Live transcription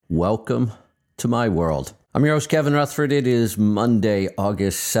welcome to my world. I'm your host, Kevin Rutherford. It is Monday,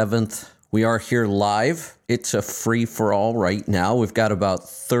 August 7th. We are here live. It's a free-for-all right now. We've got about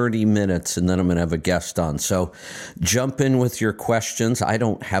 30 minutes, and then I'm going to have a guest on. So jump in with your questions. I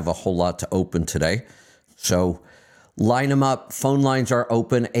don't have a whole lot to open today. So line them up. Phone lines are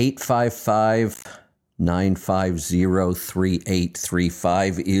open.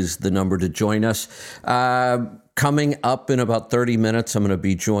 855-950-3835 is the number to join us. Coming up in about 30 minutes, I'm going to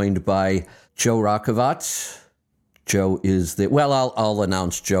be joined by Joe Rakovats. Joe is I'll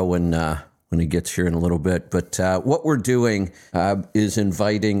announce Joe when he gets here in a little bit. But what we're doing is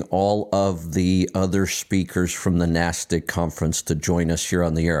inviting all of the other speakers from the NASDAQ conference to join us here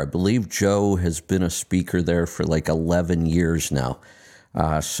on the air. I believe Joe has been a speaker there for like 11 years now.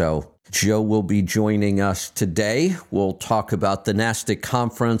 So Joe will be joining us today. We'll talk about the NASDAQ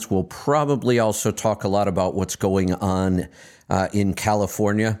conference. We'll probably also talk a lot about what's going on in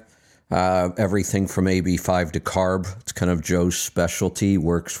California. Everything from AB5 to CARB. It's kind of Joe's specialty.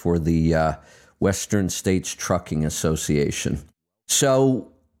 Works for the Western States Trucking Association.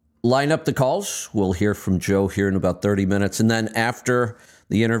 So line up the calls. We'll hear from Joe here in about 30 minutes. And then after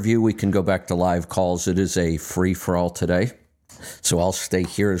the interview, we can go back to live calls. It is a free-for-all today. So I'll stay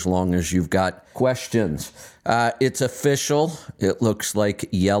here as long as you've got questions. It's official. It looks like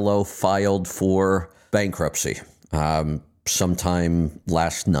Yellow filed for bankruptcy sometime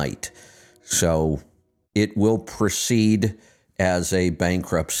last night. So it will proceed as a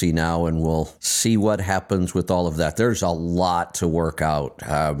bankruptcy now, and we'll see what happens with all of that. There's a lot to work out.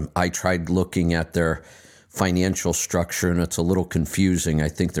 I tried looking at their financial structure, and it's a little confusing. I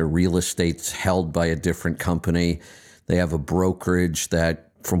think their real estate's held by a different company. They have a brokerage that,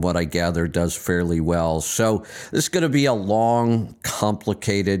 from what I gather, does fairly well. So this is going to be a long,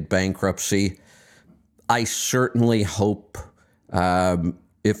 complicated bankruptcy. I certainly hope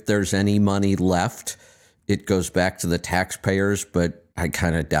if there's any money left, it goes back to the taxpayers, but I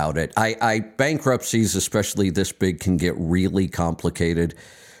kind of doubt it. Bankruptcies, especially this big, can get really complicated.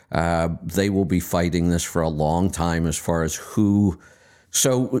 They will be fighting this for a long time as far as who.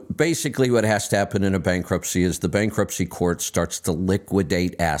 So basically what has to happen in a bankruptcy is the bankruptcy court starts to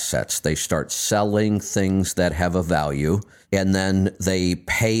liquidate assets. They start selling things that have a value, and then they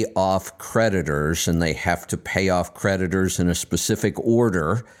pay off creditors, and they have to pay off creditors in a specific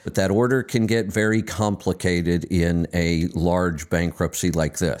order. But that order can get very complicated in a large bankruptcy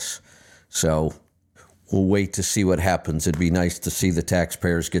like this. So we'll wait to see what happens. It'd be nice to see the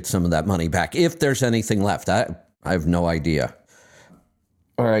taxpayers get some of that money back, if there's anything left. I have no idea.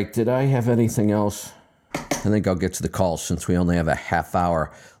 All right, did I have anything else? I think I'll get to the call since we only have a half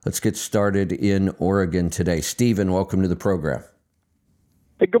hour. Let's get started in Oregon today. Stephen, welcome to the program.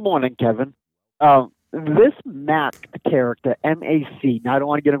 Hey, good morning, Kevin. This Mac character, M-A-C, now I don't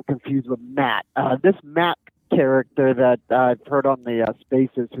want to get him confused with Matt. This Mac character that I've heard on the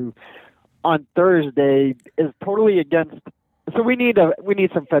Spaces, who on Thursday is totally against. So we need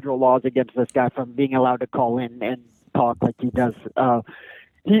some federal laws against this guy from being allowed to call in and talk like he does.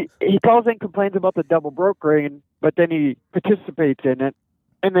 He calls in, complains about the double brokering, but then he participates in it,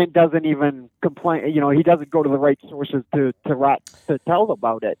 and then doesn't even complain. He doesn't go to the right sources to tell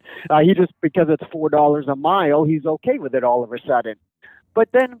about it. He just, because it's $4 a mile, he's okay with it all of a sudden.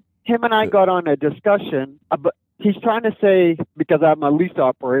 But then him and I got on a discussion. He's trying to say, because I'm a lease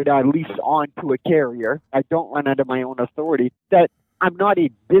operator, I lease on to a carrier. I don't run under my own authority. That I'm not a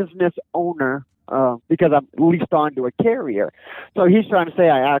business owner. Because I'm leased on to a carrier. So he's trying to say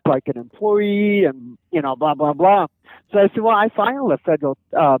I act like an employee and, blah, blah, blah. So I said, well, I filed a federal,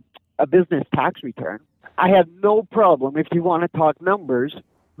 a business tax return. I have no problem if you want to talk numbers.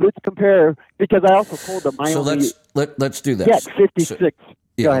 Let's compare, because I also told them let's do this. Yeah, 56.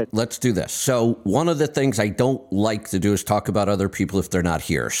 Yeah, go ahead. Let's do this. So one of the things I don't like to do is talk about other people if they're not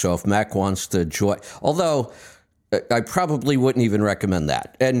here. So if Mac wants to join, although I probably wouldn't even recommend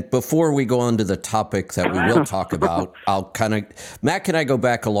that. And before we go on to the topic that we will talk about, Mac and I go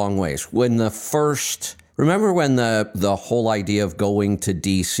back a long ways. Remember when the whole idea of going to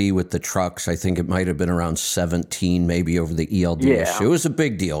D.C. with the trucks, I think it might have been around 17, maybe over the ELD issue. It was a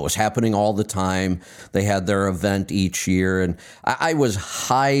big deal. It was happening all the time. They had their event each year, and I was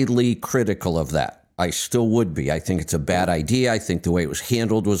highly critical of that. I still would be. I think it's a bad idea. I think the way it was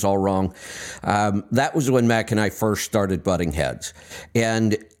handled was all wrong. That was when Mac and I first started butting heads.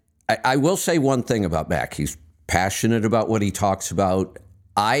 And I will say one thing about Mac. He's passionate about what he talks about.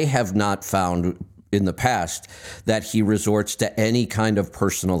 I have not found in the past that he resorts to any kind of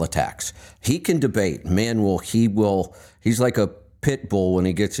personal attacks. He can debate. He's like a pit bull when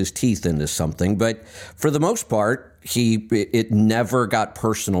he gets his teeth into something. But for the most part, it never got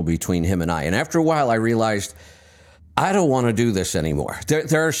personal between him and I. And after a while, I realized I don't want to do this anymore.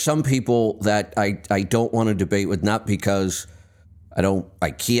 There are some people that I don't want to debate with, not because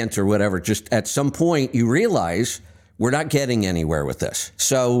I can't or whatever. Just at some point, you realize we're not getting anywhere with this.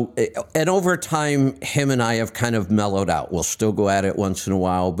 So, and over time, him and I have kind of mellowed out. We'll still go at it once in a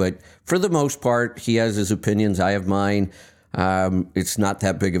while, but for the most part, he has his opinions, I have mine. It's not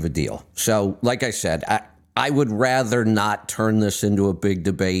that big of a deal. So, like I said, I would rather not turn this into a big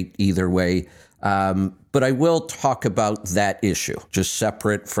debate either way. But I will talk about that issue, just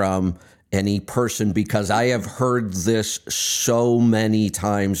separate from any person, because I have heard this so many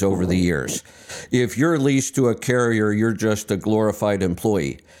times over the years. If you're leased to a carrier, you're just a glorified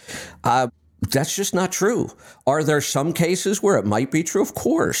employee. That's just not true. Are there some cases where it might be true? Of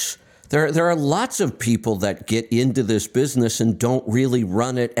course. There are lots of people that get into this business and don't really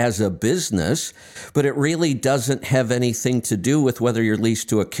run it as a business, but it really doesn't have anything to do with whether you're leased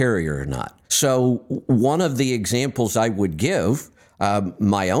to a carrier or not. So one of the examples I would give,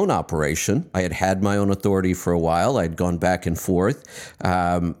 my own operation, I had my own authority for a while. I'd gone back and forth.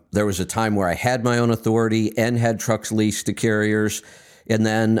 There was a time where I had my own authority and had trucks leased to carriers. And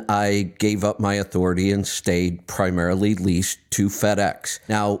then I gave up my authority and stayed primarily leased to FedEx.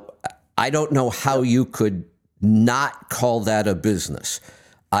 Now, I don't know how you could not call that a business.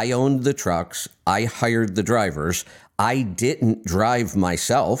 I owned the trucks. I hired the drivers. I didn't drive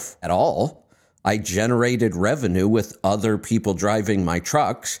myself at all. I generated revenue with other people driving my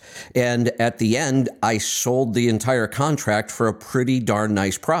trucks. And at the end, I sold the entire contract for a pretty darn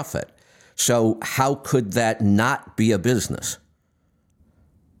nice profit. So how could that not be a business?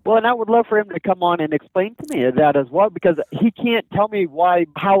 Well, and I would love for him to come on and explain to me that as well, because he can't tell me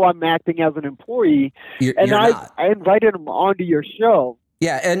how I'm acting as an employee. I invited him onto your show.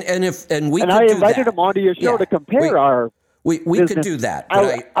 Yeah, and I invited him onto your show to compare our. We could do that.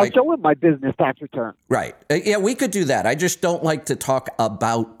 I'll show him my business tax return. Right. Yeah, we could do that. I just don't like to talk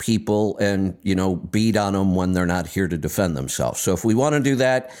about people and, beat on them when they're not here to defend themselves. So if we want to do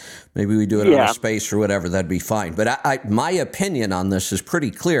that, maybe we do it on a space or whatever, that'd be fine. But my opinion on this is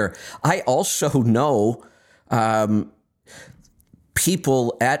pretty clear. I also know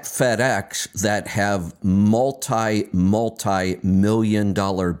people at FedEx that have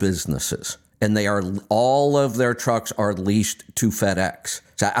multi-million-dollar businesses. And all of their trucks are leased to FedEx.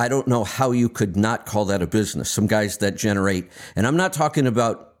 So I don't know how you could not call that a business. Some guys that generate, and I'm not talking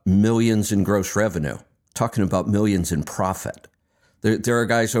about millions in gross revenue, I'm talking about millions in profit. There are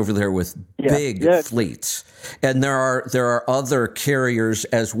guys over there with big fleets. And there are other carriers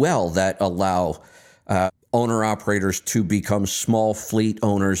as well that allow owner-operators to become small fleet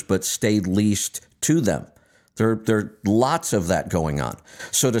owners but stay leased to them. There are lots of that going on.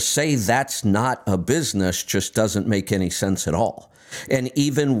 So to say that's not a business just doesn't make any sense at all. And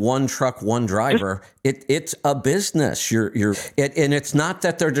even one truck, one driver, it's a business. And it's not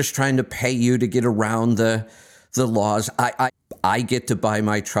that they're just trying to pay you to get around the laws. I get to buy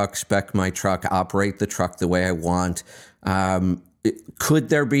my truck, spec my truck, operate the truck the way I want. Could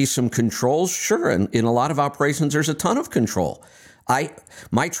there be some controls? Sure. In a lot of operations, there's a ton of control.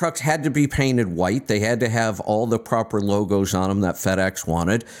 My trucks had to be painted white. They had to have all the proper logos on them that FedEx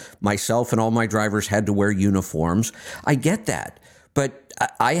wanted. Myself and all my drivers had to wear uniforms. I get that. But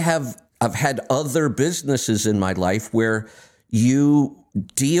I've had other businesses in my life where you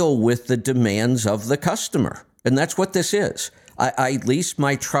deal with the demands of the customer. And that's what this is. I lease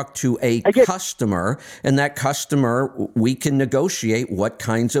my truck to a customer, and that customer, we can negotiate what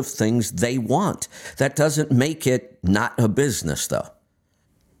kinds of things they want. That doesn't make it not a business, though.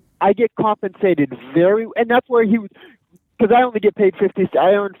 I get compensated and that's where he was, because I only get paid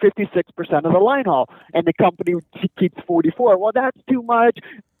I earn 56% of the line haul, and the company keeps 44. Well, that's too much.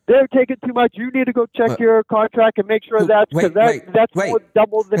 They're taking too much. You need to go check your contract and make sure that's more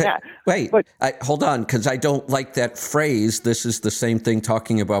double than that. Hold on, because I don't like that phrase. This is the same thing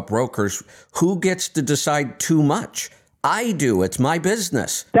talking about brokers. Who gets to decide too much? I do. It's my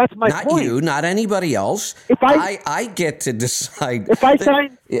business. That's my point. Not you, not anybody else. I get to decide. If I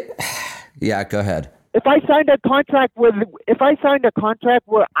sign... Yeah, go ahead. If I signed a contract where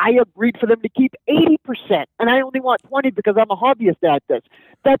I agreed for them to keep 80% and I only want 20 because I'm a hobbyist at this,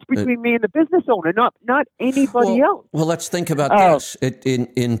 that's between me and the business owner, not anybody else. Well, let's think about this.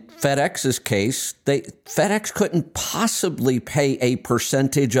 In FedEx's case, FedEx couldn't possibly pay a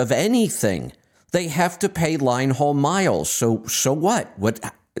percentage of anything. They have to pay line haul miles. So what?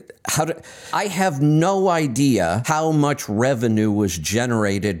 I have no idea how much revenue was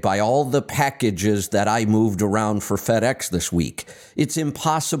generated by all the packages that I moved around for FedEx this week. It's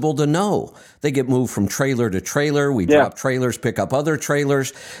impossible to know. They get moved from trailer to trailer. We drop trailers, pick up other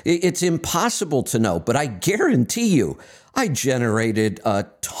trailers. It's impossible to know, but I guarantee you, I generated a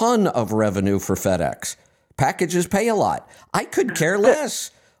ton of revenue for FedEx. Packages pay a lot. I could care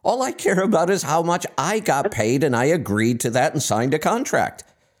less. All I care about is how much I got paid, and I agreed to that and signed a contract.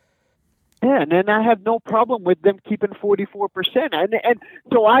 Yeah, and then I have no problem with them keeping 44%. And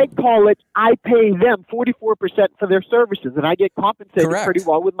so I call it, I pay them 44% for their services, and I get compensated pretty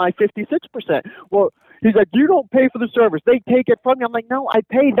well with my 56%. Well, he's like, you don't pay for the service. They take it from me. I'm like, no, I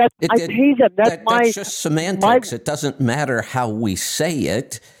pay that. I pay them. That's just semantics. It doesn't matter how we say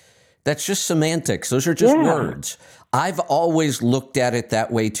it. That's just semantics. Those are just words. I've always looked at it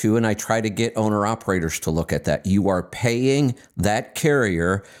that way too, and I try to get owner-operators to look at that. You are paying that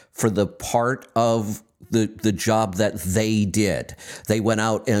carrier for the part of the job that they did. They went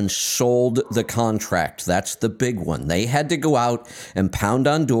out and sold the contract. That's the big one. They had to go out and pound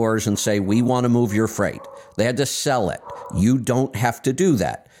on doors and say, we want to move your freight. They had to sell it. You don't have to do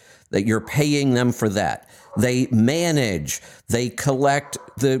that. That you're paying them for that. They manage, they collect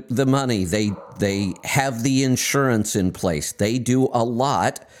the money, they have the insurance in place. They do a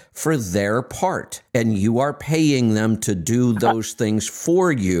lot for their part, and you are paying them to do those things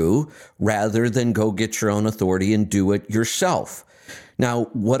for you rather than go get your own authority and do it yourself. Now,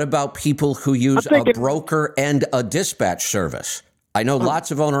 what about people who use a broker and a dispatch service? I know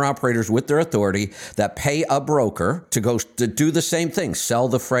lots of owner-operators with their authority that pay a broker to go to do the same thing, sell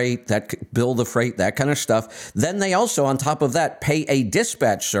the freight, bill the freight, that kind of stuff. Then they also, on top of that, pay a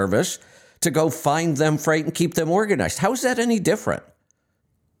dispatch service to go find them freight and keep them organized. How is that any different?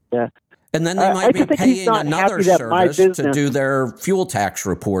 Yeah. And then they might be paying another service to do their fuel tax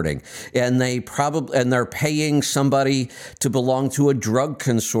reporting, and they're paying somebody to belong to a drug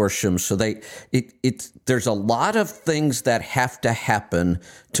consortium. So there's a lot of things that have to happen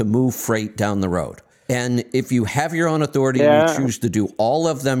to move freight down the road. And if you have your own authority and you choose to do all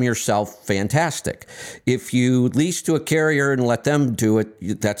of them yourself, fantastic. If you lease to a carrier and let them do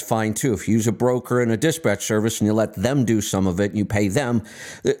it, that's fine too. If you use a broker and a dispatch service and you let them do some of it and you pay them,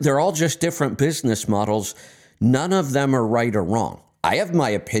 they're all just different business models. None of them are right or wrong. I have my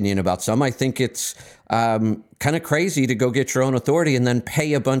opinion about some. I think it's kind of crazy to go get your own authority and then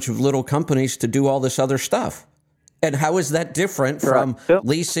pay a bunch of little companies to do all this other stuff. And how is that different from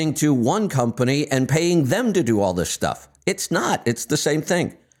leasing to one company and paying them to do all this stuff? It's not. It's the same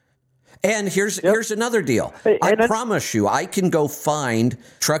thing. And here's another deal. I promise you, I can go find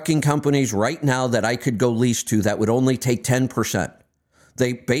trucking companies right now that I could go lease to that would only take 10%.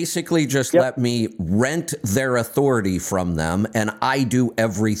 They basically just let me rent their authority from them, and I do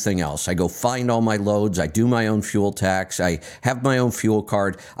everything else. I go find all my loads. I do my own fuel tax. I have my own fuel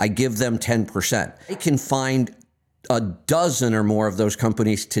card. I give them 10%. I can find a dozen or more of those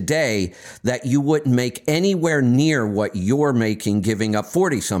companies today that you wouldn't make anywhere near what you're making giving up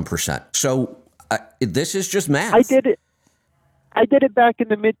 40-some%. So this is just math. I did it back in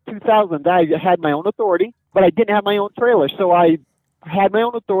the mid-2000s. I had my own authority, but I didn't have my own trailer. So I had my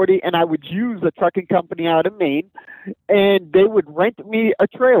own authority, and I would use a trucking company out of Maine, and they would rent me a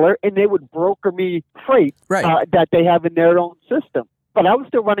trailer, and they would broker me freight that they have in their own system. But I was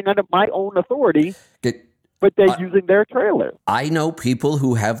still running under my own authority. But they're using their trailer. I know people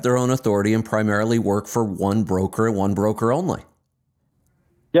who have their own authority and primarily work for one broker and one broker only.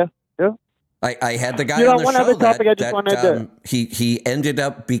 Yeah. I had the guy on the show he ended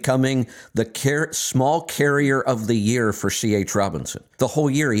up becoming the small carrier of the year for C.H. Robinson. The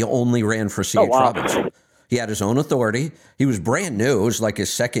whole year he only ran for C.H. Robinson. He had his own authority. He was brand new. It was like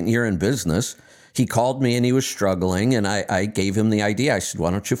his second year in business. He called me and he was struggling, and I gave him the idea. I said,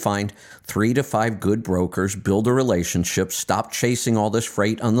 why don't you find 3 to 5 good brokers, build a relationship, stop chasing all this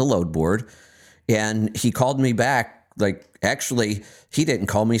freight on the load board. And he called me back. Actually, he didn't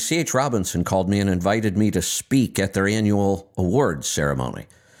call me. C.H. Robinson called me and invited me to speak at their annual awards ceremony.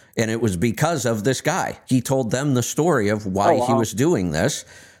 And it was because of this guy. He told them the story of why he was doing this.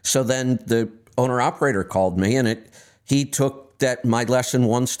 So then the owner-operator called me, and he took my lesson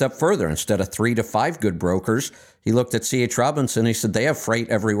one step further. Instead of 3 to 5 good brokers, he looked at C.H. Robinson. He said, they have freight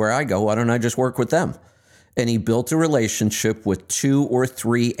everywhere I go. Why don't I just work with them? And he built a relationship with 2 or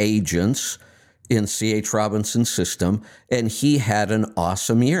 3 agents in C.H. Robinson's system, and he had an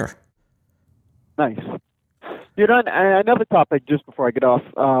awesome year. Nice. Another topic just before I get off.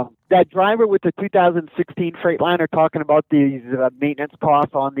 That driver with the 2016 Freightliner talking about these maintenance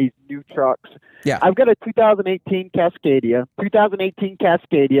costs on these new trucks. Yeah. I've got a 2018 Cascadia.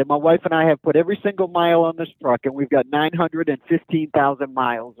 My wife and I have put every single mile on this truck, and we've got 915,000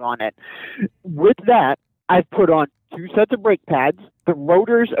 miles on it. With that, I've put on 2 sets of brake pads. The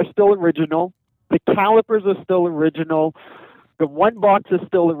rotors are still original. The calipers are still original. The one box is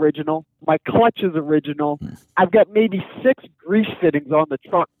still original. My clutch is original. I've got maybe 6 grease fittings on the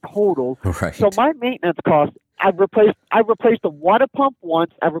truck total. Right. So my maintenance cost, I've replaced the water pump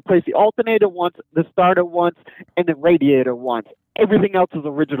once, I've replaced the alternator once, the starter once, and the radiator once. Everything else is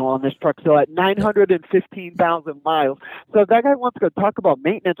original on this truck. So at 915,000 miles. So if that guy wants to go talk about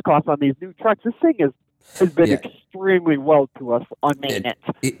maintenance costs on these new trucks, this thing has been extremely well to us on maintenance.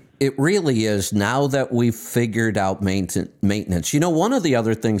 It really is, now that we've figured out maintenance. One of the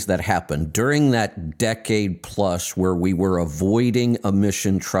other things that happened during that decade plus where we were avoiding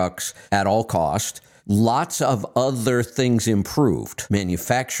emission trucks at all cost, lots of other things improved.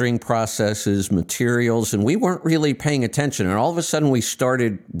 Manufacturing processes, materials, and we weren't really paying attention. And all of a sudden we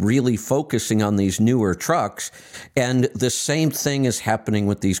started really focusing on these newer trucks. And the same thing is happening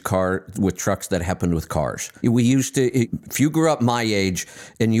with with trucks that happened with cars. We used to, if you grew up my age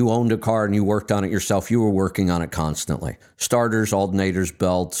and you owned a car and you worked on it yourself, you were working on it constantly. Starters, alternators,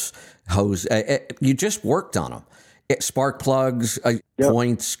 belts, hose, you just worked on them. Spark plugs,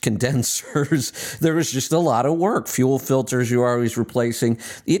 points, condensers. There was just a lot of work. Fuel filters you were always replacing.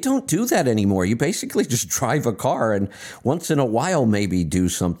 You don't do that anymore. You basically just drive a car and once in a while maybe do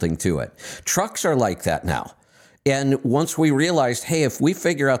something to it. Trucks are like that now. And once we realized, hey, if we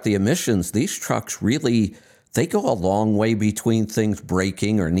figure out the emissions, these trucks really, they go a long way between things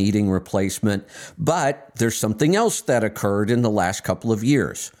breaking or needing replacement. But there's something else that occurred in the last couple of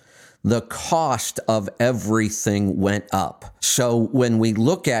years. The cost of everything went up. So when we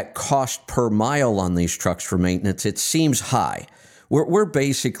look at cost per mile on these trucks for maintenance, it seems high. We're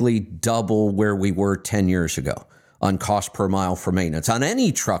basically double where we were 10 years ago on cost per mile for maintenance. On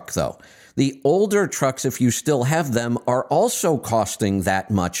any truck, though, the older trucks, if you still have them, are also costing that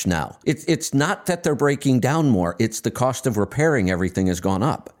much now. It's not that they're breaking down more. It's the cost of repairing everything has gone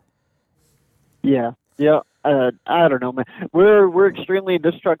up. Yeah. I don't know, man.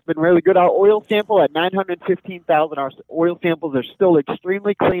 This truck's been really good. Our oil sample at 915,000, our oil samples are still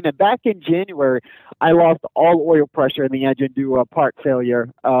extremely clean. And back in January, I lost all oil pressure in the engine due to a part failure.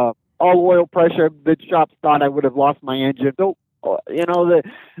 All oil pressure, the shop thought I would have lost my engine. So, the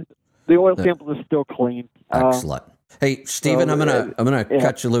oil samples are still clean. Excellent. Hey, Stephen, I'm gonna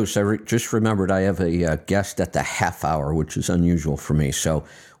cut you loose. I just remembered I have a guest at the half hour, which is unusual for me. So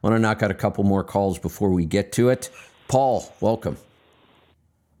I want to knock out a couple more calls before we get to it. Paul, welcome.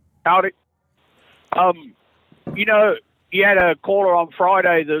 Howdy. You had a caller on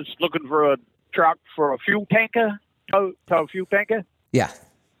Friday that's looking for a truck for a fuel tanker, tow a fuel tanker. Yeah.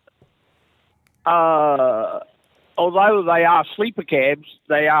 Although they are sleeper cabs,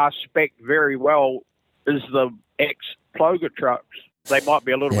 they are spec'd very well as the ex-Ploger trucks. They might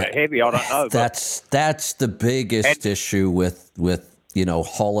be a little bit heavy, I don't know. That's the biggest issue with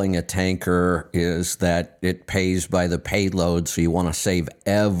hauling a tanker is that it pays by the payload, so you want to save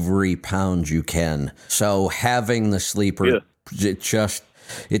every pound you can. So having the sleeper,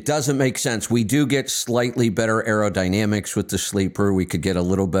 it doesn't make sense. We do get slightly better aerodynamics with the sleeper. We could get a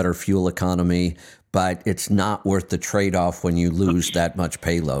little better fuel economy, but it's not worth the trade-off when you lose that much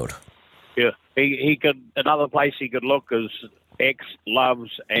payload. Yeah, he could. Another place he could look is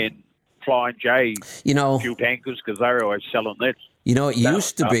Loves and Flying J fuel tankers, because they're always selling that. It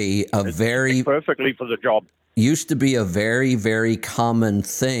used to be perfectly for the job. Used to be a very, very common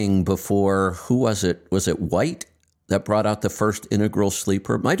thing before. Who was it? Was it White that brought out the first integral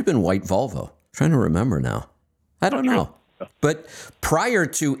sleeper? It might have been White Volvo. I'm trying to remember now. I don't know. But prior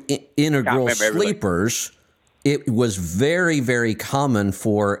to integral sleepers, it was very, very common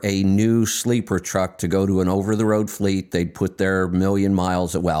for a new sleeper truck to go to an over-the-road fleet. They'd put their million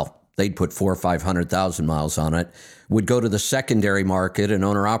miles, they'd put 400,000 or 500,000 miles on it, would go to the secondary market. An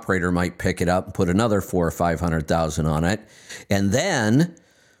owner-operator might pick it up and put another 400,000 or 500,000 on it. And then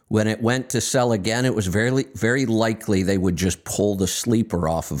when it went to sell again, it was very, very likely they would just pull the sleeper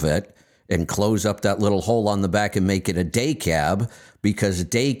off of it and close up that little hole on the back and make it a day cab, because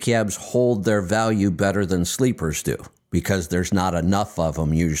day cabs hold their value better than sleepers do, because there's not enough of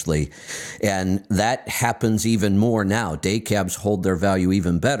them usually. And that happens even more now. Day cabs hold their value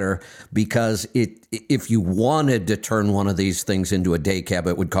even better, because if you wanted to turn one of these things into a day cab,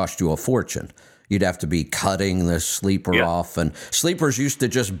 it would cost you a fortune. You'd have to be cutting the sleeper off, and sleepers used to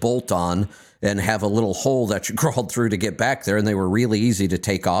just bolt on and have a little hole that you crawled through to get back there, and they were really easy to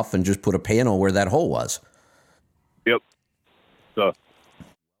take off and just put a panel where that hole was. Yep. So,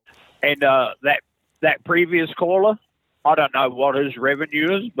 and that previous caller, I don't know what his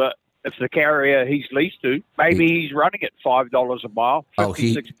revenue is, but if the carrier he's leased to, maybe he's running at $5 a mile.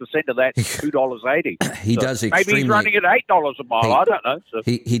 56% of that is $2.80. He does extremely. Maybe he's running at $8 a mile. I don't know. So,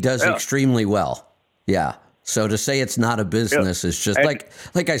 he does extremely well. Yeah. So to say it's not a business is just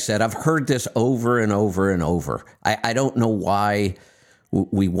like I said. I've heard this over and over and over. I don't know why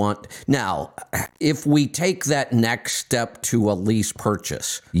we want now. If we take that next step to a lease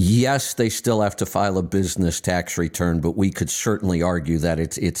purchase, yes, they still have to file a business tax return, but we could certainly argue that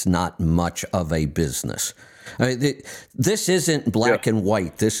it's not much of a business. I mean, this isn't black and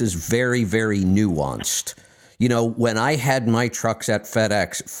white. This is very, very nuanced. You know, when I had my trucks at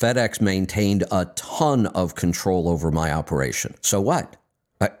FedEx maintained a ton of control over my operation. So what?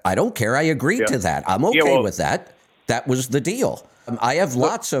 I don't care. I agreed to that. I'm okay with that. That was the deal. I have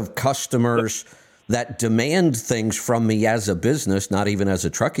lots of customers that demand things from me as a business, not even as a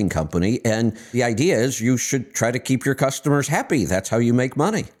trucking company. And the idea is you should try to keep your customers happy. That's how you make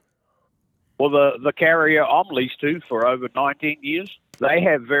money. Well, the carrier I'm leased to for over 19 years, they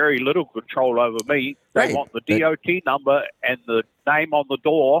have very little control over me. They want the DOT number and the name on the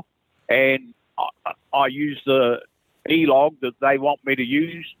door, and I use the e-log that they want me to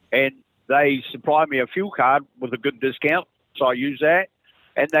use, and they supply me a fuel card with a good discount, so I use that.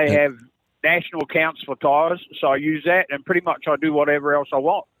 And they have national accounts for tires, so I use that, and pretty much I do whatever else I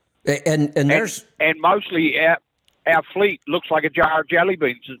want. And mostly our fleet looks like a jar of jelly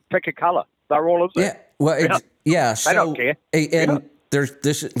beans. Pick a color. They're all of them. Yeah, so I don't care. And there's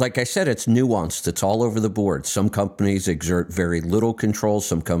this, like I said, it's nuanced. It's all over the board. Some companies exert very little control.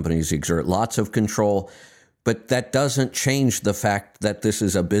 Some companies exert lots of control. But that doesn't change the fact that this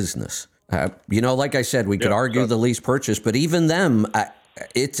is a business. Like I said, we could argue the lease purchase, but even them,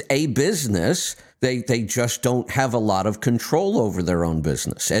 it's a business. They just don't have a lot of control over their own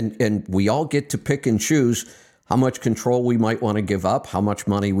business. And we all get to pick and choose how much control we might want to give up, how much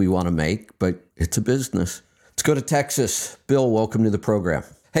money we want to make, but it's a business. Let's go to Texas. Bill, welcome to the program.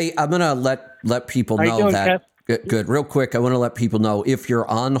 Hey, I'm going to let people know that. Good. Real quick, I want to let people know if you're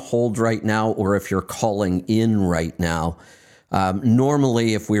on hold right now or if you're calling in right now.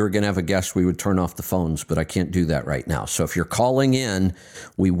 Normally, if we were going to have a guest, we would turn off the phones, but I can't do that right now. So if you're calling in,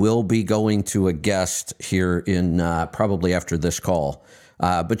 we will be going to a guest here in probably after this call.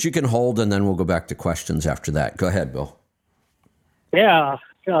 But you can hold, and then we'll go back to questions after that. Go ahead, Bill. Yeah.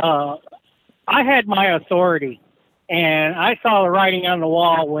 I had my authority, and I saw the writing on the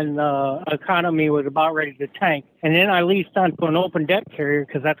wall when the economy was about ready to tank. And then I leased onto an open deck carrier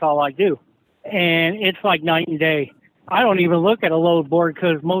because that's all I do. And it's like night and day. I don't even look at a load board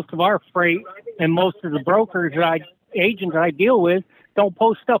because most of our freight and most of the brokers agents I deal with don't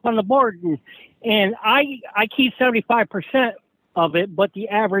post stuff on the board. And I keep 75% of it, but the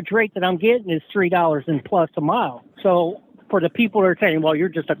average rate that I'm getting is $3 and plus a mile. So for the people that are saying, well, you're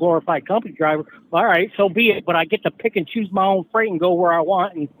just a glorified company driver, all right, so be it, but I get to pick and choose my own freight and go where I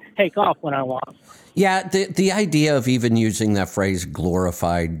want and take off when I want. Yeah, the idea of even using that phrase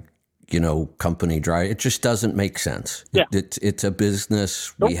glorified, company driver, it just doesn't make sense. Yeah. It's a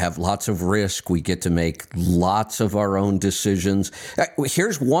business. Nope. We have lots of risk. We get to make lots of our own decisions.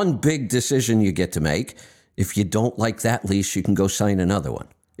 Here's one big decision you get to make. If you don't like that lease, you can go sign another one.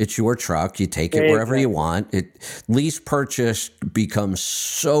 It's your truck. You take it wherever you want. Lease purchase becomes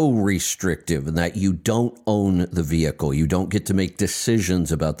so restrictive in that you don't own the vehicle. You don't get to make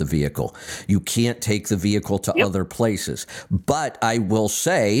decisions about the vehicle. You can't take the vehicle to other places. But I will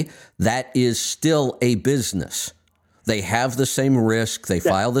say that is still a business. They have the same risk. They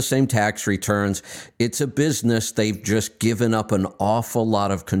file the same tax returns. It's a business. They've just given up an awful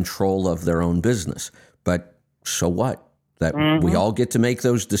lot of control of their own business. But so what? That we all get to make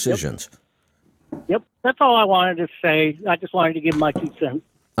those decisions. Yep. That's all I wanted to say. I just wanted to give my 2 cents.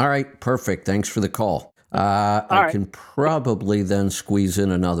 All right. Perfect. Thanks for the call. I can probably then squeeze in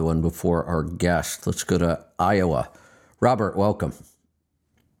another one before our guest. Let's go to Iowa. Robert, welcome.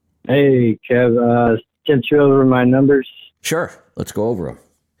 Hey, Kev. Sent you over my numbers. Sure. Let's go over them.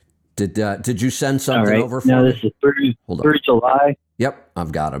 Did you send something over for me? No, me? this is through July. Yep.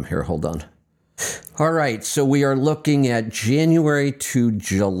 I've got them here. Hold on. All right, so we are looking at January to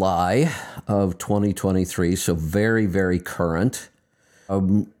July of 2023, so very, very current.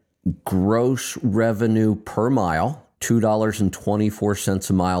 Gross revenue per mile, $2.24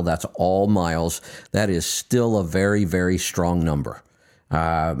 a mile. That's all miles. That is still a very, very strong number.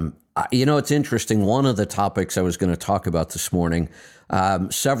 It's interesting. One of the topics I was going to talk about this morning,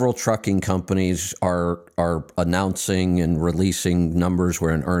 several trucking companies are announcing and releasing numbers.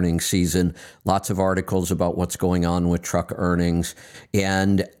 We're in earnings season. Lots of articles about what's going on with truck earnings.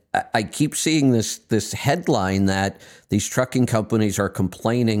 And I keep seeing this headline that these trucking companies are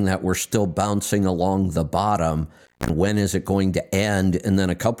complaining that we're still bouncing along the bottom. And when is it going to end? And then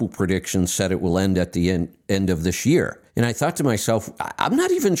a couple predictions said it will end at the end of this year. And I thought to myself, I'm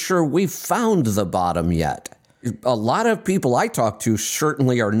not even sure we've found the bottom yet. A lot of people I talk to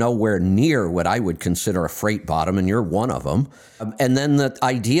certainly are nowhere near what I would consider a freight bottom, and you're one of them. And then the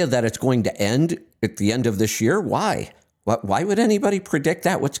idea that it's going to end at the end of this year, why? Why would anybody predict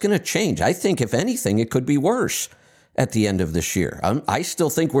that? What's going to change? I think, if anything, it could be worse at the end of this year. I still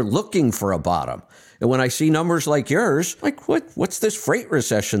think we're looking for a bottom. And when I see numbers like yours, like what's this freight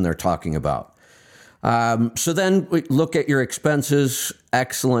recession they're talking about? So then we look at your expenses.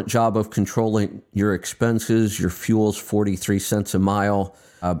 Excellent job of controlling your expenses. Your fuel's 43 cents a mile.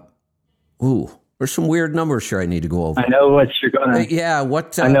 There's some weird numbers here I need to go over. I know what you're gonna. I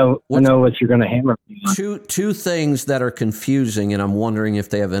know what you're gonna hammer me on. Two things that are confusing, and I'm wondering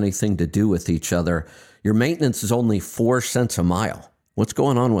if they have anything to do with each other. Your maintenance is only 4 cents a mile. What's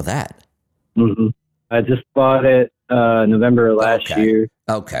going on with that? Mm-hmm. I just bought it November of last year.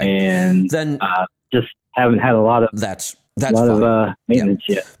 Okay, and then just haven't had a lot of that's a lot of maintenance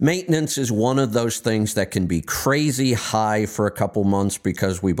yet. Maintenance is one of those things that can be crazy high for a couple months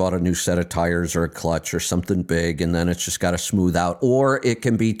because we bought a new set of tires or a clutch or something big, and then it's just got to smooth out. Or it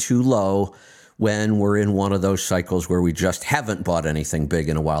can be too low when we're in one of those cycles where we just haven't bought anything big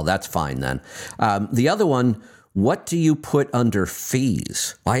in a while. That's fine then. The other one, what do you put under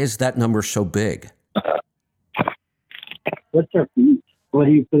fees? Why is that number so big? What's our fees? What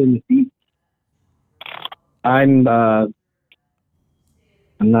do you put in the fees? I'm not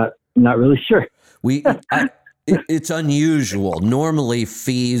really sure. It's unusual. Normally,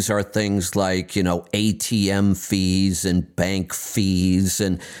 fees are things like, ATM fees and bank fees,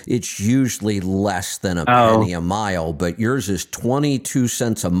 and it's usually less than a penny a mile, but yours is 22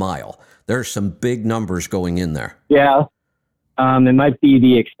 cents a mile. There's some big numbers going in there. Yeah. It might be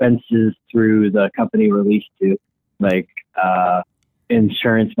the expenses through the company we're leased to, like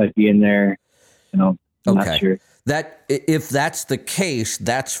insurance might be in there. I'm not sure. That if that's the case,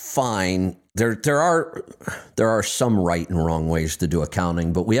 that's fine. There are some right and wrong ways to do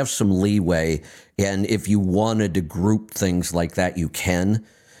accounting, but we have some leeway. And if you wanted to group things like that, you can.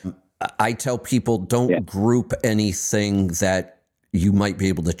 I tell people don't group anything that you might be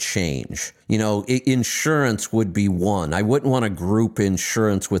able to change. Insurance would be one. I wouldn't want to group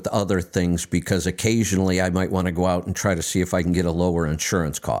insurance with other things because occasionally I might want to go out and try to see if I can get a lower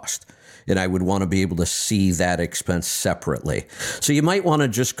insurance cost. And I would want to be able to see that expense separately. So you might want to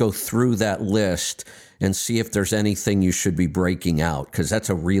just go through that list and see if there's anything you should be breaking out, because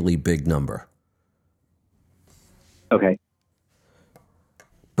that's a really big number. Okay.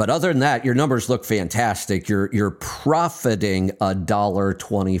 But other than that, your numbers look fantastic. You're profiting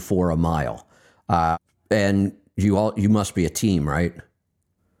 $1.24 a mile, and you must be a team, right?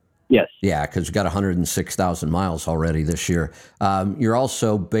 Yes. Yeah, because you got 106,000 miles already this year. You're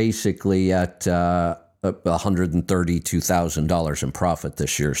also basically at $132,000 in profit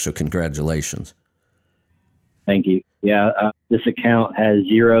this year. So congratulations. Thank you. Yeah, this account has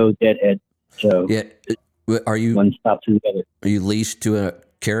 0 deadhead. So are you one stop to the other? Are you leased to a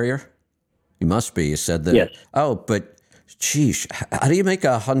carrier? You must be. You said that. Yes. Oh, but geez, how do you make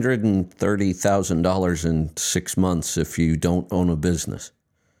 $130,000 in 6 months if you don't own a business?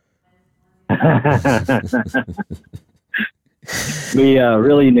 We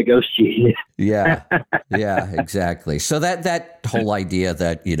really negotiated. Yeah, exactly. So that whole idea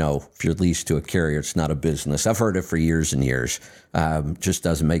that, if you're leased to a carrier, it's not a business. I've heard it for years and years. Just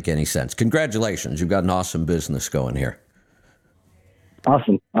doesn't make any sense. Congratulations. You've got an awesome business going here.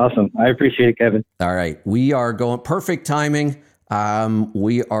 Awesome. I appreciate it, Kevin. All right. We are going perfect timing.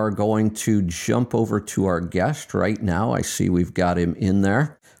 We are going to jump over to our guest right now. I see we've got him in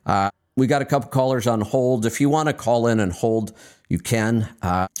there. We got a couple callers on hold. If you want to call in and hold, you can.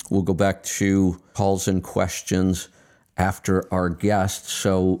 We'll go back to calls and questions after our guest.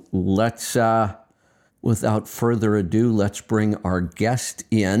 So let's, without further ado, let's bring our guest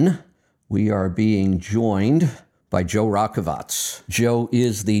in. We are being joined by Joe Rakovats. Joe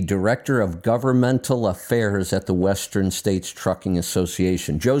is the Director of Governmental Affairs at the Western States Trucking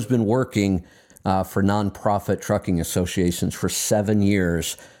Association. Joe's been working for nonprofit trucking associations for 7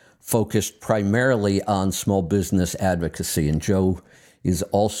 years, focused primarily on small business advocacy. And Joe is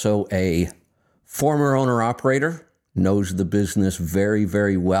also a former owner-operator knows the business very,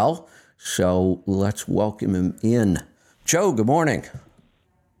 very well. So let's welcome him in. Joe, good morning.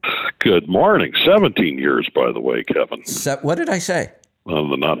 Good morning. 17 years, by the way, Kevin. What did I say? On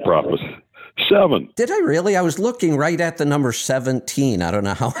the nonprofit. 7. Did I really? I was looking right at the number 17. I don't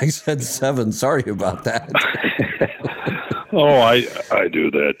know how I said 7. Sorry about that. Oh, I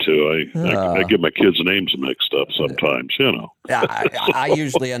do that too. I get my kids' names mixed up sometimes, you know. I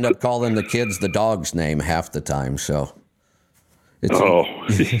usually end up calling the kids the dog's name half the time, so. Well,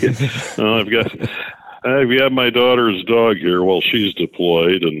 I've got my daughter's dog here while she's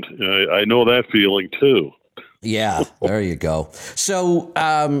deployed, and I know that feeling too. Yeah, there you go. So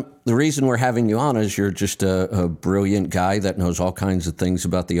the reason we're having you on is you're just a brilliant guy that knows all kinds of things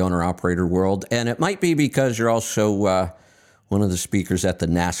about the owner-operator world. And it might be because you're also one of the speakers at the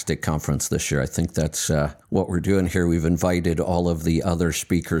NASTC conference this year. I think that's what we're doing here. We've invited all of the other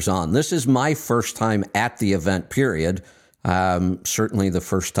speakers on. This is my first time at the event, period. Certainly the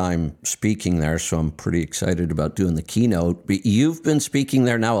first time speaking there, so I'm pretty excited about doing the keynote. But you've been speaking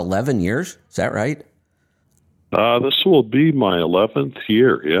there now 11 years, is that right? This will be my 11th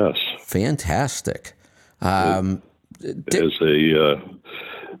year, yes. Fantastic. Go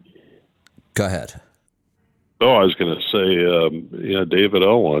ahead. Oh, I was going to say, David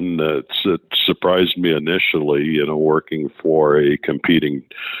Owen, it surprised me initially, working for a competing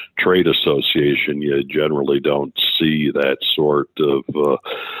trade association. You generally don't see that sort of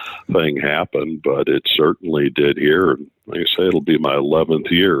thing happen, but it certainly did here. And like I say, it'll be my 11th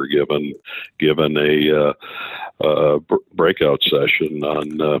year given a breakout session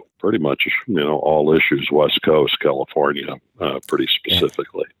on pretty much, all issues West Coast, California, pretty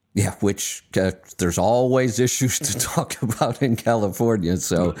specifically. Yeah, which there's always issues to talk about in California.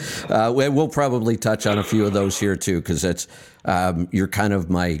 So we'll probably touch on a few of those here, too, because that's you're kind of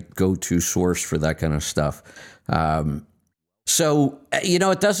my go-to source for that kind of stuff. So,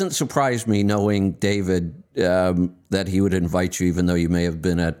 it doesn't surprise me knowing David that he would invite you, even though you may have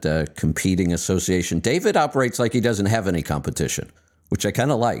been at a competing association. David operates like he doesn't have any competition, which I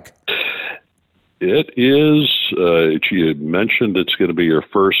kind of like. It is, you mentioned it's going to be your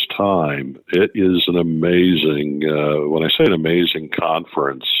first time. It is an amazing, when I say an amazing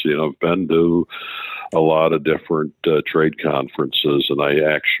conference, I've been to a lot of different trade conferences, and I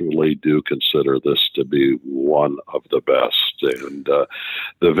actually do consider this to be one of the best. And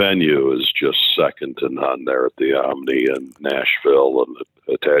the venue is just second to none there at the Omni in Nashville, and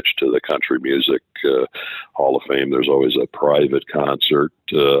attached to the Country Music Hall of Fame. There's always a private concert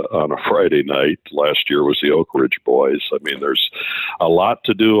on a Friday night. Last year was the Oak Ridge Boys. I mean, there's a lot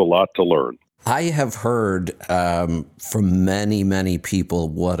to do, a lot to learn. I have heard from many, many people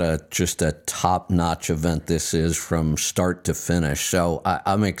what just a top-notch event this is from start to finish. So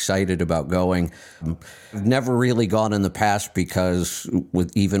I'm excited about going. I've never really gone in the past because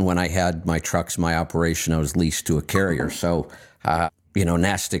even when I had my trucks, my operation, I was leased to a carrier. So,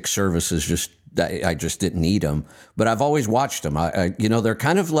 NASTC services I just didn't need them, but I've always watched them. They're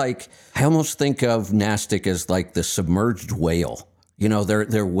kind of like, I almost think of NASTC as like the submerged whale.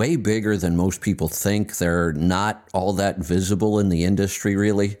 They're way bigger than most people think. They're not all that visible in the industry,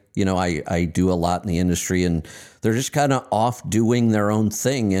 really. I do a lot in the industry, and they're just kind of off doing their own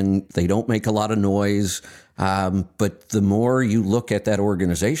thing, and they don't make a lot of noise. But the more you look at that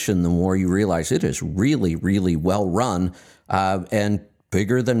organization, the more you realize it is really, really well run and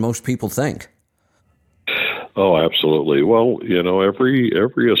bigger than most people think. Oh, absolutely. Well,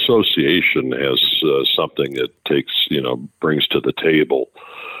 every association has something it takes, brings to the table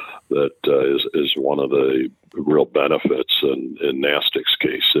that is one of the real benefits. And in NASTC's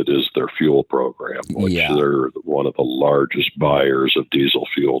case, it is their fuel program, which they're one of the largest buyers of diesel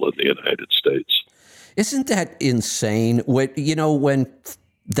fuel in the United States. Isn't that insane? When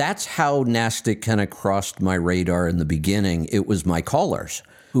that's how NASTC kind of crossed my radar in the beginning, it was my callers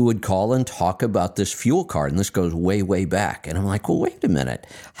who would call and talk about this fuel card. And this goes way, way back. And I'm like, well, wait a minute.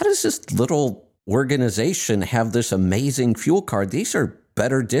 How does this little organization have this amazing fuel card? These are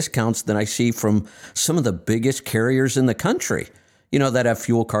better discounts than I see from some of the biggest carriers in the country, that have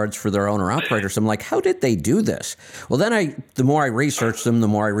fuel cards for their owner operators. I'm like, how did they do this? Well, then the more I researched them, the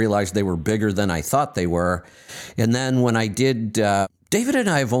more I realized they were bigger than I thought they were. And then when I did, David and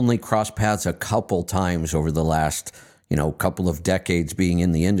I have only crossed paths a couple times over the last couple of decades being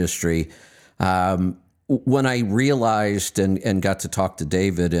in the industry. When I realized and got to talk to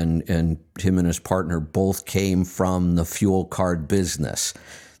David, and him and his partner both came from the fuel card business.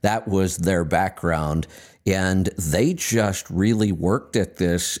 That was their background. And they just really worked at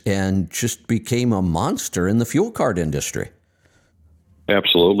this and just became a monster in the fuel card industry.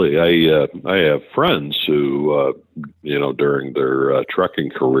 Absolutely. I have friends who, during their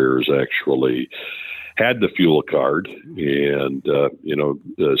trucking careers actually had the fuel card. And,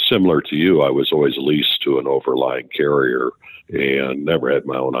 similar to you, I was always leased to an overlying carrier and never had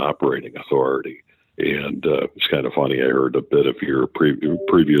my own operating authority. And it's kind of funny. I heard a bit of your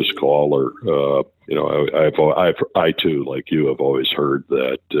previous caller. I too, like you, have always heard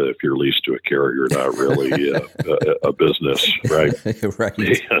that if you're leased to a carrier, you're not really a business, right? Right.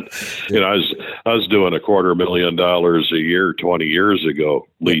 And, I was doing $250,000 a year 20 years ago,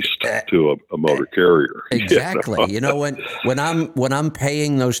 leased to a motor carrier. Exactly. When I'm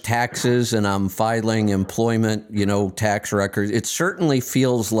paying those taxes and I'm filing employment, tax records, it certainly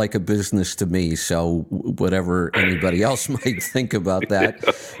feels like a business to me. So whatever anybody else might think about that.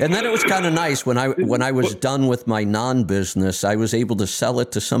 And then it was kind of nice when I was done with my non-business, I was able to sell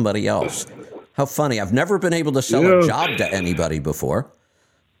it to somebody else. How funny. I've never been able to sell a job to anybody before.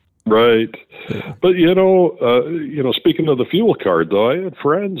 Right. But, speaking of the fuel card, though, I had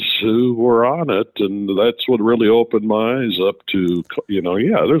friends who were on it, and that's what really opened my eyes up to,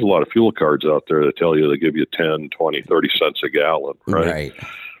 there's a lot of fuel cards out there that tell you they give you 10, 20, 30 cents a gallon, right?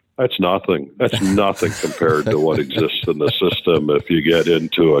 That's nothing. That's nothing compared to what exists in the system if you get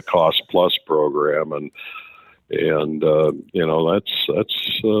into a cost plus program, and that's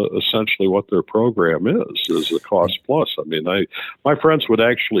essentially what their program is a cost plus. I mean, my friends would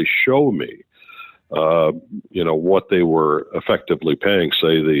actually show me, what they were effectively paying.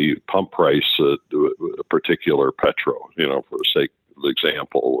 Say the pump price at a particular petro, for the sake of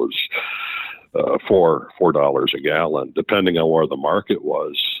example, was $4 a gallon, depending on where the market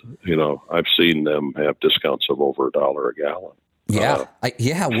was. I've seen them have discounts of over $1 a gallon.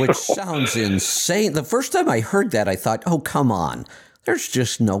 Yeah, which sounds insane. The first time I heard that, I thought, oh, come on. There's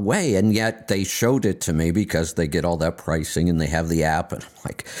just no way. And yet they showed it to me because they get all that pricing and they have the app. And I'm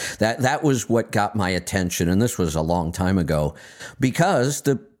like, that was what got my attention. And this was a long time ago, because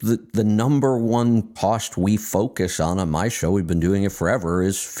the number one cost we focus on my show, we've been doing it forever,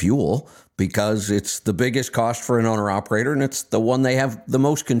 is fuel, because it's the biggest cost for an owner-operator, and it's the one they have the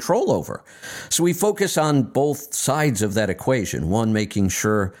most control over. So we focus on both sides of that equation. One, making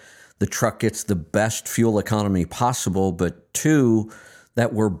sure the truck gets the best fuel economy possible, but two,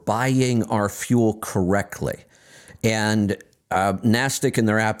 that we're buying our fuel correctly. And NASTC in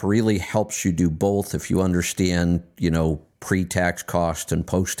their app really helps you do both if you understand, pre-tax cost and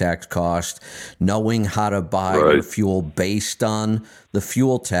post-tax cost, knowing how to buy your fuel based on the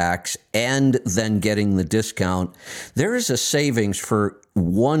fuel tax, and then getting the discount. There is a savings for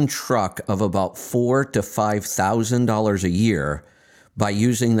one truck of about $4,000 to $5,000 a year by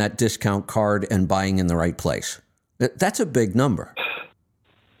using that discount card and buying in the right place. That's a big number.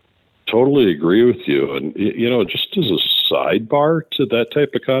 Totally agree with you. And, just as a sidebar to that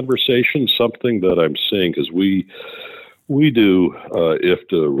type of conversation, something that I'm seeing, because we do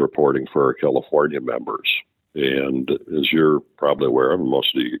IFTA reporting for our California members. And as you're probably aware of,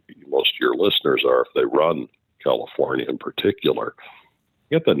 most of your listeners are, if they run California in particular,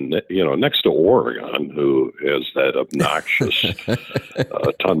 you get next to Oregon, who has that obnoxious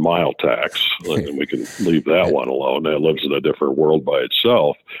ton-mile tax, and we can leave that one alone. That lives in a different world by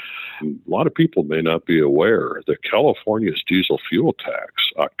itself. A lot of people may not be aware that California's diesel fuel tax,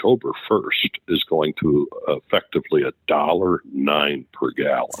 October 1st, is going to effectively $1.09 per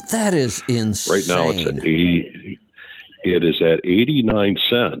gallon. That is insane. Right now it's at it is at 89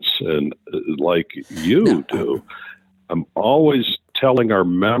 cents. And like you do, I'm always telling our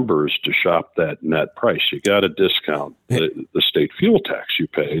members to shop that net price. You got to discount the state fuel tax you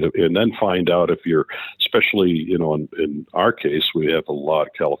paid, and then find out if you're, especially, in our case, we have a lot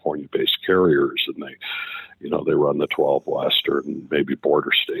of California-based carriers, and they run the 12 Western, maybe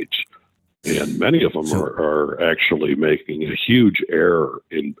border states. And many of them are actually making a huge error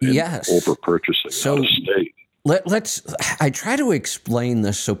in over-purchasing out of state. I try to explain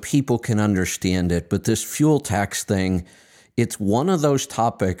this so people can understand it, but this fuel tax thing, it's one of those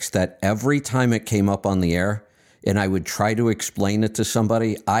topics that every time it came up on the air and I would try to explain it to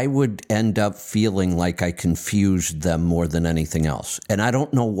somebody, I would end up feeling like I confused them more than anything else. And I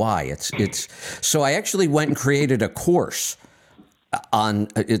don't know why. So I actually went and created a course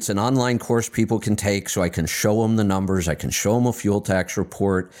it's an online course people can take, so I can show them the numbers. I can show them a fuel tax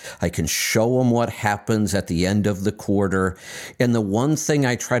report. I can show them what happens at the end of the quarter. And the one thing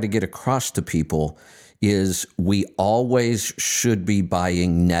I try to get across to people is we always should be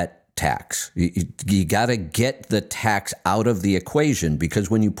buying net tax. You got to get the tax out of the equation, because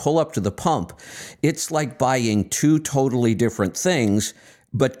when you pull up to the pump, it's like buying two totally different things,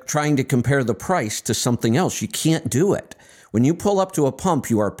 but trying to compare the price to something else. You can't do it. When you pull up to a pump,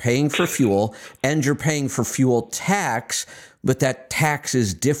 you are paying for fuel and you're paying for fuel tax, but that tax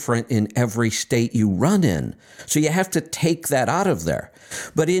is different in every state you run in. So you have to take that out of there.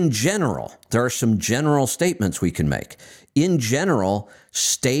 But in general, there are some general statements we can make. In general,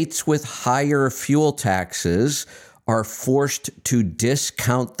 states with higher fuel taxes are forced to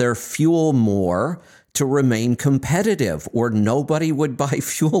discount their fuel more to remain competitive, or nobody would buy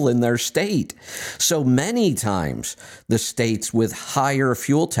fuel in their state. So many times, the states with higher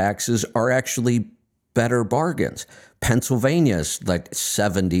fuel taxes are actually better bargains. Pennsylvania's like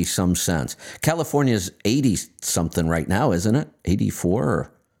 70 some cents. California's 80 something right now, isn't it?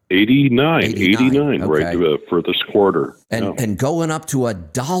 84 89 okay. Right, for this quarter. And going up to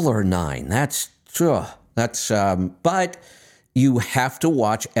 $1.09. But you have to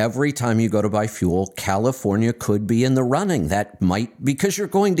watch every time you go to buy fuel. California could be in the running. That might, because you're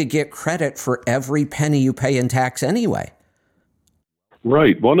going to get credit for every penny you pay in tax anyway.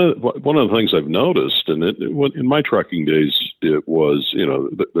 Right. One of the things I've noticed, and in my trucking days, it was,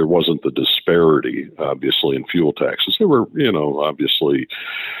 there wasn't the disparity, obviously, in fuel taxes. They were, obviously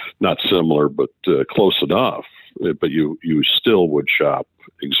not similar, but close enough. But you still would shop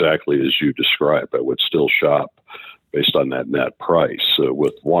exactly as you described. I would still shop based on that net price,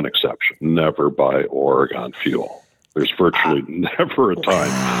 with one exception: never buy Oregon fuel. There's virtually never a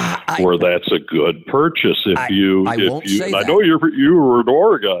time where that's a good purchase. I know you were in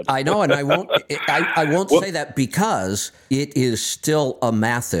Oregon. I know, and I won't say that because it is still a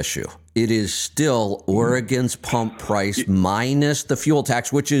math issue. It is still Oregon's pump price minus the fuel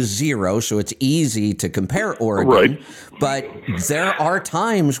tax, which is zero. So it's easy to compare Oregon. Right. But there are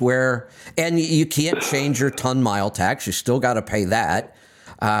times where, and you can't change your ton mile tax. You still got to pay that.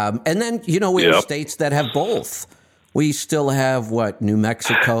 And then, we have states that have both. We still have New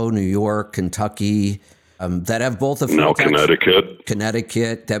Mexico, New York, Kentucky, that have both a fuel tax.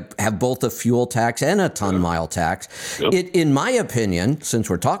 Connecticut that have both a fuel tax and a ton mile tax. Yep. In my opinion, since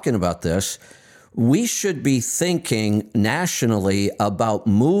we're talking about this, we should be thinking nationally about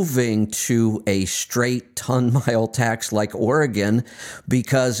moving to a straight ton mile tax like Oregon,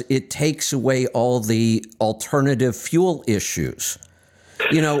 because it takes away all the alternative fuel issues.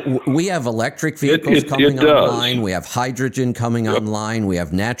 We have electric vehicles coming online. We have hydrogen coming online. We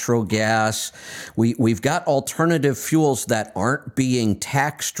have natural gas. We've got alternative fuels that aren't being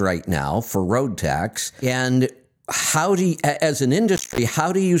taxed right now for road tax. And how do you, as an industry,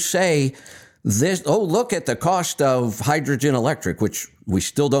 how do you say this? Oh, look at the cost of hydrogen electric, which we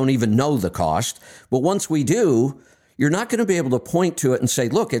still don't even know the cost. But once we do, you're not going to be able to point to it and say,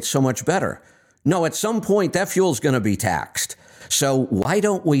 look, it's so much better. No, at some point that fuel is going to be taxed. So why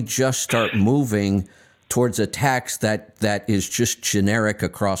don't we just start moving towards a tax that is just generic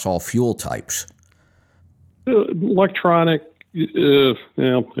across all fuel types? Electronic, the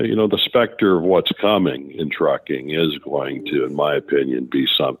specter of what's coming in trucking is going to, in my opinion, be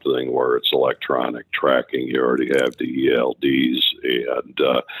something where it's electronic tracking. You already have the ELDs, and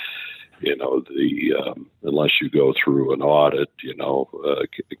unless you go through an audit,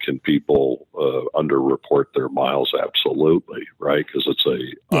 can people underreport their miles? Absolutely, right? Because it's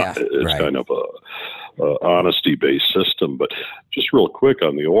kind of a honesty-based system. But just real quick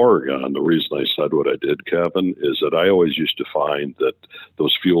on the Oregon, the reason I said what I did, Kevin, is that I always used to find that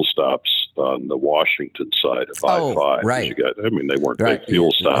those fuel stops on the Washington side of I-5, right. they weren't big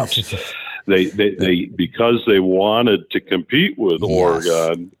fuel stops. They because they wanted to compete with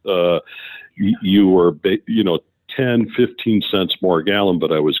Oregon, you were 10, 15 cents more a gallon,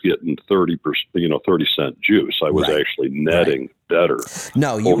 but I was getting 30 cent juice. I was actually netting better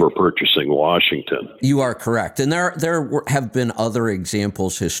over purchasing Washington. You are correct. And there have been other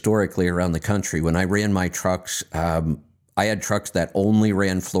examples historically around the country. When I ran my trucks, I had trucks that only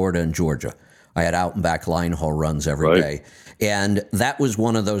ran Florida and Georgia. I had out and back line haul runs every day. And that was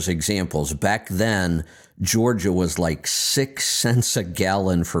one of those examples. Back then, Georgia was like 6 cents a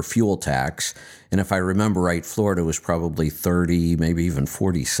gallon for fuel tax. And if I remember right, Florida was probably 30, maybe even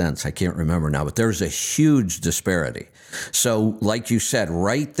 40 cents. I can't remember now, but there's a huge disparity. So like you said,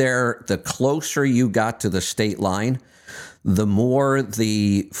 right there, the closer you got to the state line, the more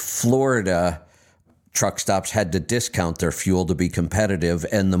the Florida truck stops had to discount their fuel to be competitive,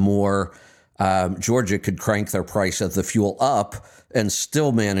 and the more Georgia could crank their price of the fuel up and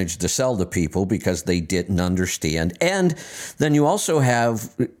still manage to sell to people because they didn't understand. And then you also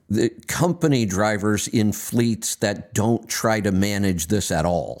have the company drivers in fleets that don't try to manage this at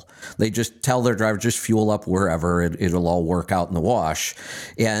all. They just tell their driver, just fuel up wherever, it'll all work out in the wash.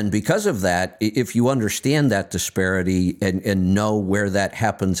 And because of that, if you understand that disparity and know where that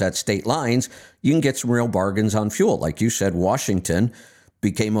happens at state lines, you can get some real bargains on fuel. Like you said, Washington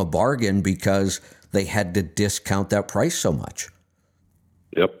became a bargain because they had to discount that price so much.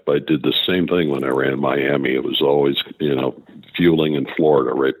 Yep, I did the same thing when I ran Miami. It was always, fueling in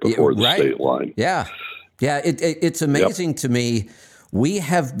Florida right before the state line. Yeah. It's amazing to me. We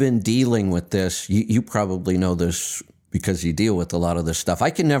have been dealing with this. You probably know this because you deal with a lot of this stuff.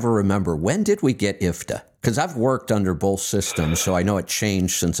 I can never remember, when did we get IFTA? Because I've worked under both systems, so I know it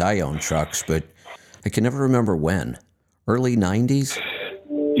changed since I own trucks, but I can never remember when. Early 90s?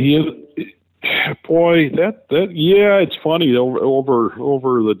 Yeah. Boy, it's funny.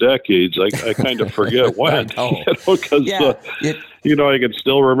 Over the decades, I kind of forget when. Because I can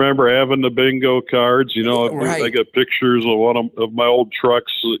still remember having the bingo cards. I got pictures of my old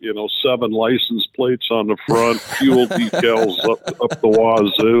trucks. 7 license plates on the front, fuel decals up the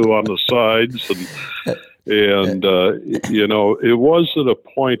wazoo on the sides, and it was at a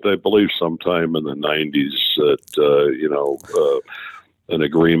point, I believe, sometime in the 90s that an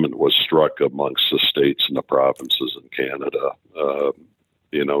agreement was struck amongst the states and the provinces in Canada,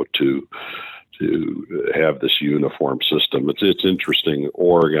 to have this uniform system. It's interesting.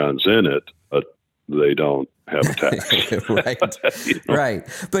 Oregon's in it, but they don't have a tax. Right.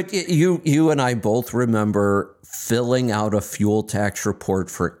 But you and I both remember filling out a fuel tax report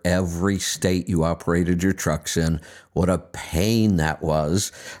for every state you operated your trucks in. What a pain that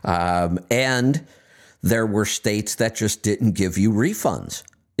was. And there were states that just didn't give you refunds.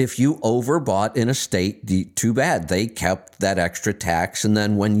 If you overbought in a state, too bad. They kept that extra tax. And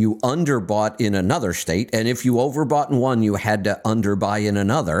then when you underbought in another state, and if you overbought in one, you had to underbuy in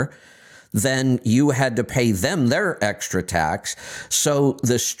another, then you had to pay them their extra tax. So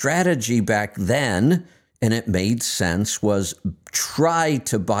the strategy back then, and it made sense, was try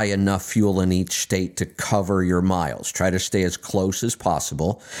to buy enough fuel in each state to cover your miles. Try to stay as close as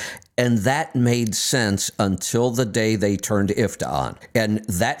possible. And that made sense until the day they turned IFTA on. And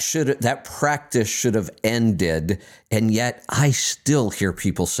that practice should have ended. And yet I still hear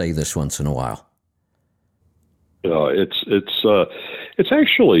people say this once in a while. It's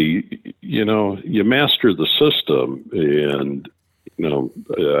actually, you master the system, and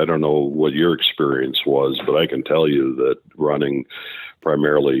I don't know what your experience was, but I can tell you that running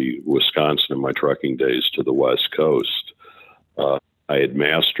primarily Wisconsin in my trucking days to the West Coast, I had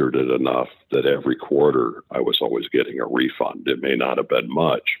mastered it enough that every quarter I was always getting a refund. It may not have been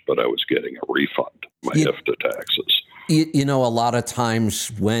much, but I was getting a refund, my IFTA taxes. A lot of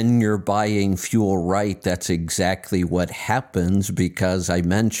times when you're buying fuel right, that's exactly what happens, because I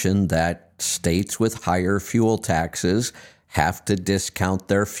mentioned that states with higher fuel taxes have to discount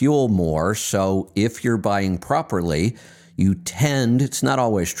their fuel more. So if you're buying properly, you tend, it's not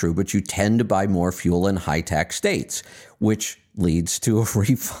always true, but you tend to buy more fuel in high tax states, which leads to a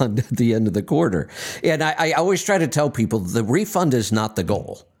refund at the end of the quarter. And I always try to tell people the refund is not the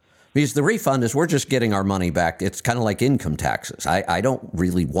goal. Because the refund is, we're just getting our money back. It's kind of like income taxes. I don't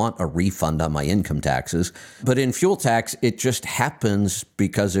really want a refund on my income taxes. But in fuel tax, it just happens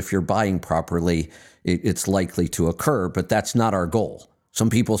because if you're buying properly, it's likely to occur. But that's not our goal. Some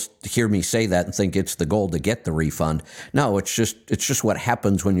people hear me say that and think it's the goal to get the refund. No, it's just what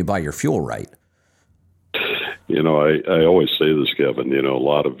happens when you buy your fuel right. I always say this, Kevin, a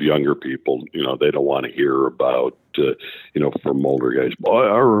lot of younger people, they don't want to hear about, from older guys, boy,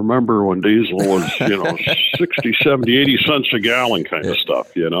 I remember when diesel was, 60, 70, 80 cents a gallon kind of stuff,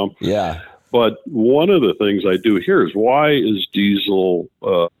 Yeah. But one of the things I do here is, why is diesel,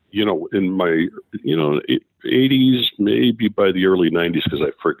 in my, 80s, maybe by the early 90s, because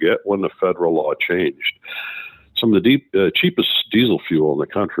I forget when the federal law changed. Some of the cheapest diesel fuel in the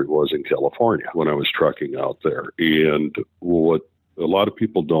country was in California when I was trucking out there. And what a lot of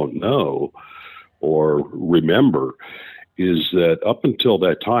people don't know or remember is that up until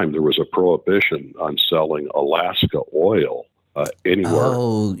that time, there was a prohibition on selling Alaska oil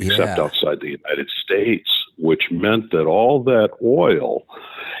anywhere except outside the United States, which meant that all that oil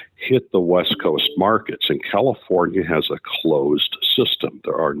hit the West Coast markets, and California has a closed system.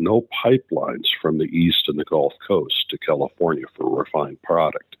 There are no pipelines from the East and the Gulf Coast to California for refined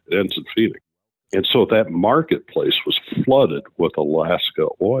product. It ends in Phoenix. And so that marketplace was flooded with Alaska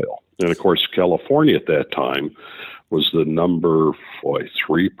oil. And of course, California at that time was the number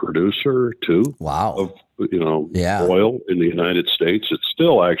 3 producer, 2 Wow. of Yeah. oil in the United States. It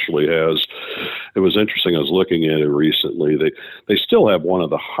still actually has. It was interesting. I was looking at it recently. They still have one of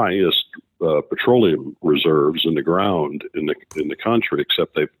the highest petroleum reserves in the ground in the country,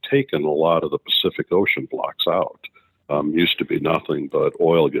 except they've taken a lot of the Pacific Ocean blocks out. Used to be nothing but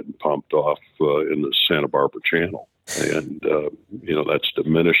oil getting pumped off in the Santa Barbara Channel. And, that's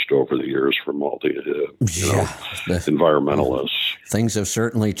diminished over the years from all the environmentalists. Things have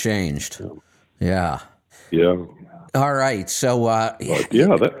certainly changed. Yeah. Yeah. All right. So, I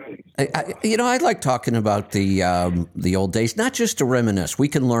like talking about the old days, not just to reminisce. We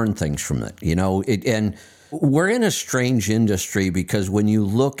can learn things from it, and we're in a strange industry because when you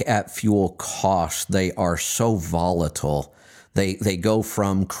look at fuel costs, they are so volatile. They go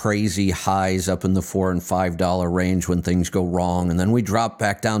from crazy highs up in the $4 and $5 range when things go wrong, and then we drop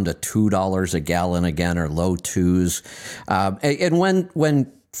back down to $2 a gallon again, or low twos. And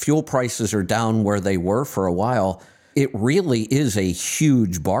when fuel prices are down where they were for a while, it really is a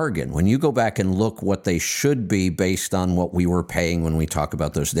huge bargain. When you go back and look what they should be based on what we were paying when we talk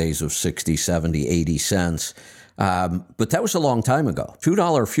about those days of 60, 70, 80 cents. But that was a long time ago.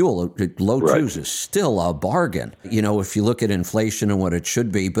 $2 fuel at low twos is still a bargain, if you look at inflation and what it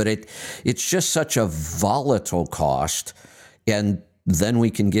should be. But it's just such a volatile cost. And then we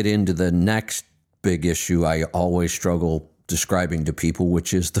can get into the next big issue I always struggle describing to people,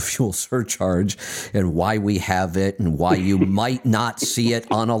 which is the fuel surcharge and why we have it and why you might not see it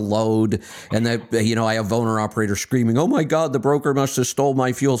on a load. And that, I have owner operators screaming, "Oh my God, the broker must have stole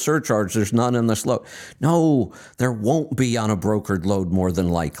my fuel surcharge. There's none in this load." No, there won't be on a brokered load more than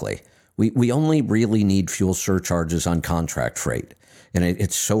likely. We only really need fuel surcharges on contract freight. And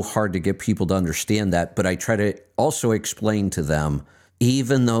it's so hard to get people to understand that. But I try to also explain to them,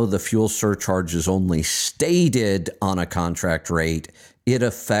 even though the fuel surcharge is only stated on a contract rate, it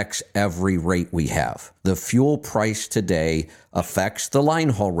affects every rate we have. The fuel price today affects the line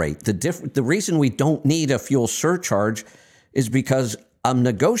haul rate. The reason we don't need a fuel surcharge is because I'm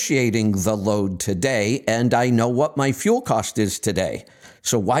negotiating the load today and I know what my fuel cost is today.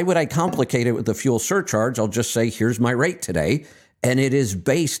 So why would I complicate it with the fuel surcharge? I'll just say, here's my rate today, and it is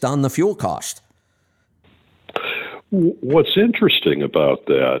based on the fuel cost. What's interesting about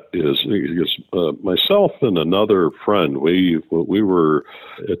that is myself and another friend, we were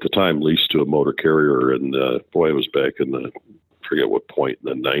at the time leased to a motor carrier, and it was back in I forget what point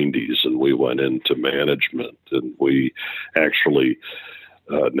in the 90s, and we went into management, and we actually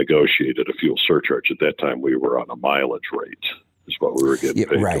negotiated a fuel surcharge. At that time, we were on a mileage rate, is what we were getting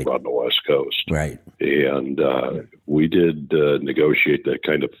paid to run the West Coast. Right. And we did negotiate that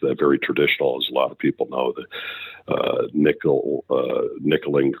very traditional, as a lot of people know, the nickel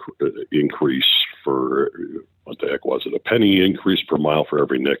increase for, what the heck was it, a penny increase per mile for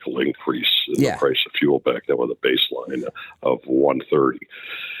every nickel increase in the price of fuel back then, with a baseline of 130.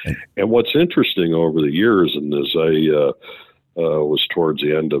 And what's interesting over the years, and as I was towards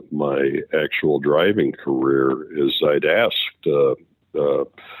the end of my actual driving career, is I'd asked a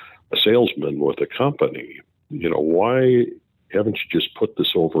salesman with a company, why haven't you just put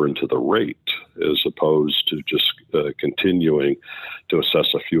this over into the rate as opposed to just continuing to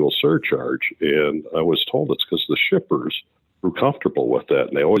assess a fuel surcharge? And I was told it's because the shippers were comfortable with that,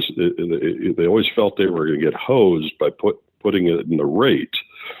 and they always felt they were going to get hosed by putting it in the rate,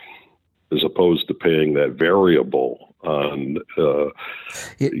 as opposed to paying that variable on, a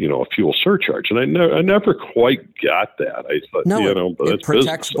fuel surcharge. And I never quite got that. I thought, but it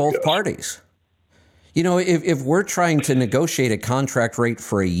protects both parties. If we're trying to negotiate a contract rate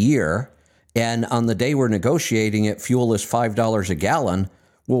for a year, and on the day we're negotiating it, fuel is $5 a gallon,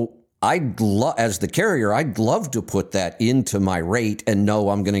 well, as the carrier, I'd love to put that into my rate and know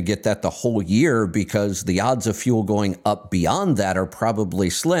I'm going to get that the whole year, because the odds of fuel going up beyond that are probably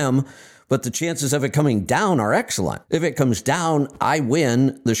slim, but the chances of it coming down are excellent. If it comes down, I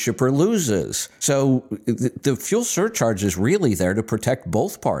win, the shipper loses. So the fuel surcharge is really there to protect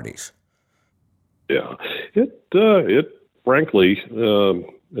both parties. Yeah, it frankly,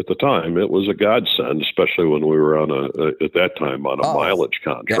 at the time, it was a godsend, especially when we were at that time on a mileage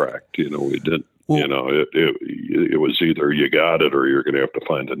contract. Yeah. We didn't. It was either you got it or you're going to have to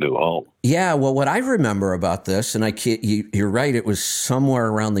find a new home. Yeah, well, what I remember about this, and you're right, it was somewhere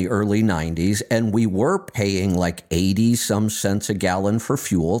around the early 90s, and we were paying like 80-some cents a gallon for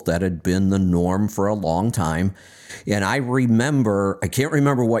fuel. That had been the norm for a long time. And I can't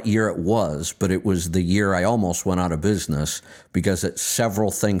remember what year it was, but it was the year I almost went out of business, because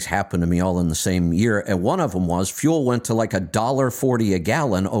several things happened to me all in the same year. And one of them was fuel went to like $1.40 a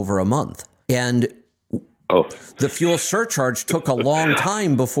gallon over a month. And Oh, the fuel surcharge took a long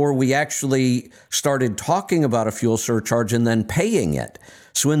time before we actually started talking about a fuel surcharge and then paying it.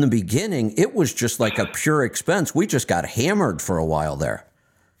 So in the beginning, it was just like a pure expense. We just got hammered for a while there.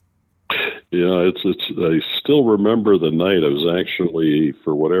 yeah, it's. I still remember the night. I was actually,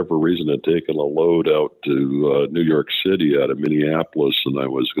 for whatever reason, had taken a load out to New York City out of Minneapolis, and I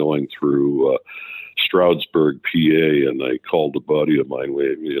was going through Stroudsburg, PA, and I called a buddy of mine.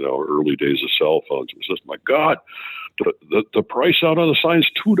 We, early days of cell phones. He says, "My God, the price out on the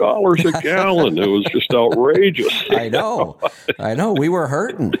sign's $2 a gallon." It was just outrageous. I know. We were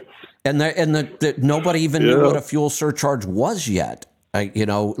hurting, and nobody even knew what a fuel surcharge was yet.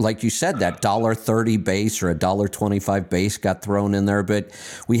 Like you said, that $1.30 base or a $1.25 base got thrown in there, but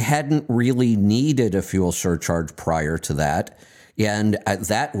we hadn't really needed a fuel surcharge prior to that. And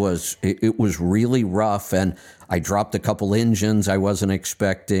it was really rough. And I dropped a couple engines I wasn't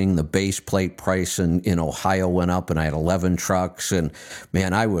expecting. The base plate price in Ohio went up, and I had 11 trucks. And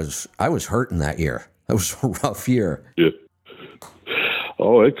man, I was hurting that year. That was a rough year. Yeah.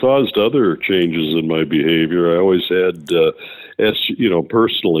 Oh, it caused other changes in my behavior. I always had,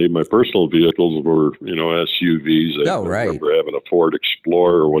 personally, my personal vehicles were, SUVs. I remember having a Ford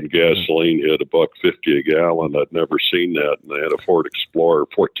Explorer when gasoline hit $1.50 a gallon. I'd never seen that, and I had a Ford Explorer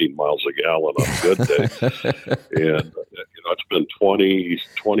 14 miles a gallon on a good day. And it's been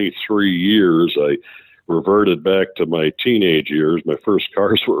 23 years. I reverted back to my teenage years. My first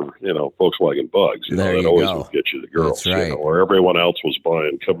cars were, Volkswagen Bugs. That always would get you the girls. That's right. Or everyone else was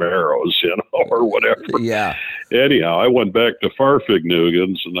buying Camaros, or whatever. Yeah. Anyhow, I went back to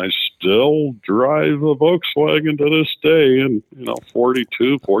Farfignugens, and I still drive a Volkswagen to this day, and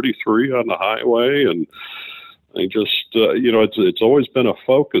 42, 43 on the highway, and I just, it's always been a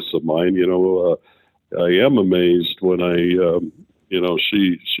focus of mine. I am amazed when I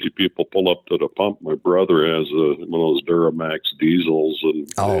see people pull up to the pump. My brother has one of those Duramax diesels,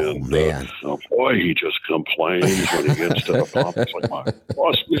 and man, boy, he just complains when he gets to the pump. It's like, it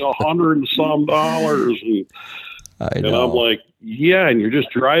cost me $100 and some, and I'm like, yeah, and you're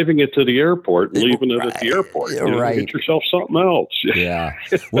just driving it to the airport and leaving it at the airport. Get yourself something else. Yeah.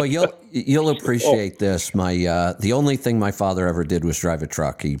 Well, you'll appreciate this. The only thing my father ever did was drive a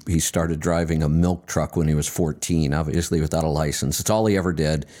truck. He started driving a milk truck when he was 14, obviously without a license. It's all he ever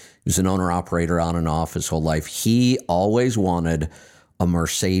did. He was an owner-operator on and off his whole life. He always wanted a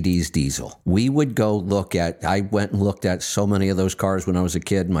Mercedes diesel. We would go I went and looked at so many of those cars when I was a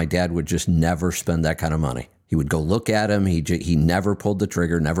kid. My dad would just never spend that kind of money. He would go look at them. He never pulled the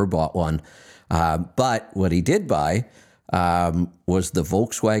trigger, never bought one. But what he did buy was the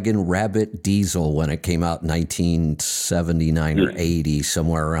Volkswagen Rabbit diesel when it came out in 1979 or 80,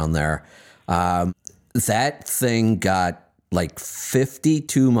 somewhere around there. That thing got like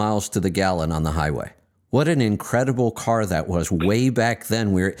 52 miles to the gallon on the highway. What an incredible car that was way back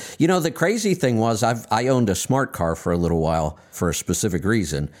then. The crazy thing was I owned a smart car for a little while for a specific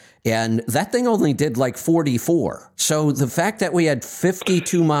reason, and that thing only did like 44. So the fact that we had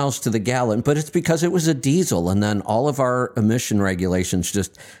 52 miles to the gallon, but it's because it was a diesel, and then all of our emission regulations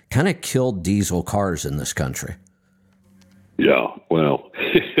just kind of killed diesel cars in this country. Yeah, well,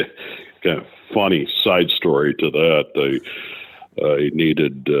 kind of funny side story to that. I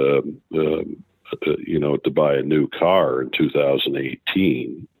needed to buy a new car in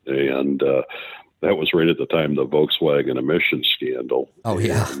 2018 and that was right at the time of the Volkswagen emission scandal. Oh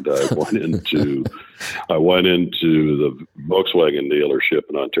yeah. And I went into the Volkswagen dealership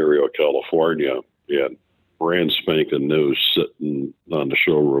in Ontario, California, and brand spanking new, sitting on the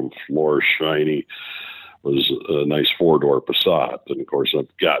showroom floor, shiny, was a nice 4-door Passat. And of course,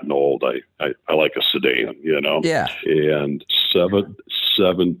 I've gotten old. I like a sedan, Yeah. And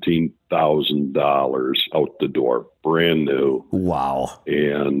 $17,000 out the door, brand new. Wow.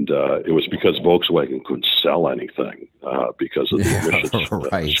 And it was because Volkswagen couldn't sell anything because of the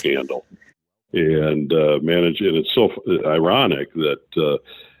emissions scandal. And and it's so ironic that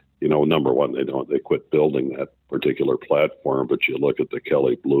number one, they quit building that particular platform, but you look at the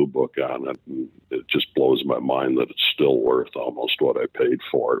Kelley Blue Book on it, and it just blows my mind that it's still worth almost what I paid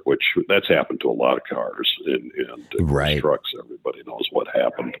for it, which that's happened to a lot of cars and trucks. Everybody knows what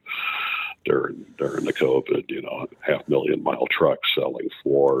happened during the COVID, 500,000-mile trucks selling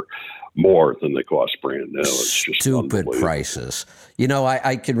for more than they cost brand new. It's just stupid prices.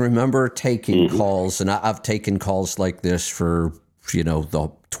 I can remember taking calls, and I've taken calls like this for,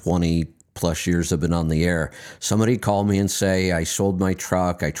 the 20 plus years I've been on the air, somebody call me and say, I sold my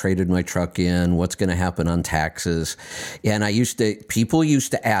truck, I traded my truck in, what's going to happen on taxes? And people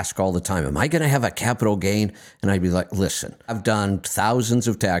used to ask all the time, am I going to have a capital gain? And I'd be like, listen, I've done thousands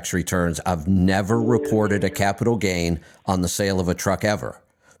of tax returns. I've never reported a capital gain on the sale of a truck ever,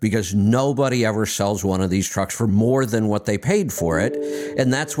 because nobody ever sells one of these trucks for more than what they paid for it.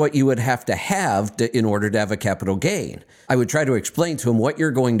 And that's what you would have in order to have a capital gain. I would try to explain to them what you're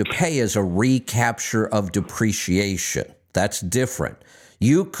going to pay is a recapture of depreciation. That's different.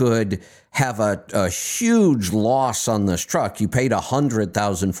 You could have a huge loss on this truck. You paid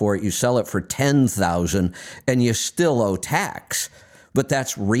 $100,000 for it. You sell it for $10,000 and you still owe tax. But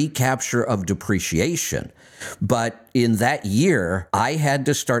that's recapture of depreciation. But in that year, I had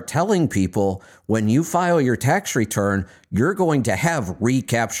to start telling people, when you file your tax return, you're going to have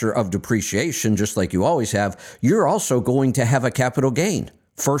recapture of depreciation, just like you always have. You're also going to have a capital gain.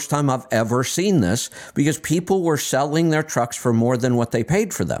 First time I've ever seen this, because people were selling their trucks for more than what they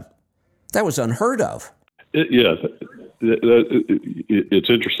paid for them. That was unheard of. It's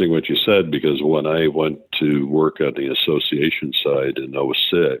interesting what you said, because when I went to work on the association side in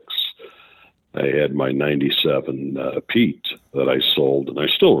 2006, I had my 97 Pete that I sold, and I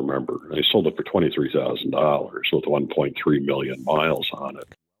still remember. I sold it for $23,000 with 1.3 million miles on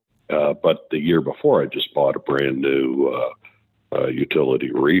it. But the year before, I just bought a brand new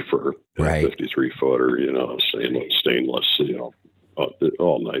utility reefer, right. 53-footer, stainless,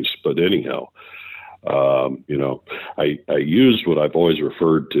 all nice. But anyhow, I used what I've always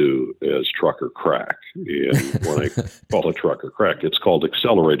referred to as trucker crack. And when I call it trucker crack, it's called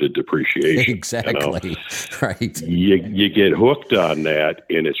accelerated depreciation. Exactly. Right. You get hooked on that,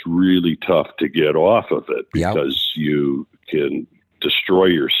 and it's really tough to get off of it, because you can destroy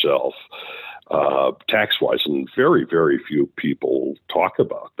yourself tax-wise. And very, very few people talk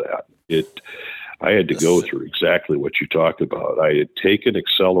about that. I had to go through exactly what you talked about. I had taken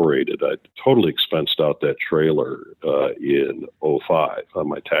accelerated. I totally expensed out that trailer in 2005 on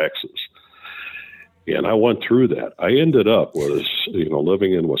my taxes. And I went through that. I ended up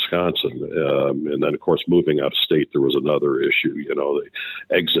living in Wisconsin. And then, of course, moving out of state, there was another issue, the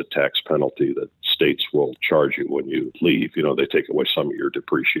exit tax penalty that states will charge you when you leave. They take away some of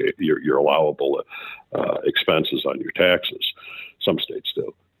your allowable expenses on your taxes. Some states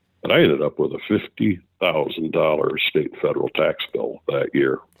do. But I ended up with a $50,000 state and federal tax bill that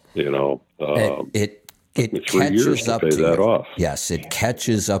year. It catches up to you. Off. Yes, it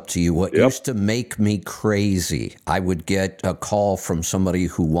catches up to you. What used to make me crazy, I would get a call from somebody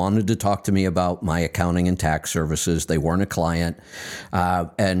who wanted to talk to me about my accounting and tax services. They weren't a client,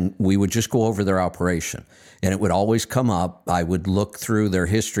 and we would just go over their operation. And it would always come up. I would look through their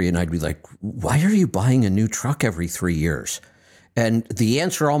history, and I'd be like, why are you buying a new truck every 3 years? And the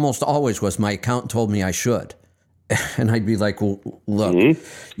answer almost always was, my accountant told me I should. And I'd be like, well, look,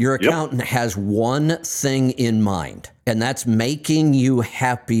 your accountant has one thing in mind, and that's making you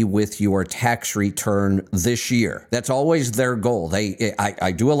happy with your tax return this year. That's always their goal.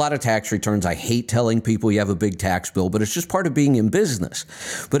 I do a lot of tax returns. I hate telling people you have a big tax bill, but it's just part of being in business.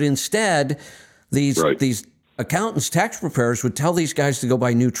 But instead, these accountants, tax preparers would tell these guys to go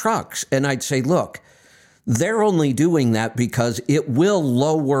buy new trucks. And I'd say, look, they're only doing that because it will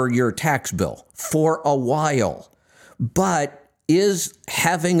lower your tax bill for a while. But is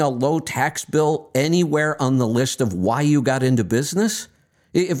having a low tax bill anywhere on the list of why you got into business?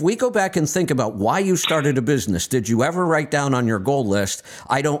 If we go back and think about why you started a business, did you ever write down on your goal list,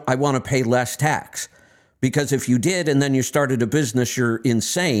 I want to pay less tax? Because if you did and then you started a business, you're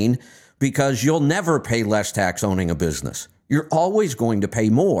insane, because you'll never pay less tax owning a business. You're always going to pay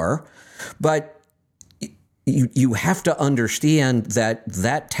more, but you have to understand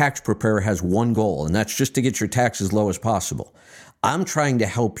that tax preparer has one goal, and that's just to get your tax as low as possible. I'm trying to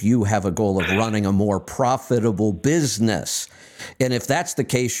help you have a goal of running a more profitable business. And if that's the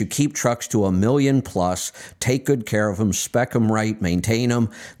case, you keep trucks to $1 million plus, take good care of them, spec them right, maintain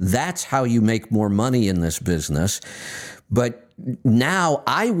them. That's how you make more money in this business. But now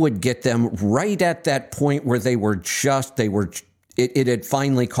I would get them right at that point where it had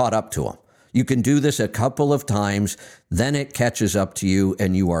finally caught up to them. You can do this a couple of times, then it catches up to you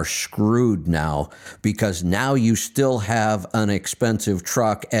and you are screwed now, because now you still have an expensive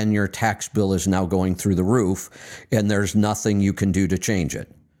truck and your tax bill is now going through the roof and there's nothing you can do to change it.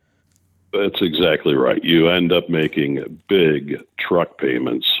 That's exactly right. You end up making big truck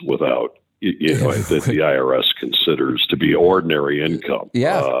payments without that the IRS considers to be ordinary income.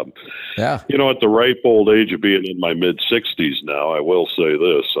 Yeah. At the ripe old age of being in my mid-60s now, I will say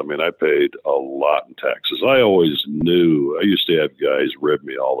this. I mean, I paid a lot in taxes. I always knew. I used to have guys rib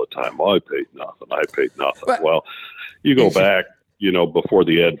me all the time. I paid nothing. Well, you go back, before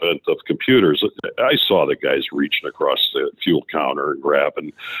the advent of computers, I saw the guys reaching across the fuel counter and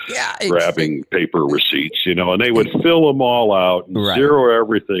grabbing paper receipts, and they would fill them all out and zero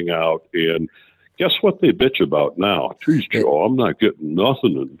everything out. And guess what they bitch about now? Geez, Joe, I'm not getting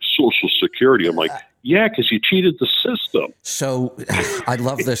nothing in Social Security. I'm like, yeah, because you cheated the system. So I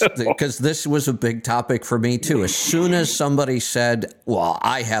love this because this was a big topic for me, too. As soon as somebody said, well,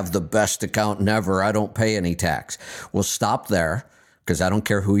 I have the best accountant ever, I don't pay any tax. Well, stop there, because I don't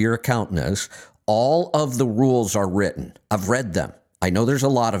care who your accountant is. All of the rules are written. I've read them. I know there's a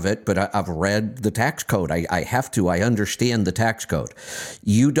lot of it, but I've read the tax code. I have to. I understand the tax code.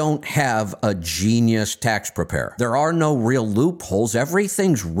 You don't have a genius tax preparer. There are no real loopholes.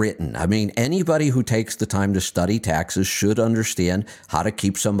 Everything's written. I mean, anybody who takes the time to study taxes should understand how to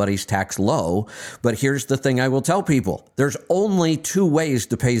keep somebody's tax low. But here's the thing I will tell people. There's only two ways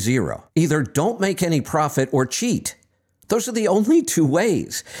to pay zero. Either don't make any profit or cheat. Those are the only two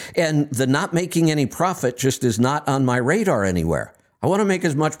ways. And the not making any profit just is not on my radar anywhere. I want to make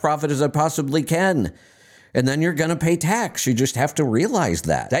as much profit as I possibly can. And then you're going to pay tax. You just have to realize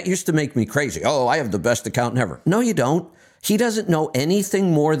that. That used to make me crazy. Oh, I have the best accountant ever. No, you don't. He doesn't know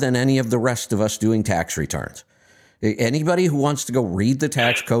anything more than any of the rest of us doing tax returns. Anybody who wants to go read the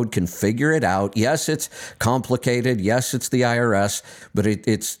tax code can figure it out. Yes, it's complicated. Yes, it's the IRS, but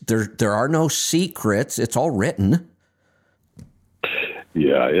there are no secrets. It's all written.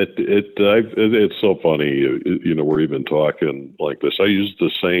 Yeah, it's so funny. We're even talking like this. I used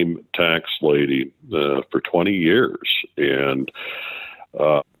the same tax lady for 20 years, and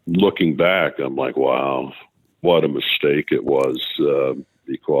looking back, I'm like, wow, what a mistake it was,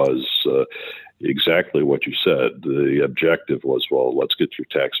 because exactly what you said. The objective was, well, let's get your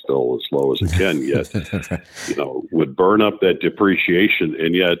tax bill as low as it can. Yet, would burn up that depreciation,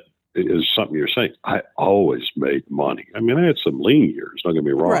 and yet. Is something you're saying. I always made money. I mean, I had some lean years, don't get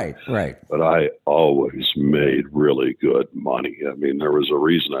me wrong. Right. But I always made really good money. I mean, there was a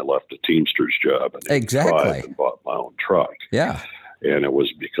reason I left a Teamster's job in 85 and bought my own truck. Yeah. And it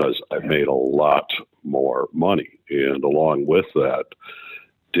was because I made a lot more money. And along with that,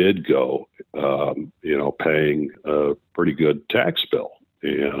 did go, paying a pretty good tax bill.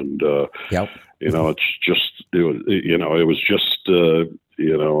 And, it's just, it was just,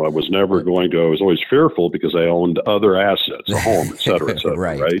 I was never I was always fearful because I owned other assets, a home, et cetera,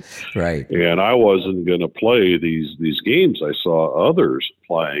 right. And I wasn't going to play these games I saw others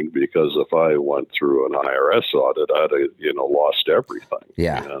playing, because if I went through an IRS audit, I'd have, lost everything.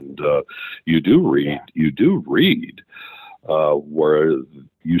 Yeah. And you do read where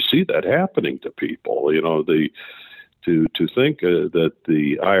you see that happening to people, to think that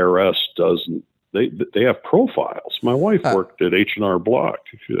the IRS doesn't, they have profiles. My wife worked at H&R Block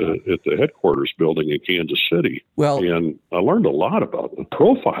at the headquarters building in Kansas City. And I learned a lot about the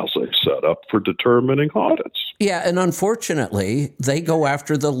profiles they've set up for determining audits. Yeah, and unfortunately, they go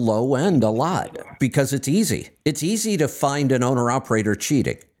after the low end a lot because it's easy. It's easy to find an owner-operator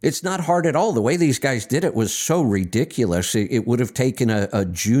cheating. It's not hard at all. The way these guys did it was so ridiculous. It would have taken a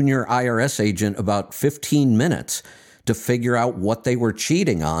junior IRS agent about 15 minutes to figure out what they were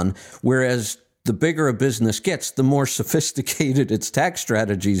cheating on, whereas the bigger a business gets, the more sophisticated its tax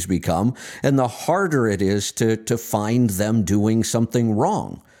strategies become, and the harder it is to find them doing something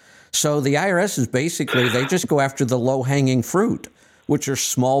wrong. So the IRS is basically, they just go after the low-hanging fruit, which are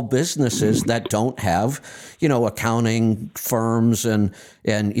small businesses that don't have, accounting firms and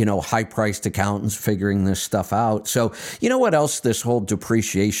high-priced accountants figuring this stuff out. So what else this whole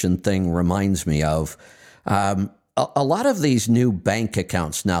depreciation thing reminds me of? A lot of these new bank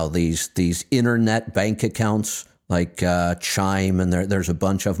accounts now, these internet bank accounts like Chime, and there's a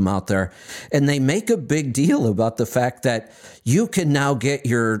bunch of them out there, and they make a big deal about the fact that you can now get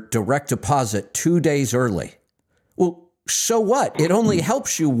your direct deposit 2 days early. Well, so what? It only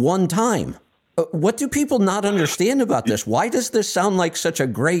helps you one time. What do people not understand about this? Why does this sound like such a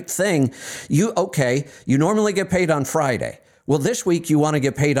great thing? You normally get paid on Friday. Well, this week you want to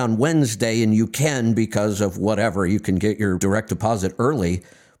get paid on Wednesday, and you can because of whatever. You can get your direct deposit early.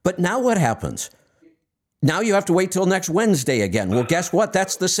 But now what happens? Now you have to wait till next Wednesday again. Well, guess what?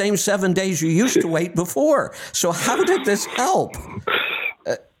 That's the same 7 days you used to wait before. So how did this help?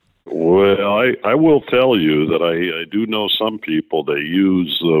 Well, I will tell you that I do know some people that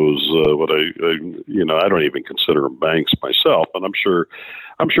use those I don't even consider them banks myself, and I'm sure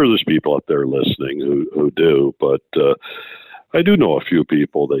there's people out there listening who do, but I do know a few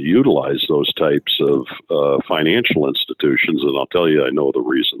people that utilize those types of financial institutions, and I'll tell you, I know the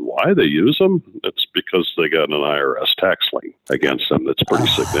reason why they use them. It's because they got an IRS tax lien against them that's pretty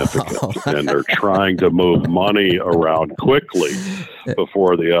significant, and they're trying to move money around quickly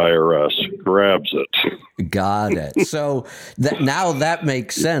before the IRS grabs it. Got it. So now that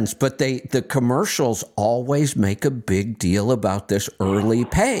makes sense, but the commercials always make a big deal about this early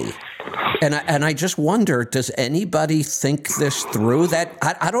pay. And I just wonder, does anybody think this through? That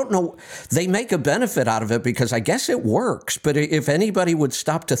I don't know. They make a benefit out of it because I guess it works. But if anybody would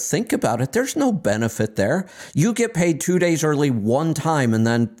stop to think about it, there's no benefit there. You get paid 2 days early one time, and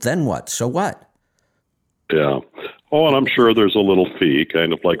then what? So what? Yeah. Oh, and I'm sure there's a little fee,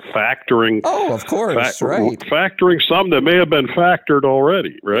 kind of like factoring. Oh, of course, right. Factoring some that may have been factored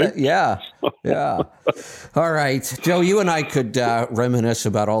already, right? Yeah. All right, Joe, you and I could reminisce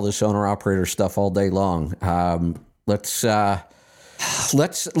about all this owner-operator stuff all day long. Let's talk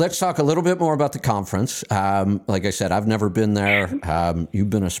a little bit more about the conference. Like I said, I've never been there. You've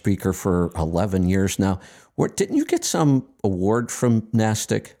been a speaker for 11 years now. Didn't you get some award from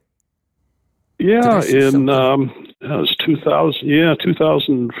NASTIC? Yeah, it was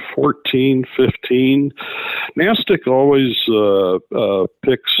 2014, 15. NASTIC always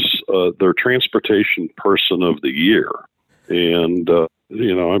picks their transportation person of the year. And, I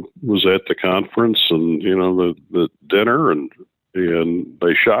was at the conference and, the dinner and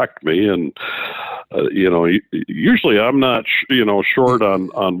they shocked me. And, usually I'm not, short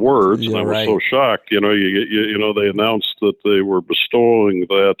on words. And I was so shocked, they announced that they were bestowing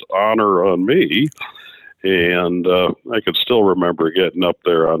that honor on me. And I could still remember getting up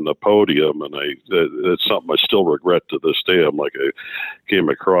there on the podium, and it's something I still regret to this day. I'm like, I came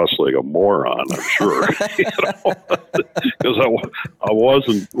across like a moron, I'm sure, because I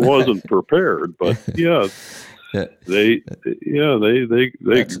wasn't prepared. But yeah, they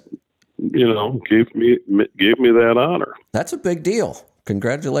gave me that honor. That's a big deal.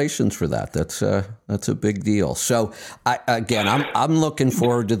 Congratulations for that. That's a big deal. So I'm looking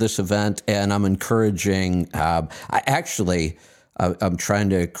forward to this event, and I'm encouraging. I'm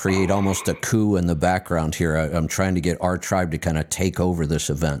trying to create almost a coup in the background here. I'm trying to get our tribe to kind of take over this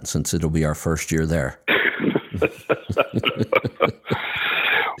event since it'll be our first year there.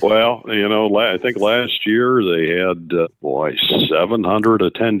 Well, I think last year they had 700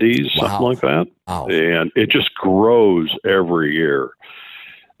 attendees, something like that. Wow. And it just grows every year.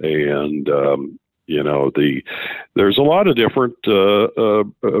 And there's a lot of different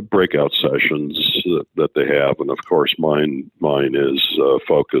breakout sessions that they have, and of course, mine is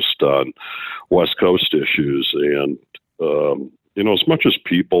focused on West Coast issues. And as much as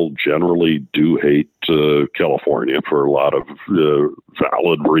people generally do hate California for a lot of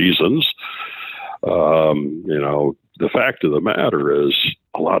valid reasons, the fact of the matter is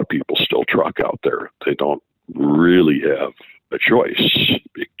a lot of people still truck out there. They don't really have a choice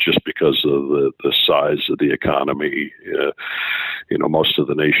just because of the size of the economy. Most of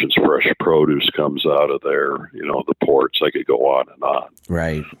the nation's fresh produce comes out of there. The ports, I could go on and on.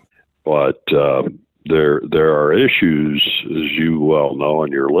 Right. But there are issues, as you well know,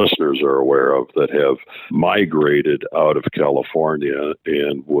 and your listeners are aware of, that have migrated out of California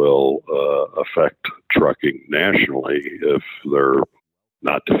and will affect trucking nationally if they're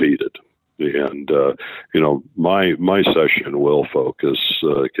not defeated. And, my session will focus,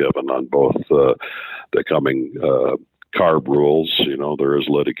 Kevin, on both the coming CARB rules. There is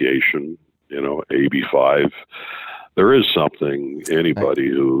litigation, AB5. There is something anybody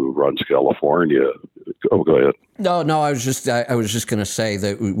who runs California. Oh, go ahead. No, I was just going to say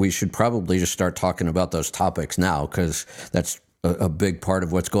that we should probably just start talking about those topics now, because that's a big part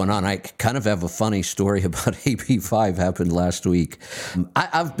of what's going on. I kind of have a funny story about AB5 happened last week.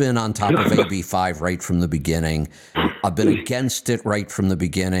 I've been on top of AB5 right from the beginning. I've been against it right from the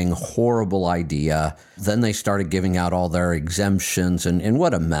beginning. Horrible idea. Then they started giving out all their exemptions, and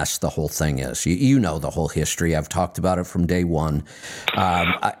what a mess the whole thing is. You know the whole history. I've talked about it from day one.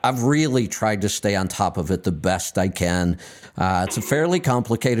 I've really tried to stay on top of it the best I can. It's a fairly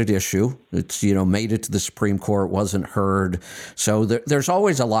complicated issue. It's, made it to the Supreme Court, wasn't heard. So there's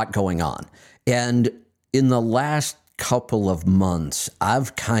always a lot going on. And in the last couple of months,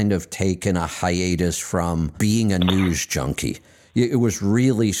 I've kind of taken a hiatus from being a news junkie. It was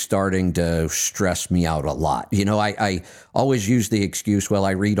really starting to stress me out a lot. I always use the excuse,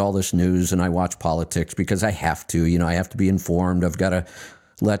 I read all this news and I watch politics because I have to. I have to be informed. I've got to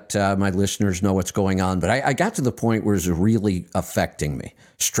let my listeners know what's going on. But I got to the point where it's really affecting me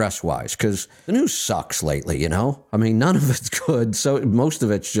stress-wise because the news sucks lately, I mean, none of it's good. So most of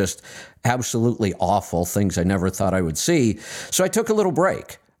it's just absolutely awful, things I never thought I would see. So I took a little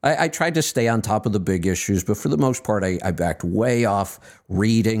break. I tried to stay on top of the big issues, but for the most part, I backed way off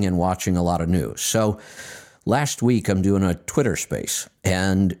reading and watching a lot of news. So last week, I'm doing a Twitter space,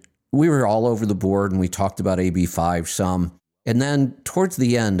 and we were all over the board, and we talked about AB5 some. And then towards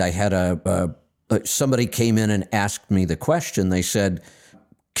the end, I had somebody came in and asked me the question. They said,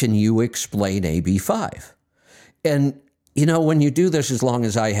 can you explain AB5? And when you do this as long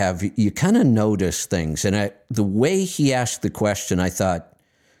as I have, you kind of notice things. And the way he asked the question, I thought,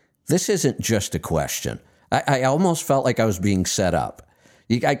 this isn't just a question. I almost felt like I was being set up.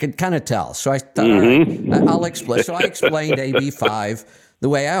 I could kind of tell. So I thought, all right, I'll explain. So I explained AB5 the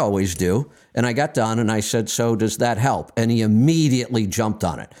way I always do. And I got done and I said, so does that help? And he immediately jumped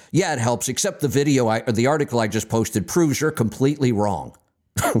on it. Yeah, it helps, except the article I just posted proves you're completely wrong.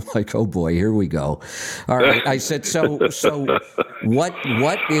 I'm like, oh boy, here we go. All right. I said, so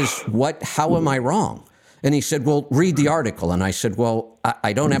how am I wrong? And he said, well, read the article. And I said, well,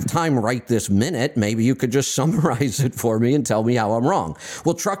 I don't have time right this minute. Maybe you could just summarize it for me and tell me how I'm wrong.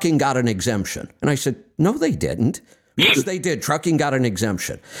 Well, trucking got an exemption. And I said, no, they didn't. Yes, they did. Trucking got an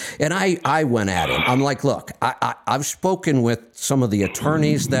exemption. And I went at him. I'm like, look, I've spoken with some of the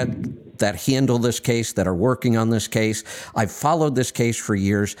attorneys that handle this case, that are working on this case. I've followed this case for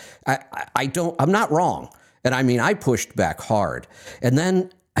years. I'm not wrong. And I mean, I pushed back hard. And then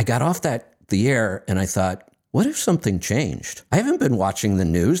I got off the air and I thought, what if something changed? I haven't been watching the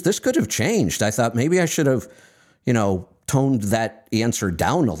news. This could have changed. I thought maybe I should have, toned that answer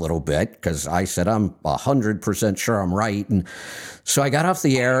down a little bit because I said I'm 100% sure I'm right. And so I got off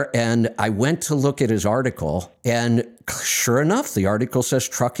the air and I went to look at his article, and sure enough, the article says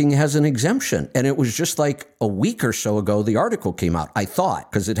trucking has an exemption. And it was just like a week or so ago the article came out, I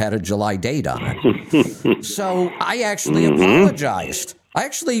thought, because it had a July date on it. So I actually apologized. I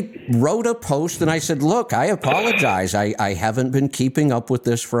actually wrote a post and I said, look, I apologize. I haven't been keeping up with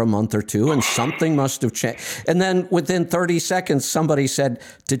this for a month or two and something must have changed. And then within 30 seconds, somebody said,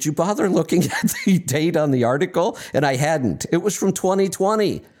 did you bother looking at the date on the article? And I hadn't. It was from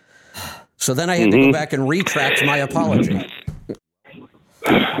 2020. So then I had to go back and retract my apology.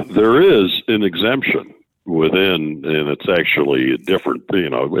 There is an exemption within, and it's actually a different,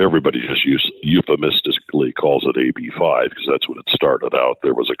 everybody just euphemistically calls it AB5 because that's when it started out.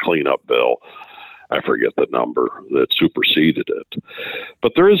 There was a cleanup bill, I forget the number, that superseded it.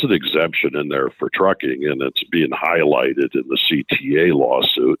 But there is an exemption in there for trucking, and it's being highlighted in the CTA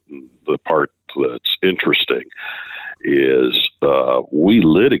lawsuit. And the part that's interesting is we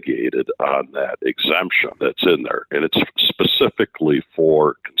litigated on that exemption that's in there, and it's specifically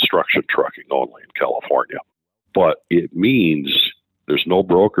for construction trucking only in California. But it means there's no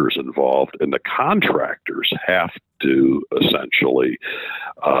brokers involved, and the contractors have to essentially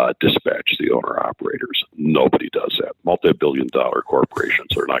dispatch the owner-operators. Nobody does that. Multi-billion-dollar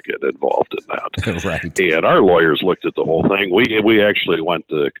corporations are not getting involved in that. Right. And our lawyers looked at the whole thing. We actually went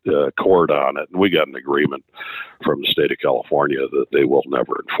to court on it, and we got an agreement from the state of California that they will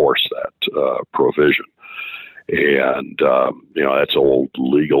never enforce that provision. And, that's old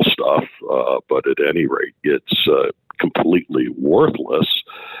legal stuff, but at any rate, it's completely worthless,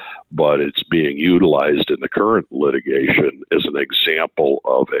 but it's being utilized in the current litigation as an example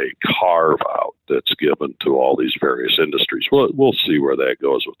of a carve-out that's given to all these various industries. We'll see where that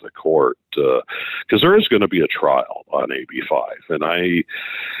goes with the court, because there is going to be a trial on AB5, and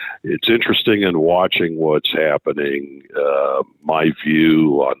it's interesting in watching what's happening. My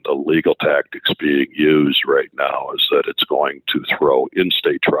view on the legal tactics being used right now is that it's going to throw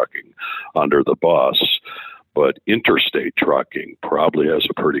in-state trucking under the bus, but interstate trucking probably has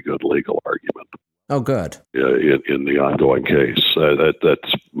a pretty good legal argument. Oh, good. In the ongoing case.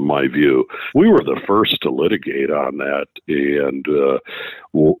 That's my view. We were the first to litigate on that, and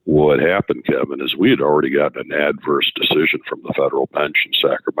what happened, Kevin, is we had already gotten an adverse decision from the federal bench in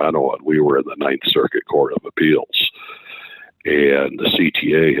Sacramento, and we were in the Ninth Circuit Court of Appeals. And the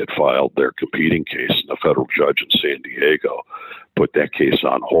CTA had filed their competing case, and the federal judge in San Diego put that case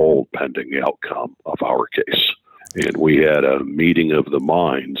on hold pending the outcome of our case. And we had a meeting of the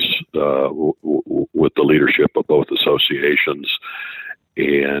minds with the leadership of both associations,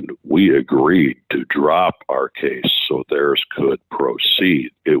 and we agreed to drop our case so theirs could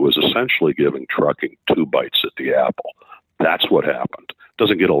proceed. It was essentially giving trucking two bites at the apple. That's what happened.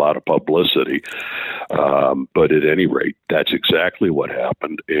 Doesn't get a lot of publicity, but at any rate, that's exactly what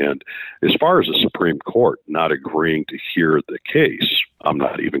happened. And as far as the Supreme Court not agreeing to hear the case, I'm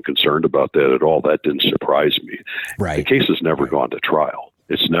not even concerned about that at all. That didn't surprise me. Right. The case has never gone to trial.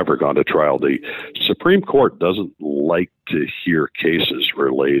 It's never gone to trial. The Supreme Court doesn't like to hear cases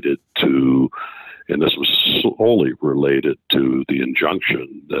related to, and this was solely related to the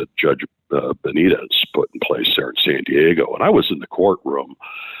injunction that Judge Benitez put in place there in San Diego. And I was in the courtroom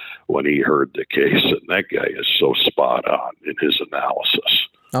when he heard the case, and that guy is so spot on in his analysis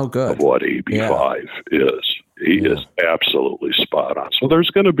of what AB5 is. He is absolutely spot on. So there's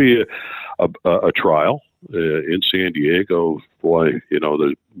going to be a trial in San Diego. Boy, there's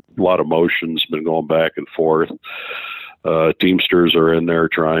a lot of motions been going back and forth. Teamsters are in there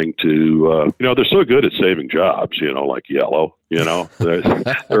trying to, they're so good at saving jobs, like Yellow, they're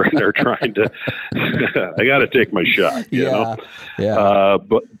in there trying to, I got to take my shot, you know? Yeah.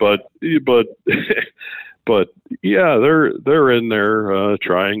 But yeah, they're in there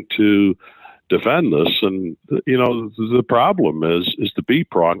trying to defend this. And, the problem is the B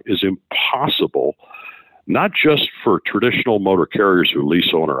prong is impossible, not just for traditional motor carriers who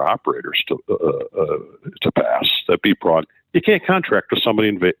lease owner operators to pass that B prong. You can't contract with somebody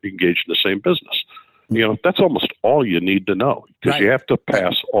engaged in the same business. That's almost all you need to know, because you have to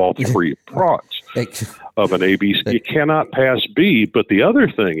pass all three prongs of an ABC. You cannot pass B. But the other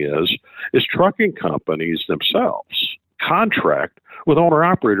thing is trucking companies themselves contract with owner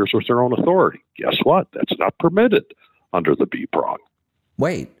operators with their own authority. Guess what? That's not permitted under the B prong.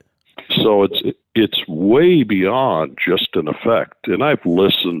 Wait. So it's way beyond just an effect. And I've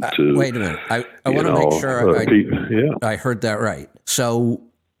listened to. Wait a minute. I want to make sure I heard that right. So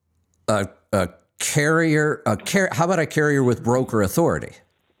a carrier, how about a carrier with broker authority?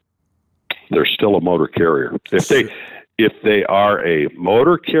 They're still a motor carrier. If they are a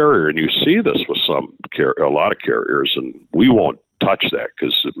motor carrier, and you see this with a lot of carriers, and we won't touch that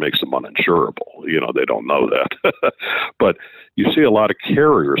because it makes them uninsurable. They don't know that. But you see a lot of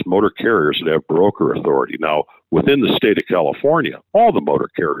carriers, motor carriers, that have broker authority. Now, within the state of California, all the motor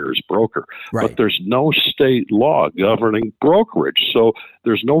carriers broker, but there's no state law governing brokerage. So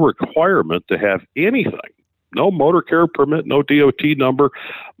there's no requirement to have anything. No motor carrier permit, no DOT number.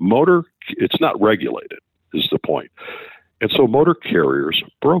 It's not regulated, is the point. And so motor carriers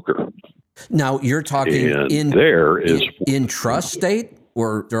broker. Now you're talking intrastate,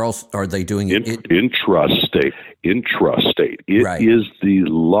 or are they doing it intrastate? Intrastate. It is the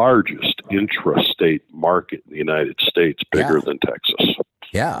largest intrastate market in the United States, bigger than Texas.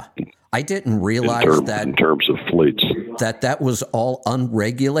 Yeah, I didn't realize that in terms of fleets, that was all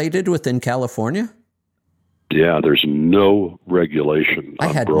unregulated within California. Yeah, there's no regulation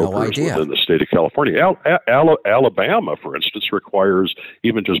on brokers within the state of California. Alabama, for instance, requires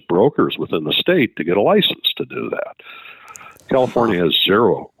even just brokers within the state to get a license to do that. California has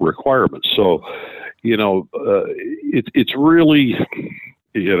zero requirements. So, it's really,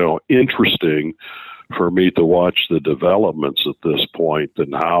 interesting for me to watch the developments at this point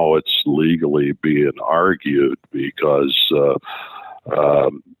and how it's legally being argued, because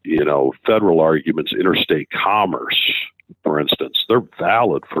federal arguments, interstate commerce, for instance, they're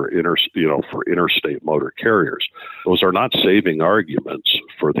valid for interstate motor carriers. Those are not saving arguments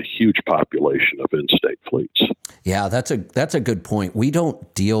for the huge population of in-state fleets. Yeah, that's a good point. We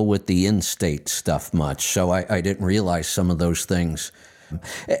don't deal with the in-state stuff much, so I didn't realize some of those things.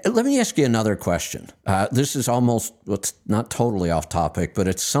 Let me ask you another question. This is it's not totally off topic, but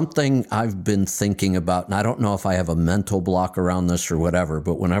it's something I've been thinking about, and I don't know if I have a mental block around this or whatever,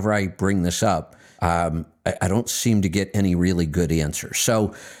 but whenever I bring this up, I don't seem to get any really good answers.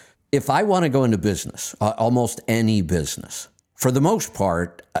 So if I want to go into business, almost any business, for the most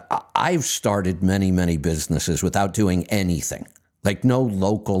part, I've started many, many businesses without doing anything. Like no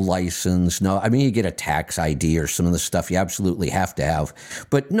local license, you get a tax ID or some of the stuff you absolutely have to have,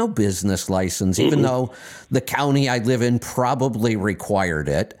 but no business license, even though the county I live in probably required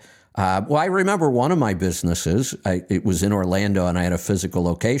it. I remember one of my businesses, it was in Orlando, and I had a physical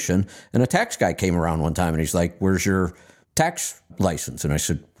location, and a tax guy came around one time, and he's like, "Where's your tax license?" And I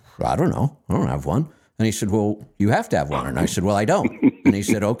said, "I don't know. I don't have one." And he said, "Well, you have to have one." And I said, "Well, I don't." And he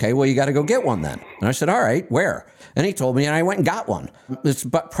said, "Okay, well, you got to go get one then." And I said, "All right, where?" And he told me, and I went and got one. It's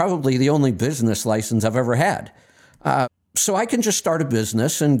probably the only business license I've ever had. So I can just start a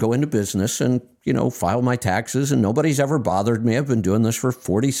business and go into business and, file my taxes, and nobody's ever bothered me. I've been doing this for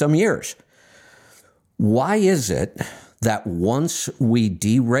 40-some years. Why is it that once we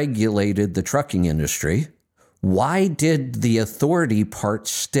deregulated the trucking industry, why did the authority part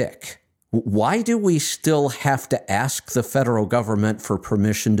stick? Why do we still have to ask the federal government for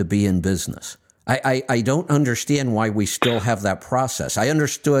permission to be in business? I don't understand why we still have that process. I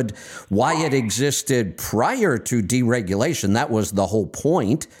understood why it existed prior to deregulation. That was the whole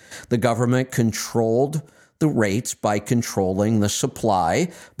point. The government controlled the rates by controlling the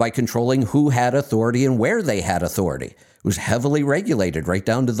supply, by controlling who had authority and where they had authority. It was heavily regulated right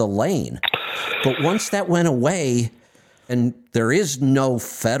down to the lane. But once that went away, and there is no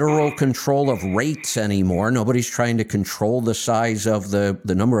federal control of rates anymore. Nobody's trying to control the size of the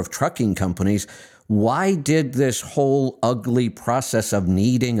number of trucking companies. Why did this whole ugly process of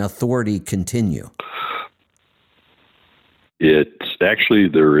needing authority continue? It's actually,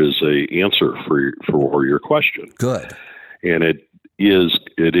 there is a answer for your question. Good. And it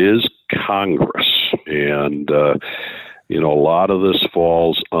is Congress. And, a lot of this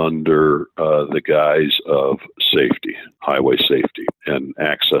falls under the guise of safety, highway safety, and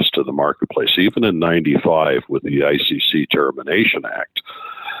access to the marketplace. Even in 95 with the ICC Termination Act,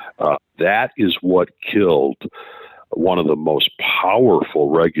 that is what killed one of the most powerful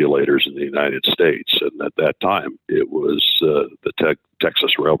regulators in the United States. And at that time, it was the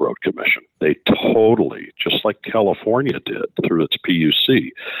Texas Railroad Commission. They totally, just like California did through its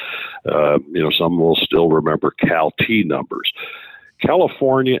PUC, some will still remember Cal-T numbers.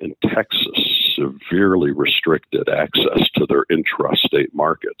 California and Texas severely restricted access to their intrastate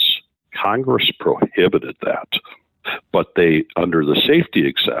markets. Congress prohibited that. But they, under the safety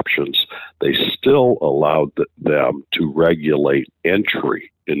exceptions, they still allowed them to regulate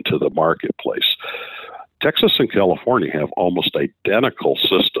entry into the marketplace. Texas and California have almost identical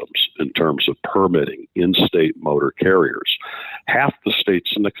systems in terms of permitting in-state motor carriers. Half the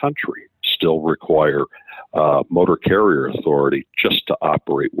states in the country still require motor carrier authority just to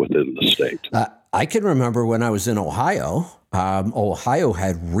operate within the state. I can remember when I was in Ohio, Ohio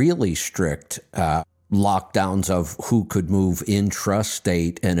had really strict lockdowns of who could move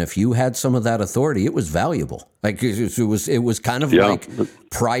intrastate, and if you had some of that authority, it was valuable. Like it was kind of like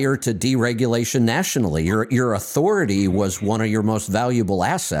prior to deregulation nationally, your authority was one of your most valuable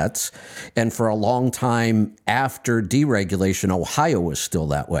assets, and for a long time after deregulation, Ohio was still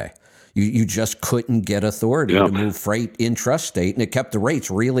that way. You just couldn't get authority to move freight intrastate, and it kept the rates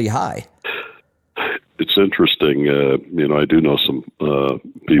really high. It's interesting. I do know some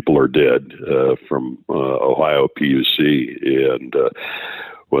people are dead from Ohio PUC, and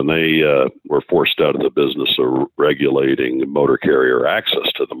when they were forced out of the business of regulating motor carrier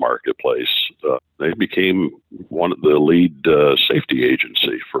access to the marketplace, they became one of the lead safety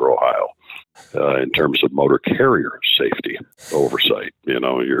agency for Ohio in terms of motor carrier safety oversight.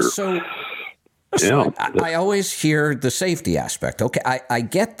 I always hear the safety aspect. Okay, I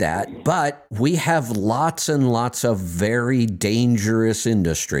get that, but we have lots and lots of very dangerous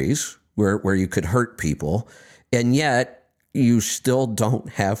industries where you could hurt people, and yet you still don't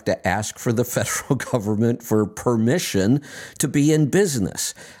have to ask for the federal government for permission to be in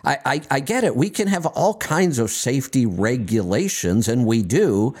business. I get it. We can have all kinds of safety regulations, and we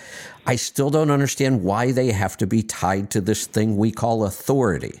do. I still don't understand why they have to be tied to this thing we call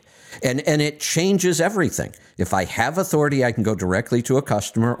authority. And it changes everything. If I have authority, I can go directly to a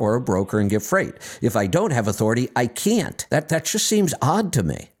customer or a broker and get freight. If I don't have authority, I can't. That just seems odd to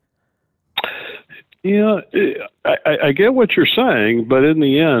me. Yeah, I get what you're saying, but in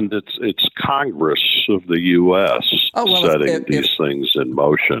the end, it's Congress of the U.S. setting these things in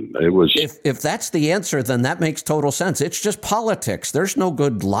motion. It was if that's the answer, then that makes total sense. It's just politics. There's no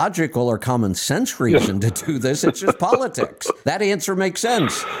good logical or common sense reason to do this. It's just politics. That answer makes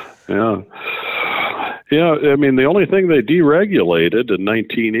sense. Yeah. Yeah, I mean, the only thing they deregulated in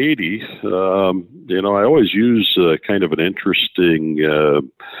 1980, I always use kind of an interesting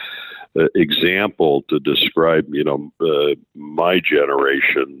example to describe, my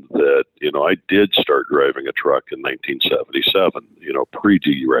generation that, I did start driving a truck in 1977,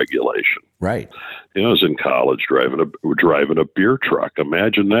 pre-deregulation. Right. I was in college driving a beer truck.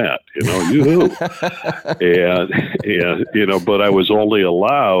 Imagine that, yoo-hoo. and, but I was only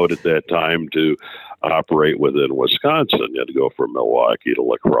allowed at that time to operate within Wisconsin. You had to go from Milwaukee to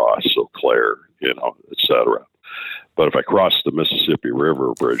La Crosse, Eau Claire, et cetera. But if I crossed the Mississippi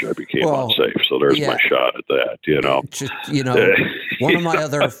River Bridge, I became unsafe. So there's my shot at that, Just, one of my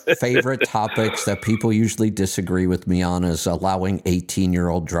other favorite topics that people usually disagree with me on is allowing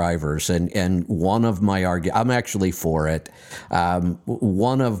 18-year-old drivers. And one of my I'm actually for it.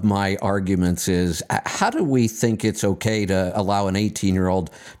 One of my arguments is, how do we think it's okay to allow an 18-year-old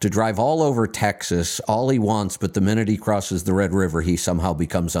to drive all over Texas, all he wants, but the minute he crosses the Red River, he somehow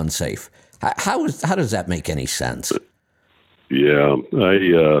becomes unsafe? How does that make any sense? Yeah,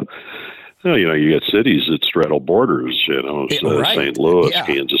 Well, you get cities that straddle borders, Right. St. Louis, Yeah.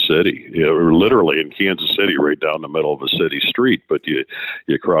 Kansas City. Or literally in Kansas City, right down the middle of a city street. But you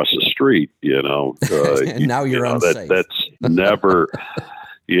cross the street, And now you're unsafe. That's never,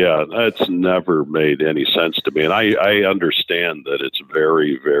 that's never made any sense to me. And I understand that it's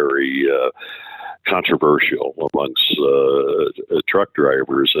very, very controversial amongst truck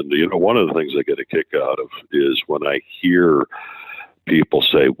drivers. And, one of the things I get a kick out of is when I hear people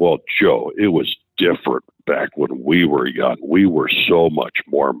say, well, Joe, it was different back when we were young. We were so much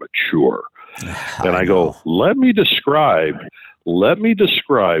more mature. And I go, let me describe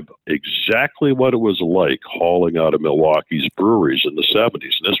exactly what it was like hauling out of Milwaukee's breweries in the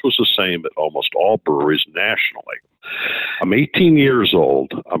 70s. And this was the same at almost all breweries nationally. I'm 18 years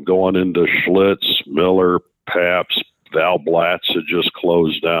old. I'm going into Schlitz, Miller, Pabst, Val Blatz had just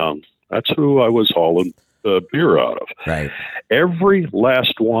closed down. That's who I was hauling beer out of. Right. Every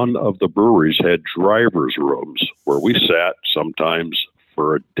last one of the breweries had drivers' rooms where we sat sometimes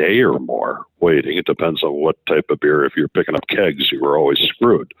for a day or more waiting. It depends on what type of beer. If you're picking up kegs, you were always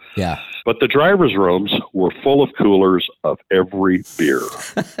screwed. Yeah. But the drivers' rooms were full of coolers of every beer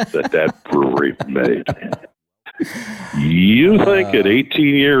that brewery made. You think at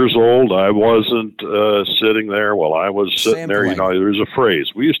 18 years old I wasn't sitting there? Well, I was sitting Sampling. there. There's a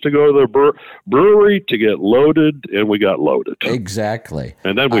phrase. We used to go to the brewery to get loaded, and we got loaded. Exactly.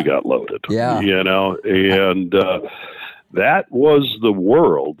 And then we got loaded. Yeah. And that was the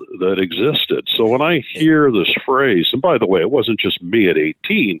world that existed. So when I hear this phrase, and by the way, it wasn't just me at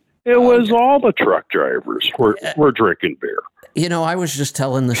 18, it was all the truck drivers were drinking beer. I was just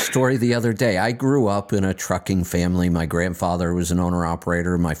telling the story the other day. I grew up in a trucking family. My grandfather was an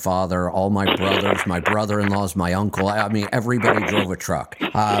owner-operator. My father, all my brothers, my brother-in-laws, my uncle. I mean, everybody drove a truck.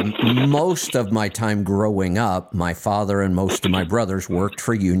 Most of my time growing up, my father and most of my brothers worked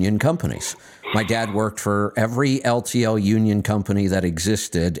for union companies. My dad worked for every LTL union company that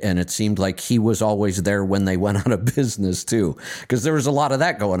existed, and it seemed like he was always there when they went out of business, too, because there was a lot of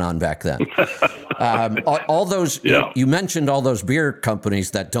that going on back then. All those, you mentioned all those beer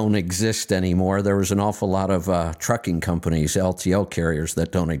companies that don't exist anymore. There was an awful lot of trucking companies, LTL carriers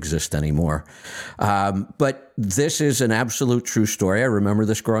that don't exist anymore. But this is an absolute true story. I remember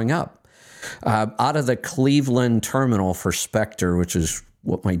this growing up. Out of the Cleveland terminal for Spectre, which is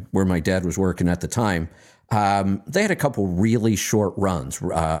where my dad was working at the time, they had a couple really short runs.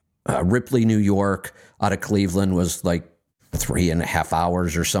 Ripley, New York, out of Cleveland was like 3.5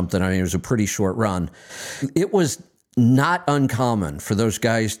 hours or something. I mean, it was a pretty short run. It was not uncommon for those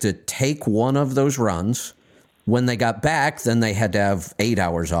guys to take one of those runs. When they got back, then they had to have 8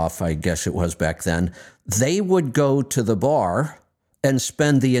 hours off, I guess it was back then. They would go to the bar and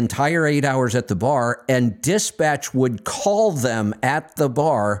spend the entire 8 hours at the bar, and dispatch would call them at the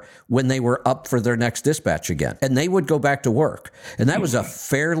bar when they were up for their next dispatch again. And they would go back to work. And that was a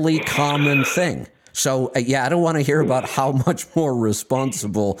fairly common thing. So, I don't want to hear about how much more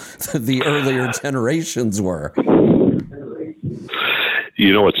responsible the earlier generations were.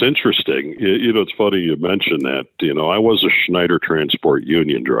 It's interesting. It's funny you mentioned that. I was a Schneider Transport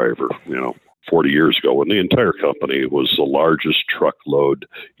union driver, 40 years ago, when the entire company was the largest truckload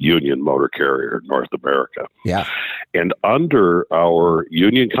union motor carrier in North America. Yeah. And under our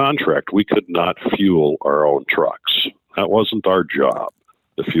union contract, we could not fuel our own trucks. That wasn't our job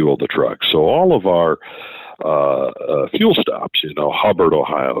to fuel the trucks. So all of our fuel stops, Hubbard,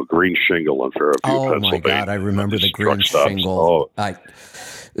 Ohio, Green Shingle in Fairview, Pennsylvania. Oh my God, I remember the Green truck Shingle.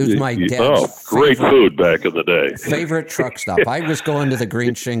 It was my dad's great food back in the day. Favorite truck stop. I was going to the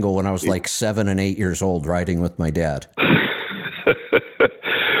Green Shingle when I was like 7 and 8 years old, riding with my dad.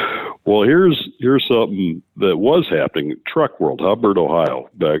 Well, here's something that was happening. Truck World, Hubbard, Ohio,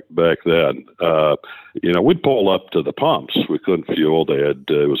 back then. We'd pull up to the pumps. We couldn't fuel.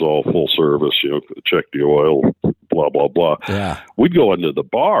 It was all full service. Check the oil, blah blah blah. Yeah. We'd go into the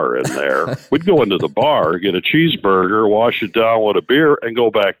bar in there. We'd go into the bar, get a cheeseburger, wash it down with a beer, and go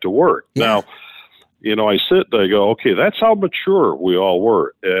back to work. Yeah. Now, I sit there, I go, okay, that's how mature we all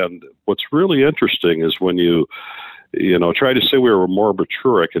were. And what's really interesting is when you try to say we were more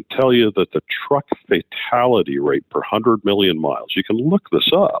mature, I can tell you that the truck fatality rate per 100 million miles, you can look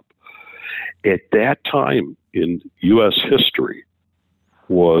this up, at that time in U.S. history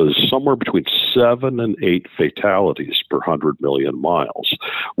was somewhere between 7 and 8 fatalities per 100 million miles.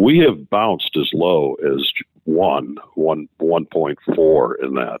 We have bounced as low as 1.4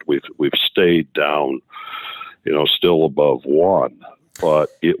 in that. We've stayed down, still above 1, but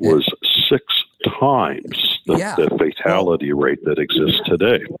it was 6 times the fatality rate that exists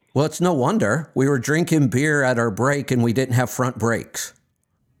today. Well, it's no wonder. We were drinking beer at our break and we didn't have front brakes.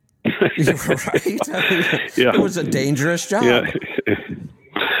 Right? Yeah. It was a dangerous job. Yeah.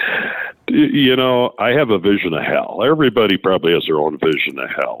 I have a vision of hell. Everybody probably has their own vision of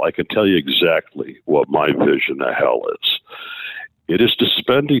hell. I can tell you exactly what my vision of hell is. It is to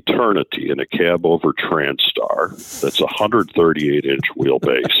spend eternity in a cab over TranStar that's 138-inch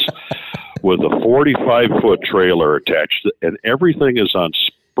wheelbase with a 45-foot trailer attached, and everything is on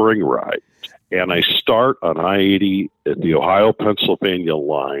spring ride. And I start on I-80 at the Ohio-Pennsylvania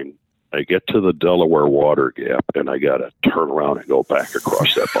line. I get to the Delaware Water Gap, and I got to turn around and go back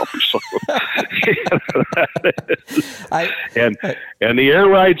across that bumpy slope. And the air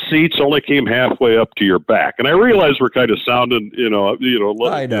ride seats only came halfway up to your back. And I realize we're kind of sounding, I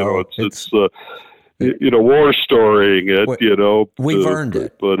know. It's war storying it, We've earned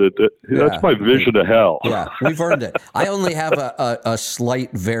it. But that's my vision of hell. Yeah, we've earned it. I only have a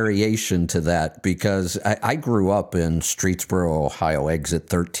slight variation to that because I grew up in Streetsboro, Ohio, exit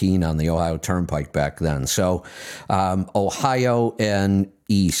 13 on the Ohio Turnpike back then. So Ohio and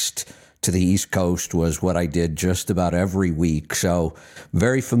east to the East Coast was what I did just about every week. So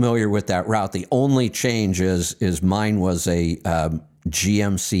very familiar with that route. The only change is mine was a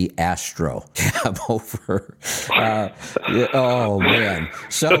GMC Astro cab over. Oh man!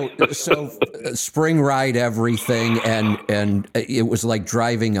 So spring ride everything, and it was like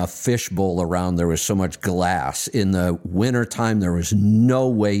driving a fishbowl around. There was so much glass. In the wintertime, there was no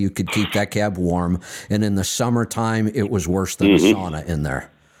way you could keep that cab warm, and in the summertime, it was worse than a sauna in there.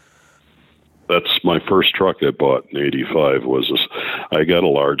 That's my first truck I bought in '85. I got a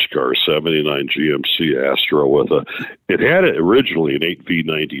large car, 79 GMC Astro it had originally an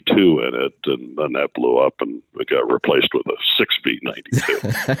 8V92 in it, and then that blew up and it got replaced with a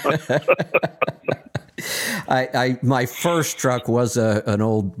 6V92. My first truck was an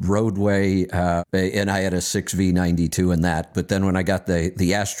old Roadway, and I had a 6V92 in that. But then when I got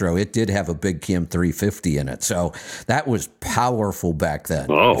the Astro, it did have a big Cam 350 in it, so that was powerful back then.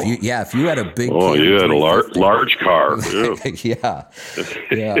 Oh, if you had a big, you had a large car. Yeah.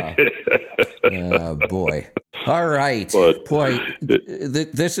 Boy. All right, but, boy.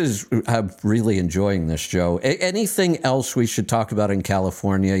 This is I'm really enjoying this, Joe. Anything else we should talk about in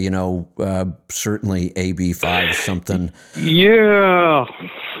California? Certainly AB5 something. Yeah.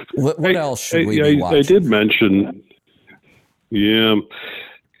 What else should we be watching? I did mention. Yeah.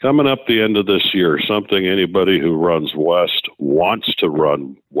 Coming up the end of this year, something anybody who runs west wants to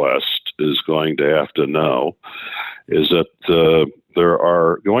run west is going to have to know is that there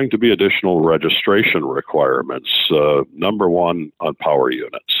are going to be additional registration requirements. Number one, on power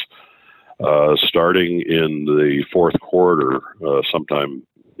units. Starting in the fourth quarter, sometime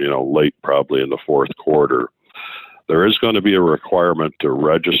late probably in the fourth quarter, there is going to be a requirement to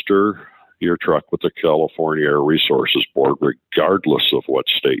register your truck with the California Air Resources Board, regardless of what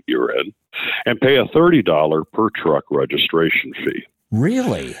state you're in, and pay a $30 per truck registration fee.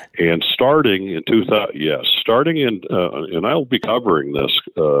 Really? And starting in 2000, yes, and I'll be covering this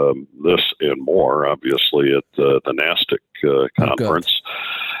and more, obviously, at the NASTC conference.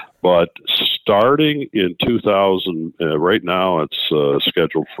 But starting in 2000, right now it's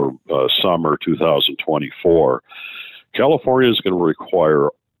scheduled for summer 2024. California is going to require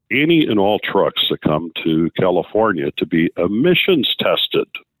any and all trucks that come to California to be emissions tested.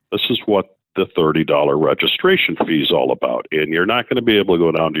 This is what the $30 registration fee is all about. And you're not going to be able to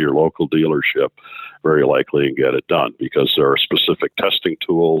go down to your local dealership very likely and get it done because there are specific testing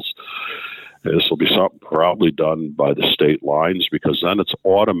tools. This will be something probably done by the state lines because then it's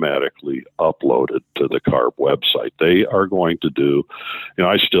automatically uploaded to the CARB website. They are going to do,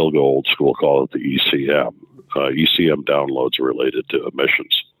 I still go old school, call it the ECM. ECM downloads related to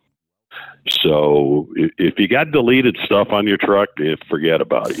emissions. So if you got deleted stuff on your truck, forget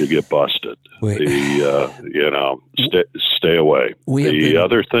about it. You get busted. Stay away. The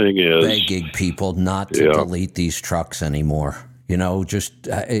other thing is begging people not to delete these trucks anymore.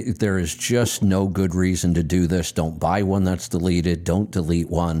 There is just no good reason to do this. Don't buy one that's deleted. Don't delete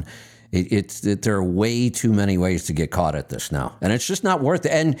one. There are way too many ways to get caught at this now, and it's just not worth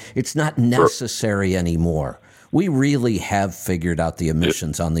it. And it's not necessary anymore. We really have figured out the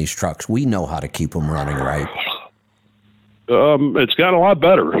emissions on these trucks. We know how to keep them running, right? It's got a lot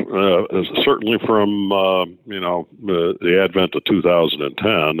better, certainly from the advent of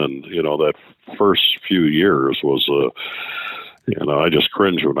 2010, and that first few years was I just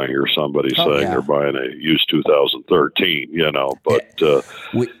cringe when I hear somebody saying they're buying a used 2013. But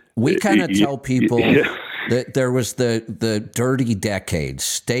we kind of tell people There was the dirty decades.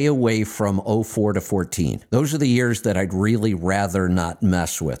 Stay away from 04 to 14. Those are the years that I'd really rather not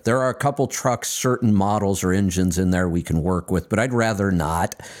mess with. There are a couple trucks, certain models or engines in there we can work with, but I'd rather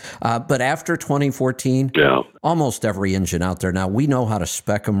not. But after 2014, almost every engine out there now, we know how to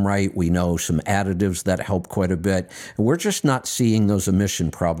spec them right. We know some additives that help quite a bit. And we're just not seeing those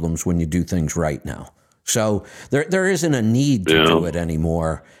emission problems when you do things right now. So there isn't a need to do it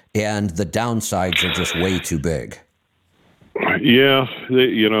anymore, and the downsides are just way too big. Yeah,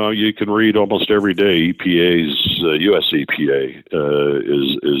 you can read almost every day EPA's U.S. EPA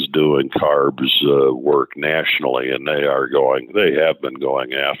is doing CARB's work nationally, and they have been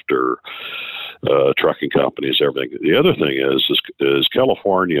going after trucking companies, everything. The other thing is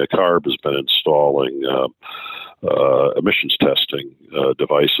California CARB has been installing emissions testing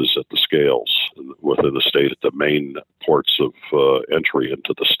devices at the scales within the state, at the main ports of entry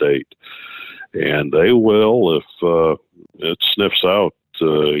into the state. And they will, if it sniffs out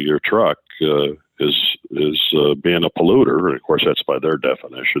your truck is being a polluter, and of course that's by their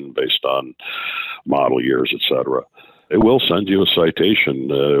definition based on model years, et cetera. It will send you a citation.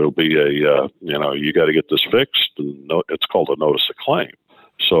 It'll be you got to get this fixed, and it's called a notice of claim.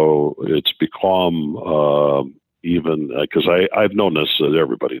 So it's become even because I've known this,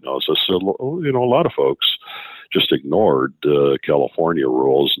 everybody knows this. A lot of folks just ignored California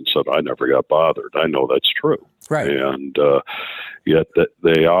rules and said, I never got bothered. I know that's true. Right. And yet that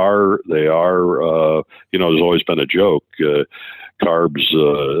they are, there's always been a joke. CARB's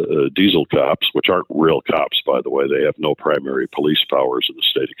diesel cops, which aren't real cops, by the way, they have no primary police powers in the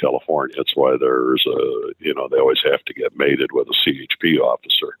state of California. That's why there's they always have to get mated with a CHP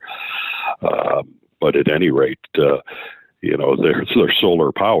officer. But at any rate, they're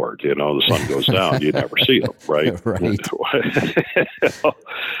solar powered. The sun goes down, you never see them, right? Right.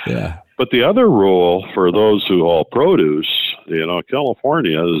 Yeah. But the other rule for those who haul produce,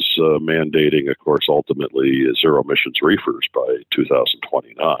 California is mandating, of course, ultimately zero emissions reefers by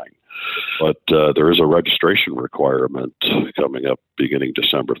 2029. But there is a registration requirement coming up beginning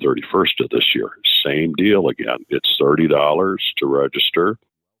December 31st of this year. Same deal again. It's $30 to register.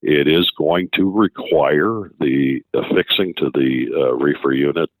 It is going to require the affixing to the reefer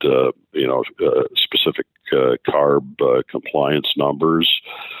unit, specific CARB compliance numbers.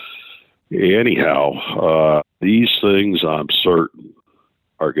 Anyhow, these things I'm certain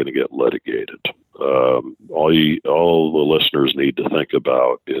are going to get litigated. All the listeners need to think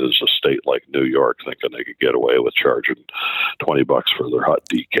about is a state like New York thinking they could get away with charging $20 for their hot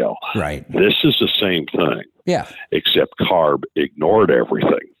decal. Right. This is the same thing. Yeah. Except CARB ignored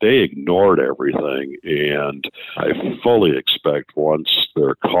everything. They ignored everything, and I fully expect once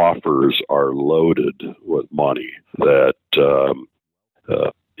their coffers are loaded with money that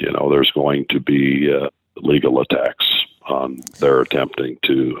there's going to be legal attacks on their attempting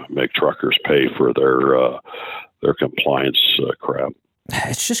to make truckers pay for their compliance crap.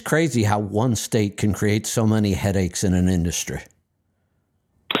 It's just crazy how one state can create so many headaches in an industry.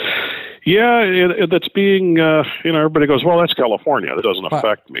 Yeah, that's being, everybody goes, well, that's California. That doesn't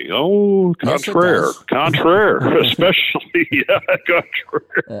affect me. Oh, contraire, especially,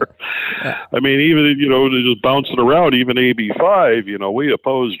 contraire. I mean, even, just bouncing around, even AB5, we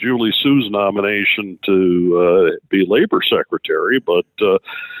opposed Julie Sue's nomination to be labor secretary, but,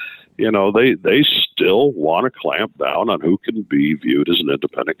 they still want to clamp down on who can be viewed as an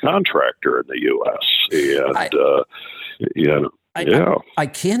independent contractor in the U.S. I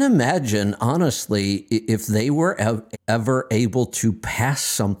can't imagine, honestly, if they were ever able to pass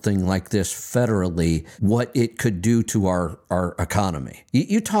something like this federally, what it could do to our economy.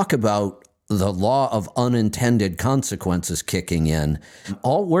 You talk about the law of unintended consequences kicking in.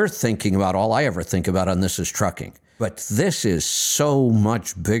 All I ever think about on this is trucking. But this is so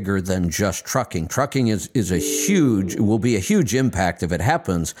much bigger than just trucking. Trucking will be a huge impact if it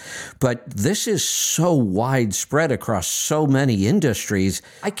happens. But this is so widespread across so many industries.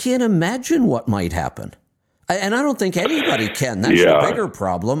 I can't imagine what might happen. And I don't think anybody can. That's the bigger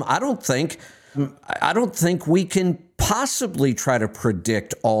problem. I don't think we can possibly try to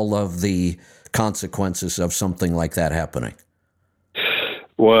predict all of the consequences of something like that happening.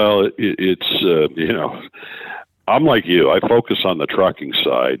 Well, it's I'm like you. I focus on the trucking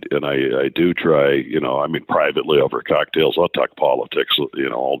side, and I do try, privately over cocktails, I'll talk politics,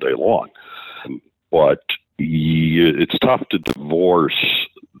 all day long. But it's tough to divorce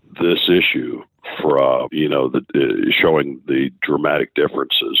this issue from, showing the dramatic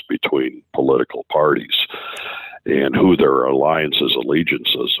differences between political parties. and who their alliances,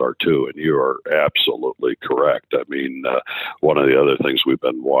 allegiances are to. And you are absolutely correct. I mean, one of the other things we've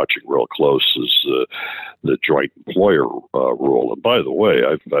been watching real close is the joint employer rule. And by the way,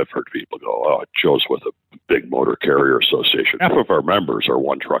 I've heard people go, "Oh, Joe's with a big motor carrier association." Half of our members are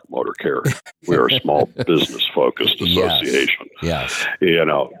one truck motor carrier. We are a small business focused association. Yes. You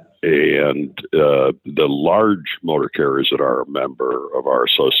know, and the large motor carriers that are a member of our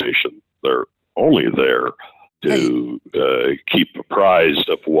association, they're only there to keep apprised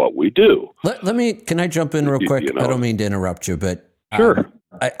of what we do. Can I jump in real quick? You know, I don't mean to interrupt you, but sure.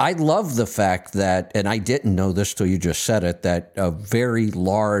 I love the fact that, and I didn't know this till you just said it, that a very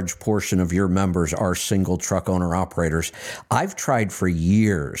large portion of your members are single truck owner operators. I've tried for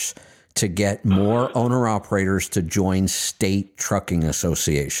years to get more owner operators to join state trucking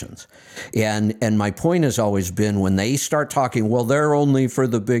associations. And my point has always been, when they start talking, well, they're only for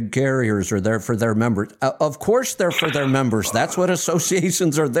the big carriers or they're for their members. Of course they're for their members. That's what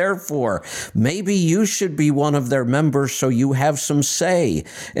associations are there for. Maybe you should be one of their members so you have some say.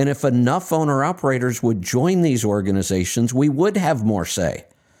 And if enough owner operators would join these organizations, we would have more say.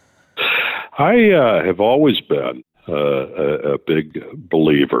 I have always been a big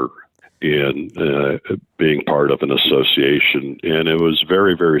believer in being part of an association. And it was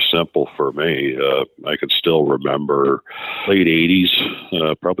very, very simple for me. I can still remember late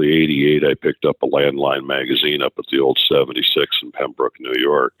 80s, probably 88, I picked up a Landline magazine up at the old 76 in Pembroke, New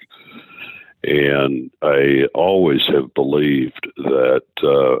York. And I always have believed that,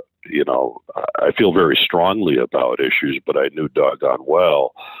 I feel very strongly about issues, but I knew doggone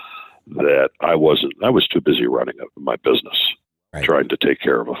well that I was too busy running my business. Right. Trying to take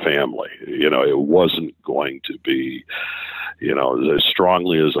care of a family. It wasn't going to be, as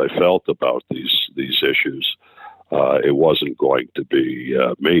strongly as I felt about these issues, it wasn't going to be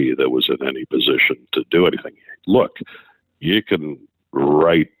me that was in any position to do anything. Look, you can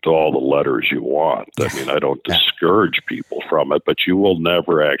write all the letters you want. I mean, I don't discourage people from it, but you will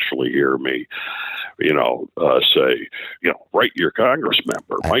never actually hear me, say, write your Congress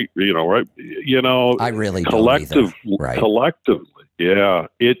member, right? I really collectively, yeah,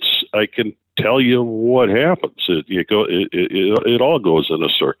 I can tell you what happens. It all goes in a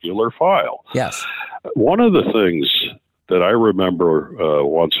circular file. Yes. One of the things that I remember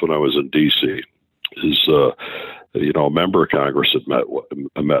once when I was in D.C. is, a member of Congress had met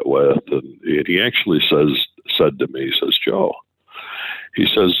with, and he actually said to me, he says, "Joe," he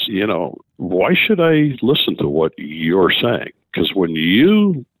says, "why should I listen to what you're saying? Because when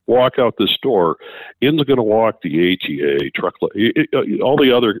you walk out this door, in's going to walk the ATA, all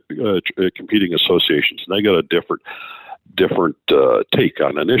the other competing associations, and they got a different take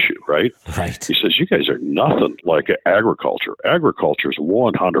on an issue, right?" Right. He says, "You guys are nothing like agriculture. Agriculture is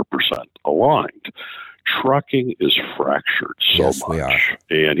 100% aligned. Trucking is fractured so yes, much." We are.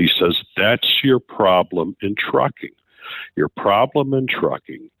 And he says, "That's your problem in trucking. Your problem in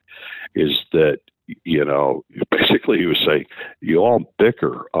trucking is that, basically he was saying, you all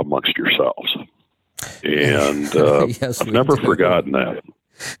bicker amongst yourselves." And yes, I've never forgotten that.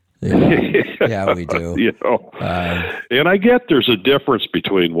 Yeah, we do. And I get there's a difference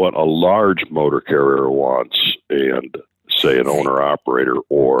between what a large motor carrier wants and, say, an owner-operator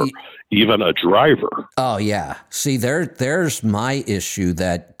or even a driver. Oh, yeah. See, there's my issue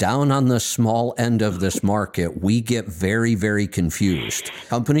that down on the small end of this market, we get very, very confused.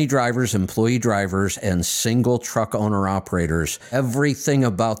 Company drivers, employee drivers, and single truck owner-operators, everything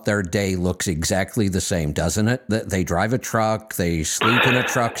about their day looks exactly the same, doesn't it? They drive a truck, they sleep in a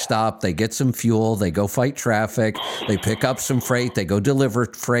truck stop, they get some fuel, they go fight traffic, they pick up some freight, they go deliver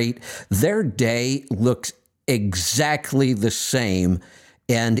freight. Their day looks exactly the same,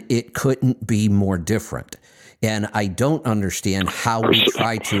 and it couldn't be more different. And I don't understand how we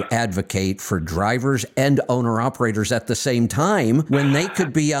try to advocate for drivers and owner-operators at the same time when they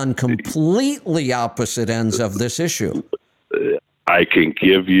could be on completely opposite ends of this issue. I can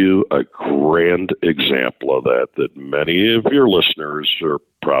give you a grand example of that many of your listeners are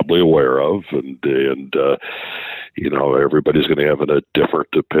probably aware of, and everybody's going to have a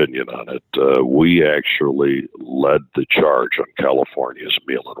different opinion on it. We actually led the charge on California's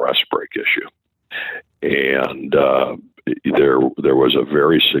meal and rest break issue. And there was a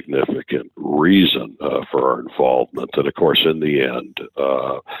very significant reason for our involvement. And of course, in the end,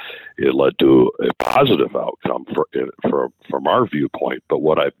 it led to a positive outcome from our viewpoint. But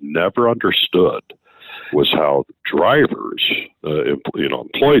what I've never understood was how drivers,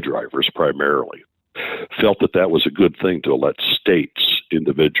 employee drivers primarily, felt that was a good thing to let states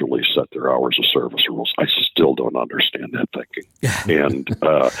individually set their hours of service rules. I still don't understand that thinking. And,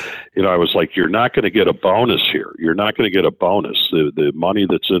 I was like, you're not going to get a bonus here. You're not going to get a bonus. The money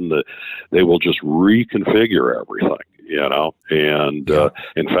that's they will just reconfigure everything. And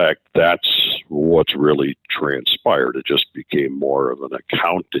in fact, that's what's really transpired. It just became more of an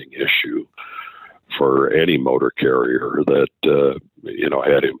accounting issue for any motor carrier that,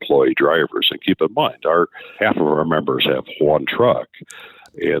 had employee drivers. And keep in mind, half of our members have one truck,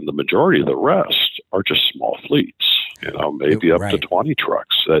 and the majority of the rest are just small fleets, maybe up to 20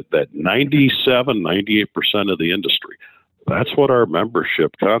 trucks. That 97, 98% of the industry. That's what our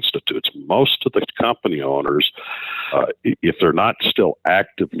membership constitutes. Most of the company owners, if they're not still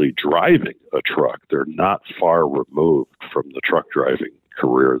actively driving a truck, they're not far removed from the truck driving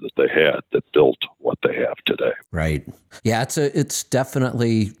career that they had that built what they have today. Right. Yeah, it's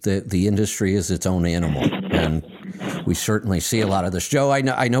definitely the industry is its own animal, and we certainly see a lot of this. Joe, I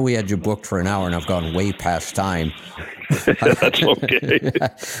know we had you booked for an hour, and I've gone way past time. That's okay.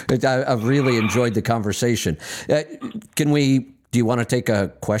 I've really enjoyed the conversation. Do you want to take a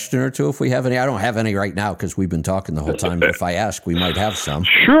question or two if we have any? I don't have any right now because we've been talking the whole time, but if I ask, we might have some.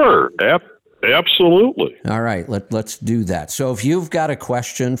 Sure. Absolutely. All right, let's do that. So if you've got a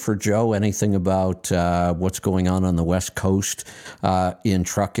question for Joe, anything about what's going on the West Coast in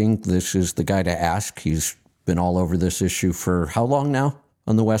trucking, this is the guy to ask. He's been all over this issue for how long now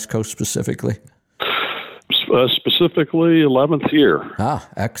on the West Coast specifically? Specifically 11th year.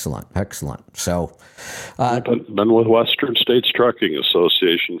 Excellent. So I've been with Western States Trucking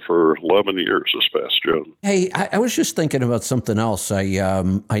Association for 11 years this past June. Hey, I was just thinking about something else.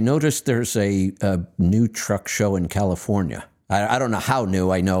 I noticed there's a new truck show in California. I don't know how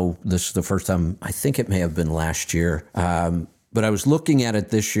new. I know this is the first time. I think it may have been last year. But I was looking at it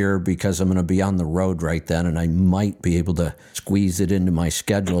this year because I'm going to be on the road right then, and I might be able to squeeze it into my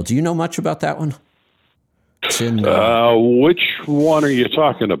schedule. Do you know much about that one? Which one are you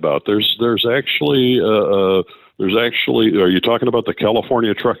talking about? There's actually, are you talking about the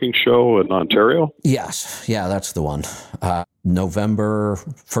California Trucking Show in Ontario? Yes. Yeah, that's the one. November,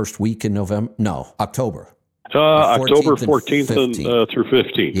 first week in November. No, October. October 14th and through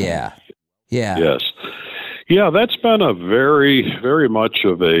 15th. Yeah. Yes. Yeah, that's been a very, very much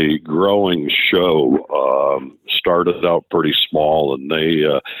of a growing show. Started out pretty small, and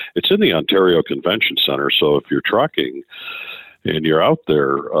it's in the Ontario Convention Center. So if you're trucking and you're out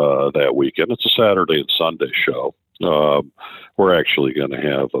there that weekend, it's a Saturday and Sunday show. We're actually going to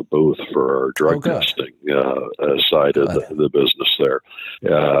have a booth for our drug testing side of the business there.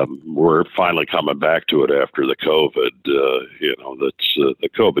 We're finally coming back to it after the COVID. The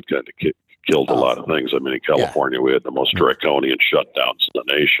COVID kind of killed a lot of things. I mean, in California, we had the most draconian shutdowns in the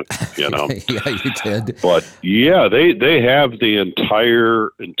nation, Yeah, you did. But yeah, they have the entire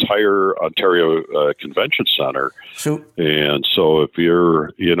Ontario Convention Center. So if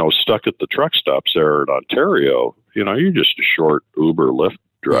you're, stuck at the truck stops there in Ontario, you're just a short Uber Lyft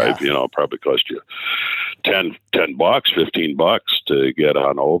drive, probably cost you $10, $15 to get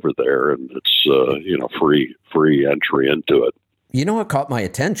on over there. And it's, free entry into it. You know what caught my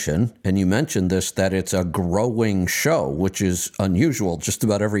attention, and you mentioned this, that it's a growing show, which is unusual. Just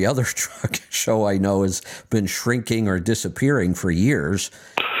about every other truck show I know has been shrinking or disappearing for years.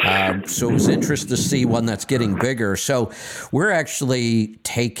 So it was interesting to see one that's getting bigger. So we're actually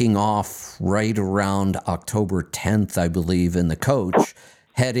taking off right around October 10th, I believe, in the coach,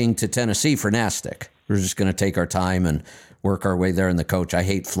 heading to Tennessee for NASTC. We're just going to take our time and work our way there in the coach. I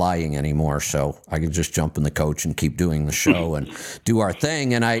hate flying anymore, so I can just jump in the coach and keep doing the show and do our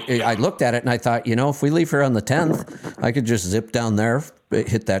thing. And I looked at it and I thought, if we leave here on the 10th, I could just zip down there,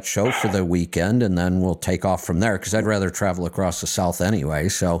 hit that show for the weekend, and then we'll take off from there because I'd rather travel across the South anyway.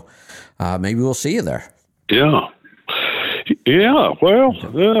 So maybe we'll see you there. Yeah. Yeah. Well,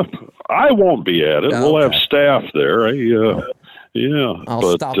 I won't be at it. Okay. We'll have staff there.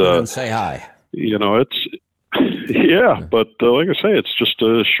 I'll stop in and say hi. But like I say, it's just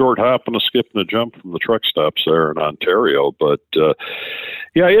a short hop and a skip and a jump from the truck stops there in Ontario. But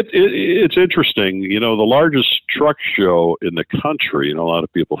it's interesting. The largest truck show in the country. A lot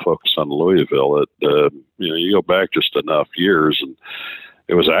of people focus on Louisville. You go back just enough years, and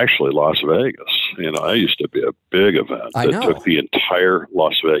it was actually Las Vegas. I used to be a big event that took the entire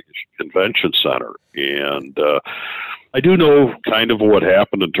Las Vegas Convention Center, and I do know kind of what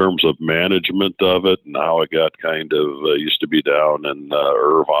happened in terms of management of it and how it got kind of used to be down in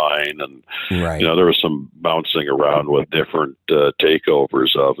Irvine, and there was some bouncing around with different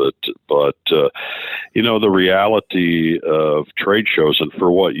takeovers of it. But the reality of trade shows, and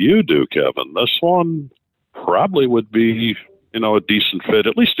for what you do, Kevin, this one probably would be a decent fit,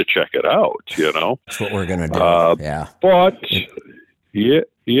 at least to check it out, That's what we're going to do. Yeah. But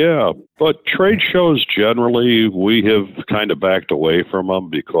but trade shows generally, we have kind of backed away from them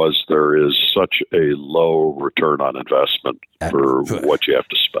because there is such a low return on investment for what you have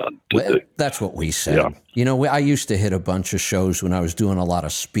to spend. Well, that's what we said. Yeah. I used to hit a bunch of shows when I was doing a lot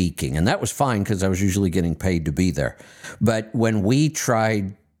of speaking, and that was fine because I was usually getting paid to be there. But when we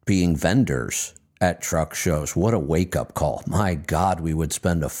tried being vendors at truck shows, what a wake-up call. My God, we would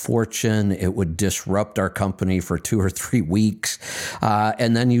spend a fortune. It would disrupt our company for 2 or 3 weeks.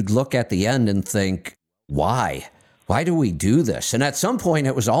 And then you'd look at the end and think, why? Why do we do this? And at some point,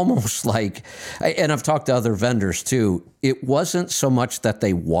 it was almost like, and I've talked to other vendors too, it wasn't so much that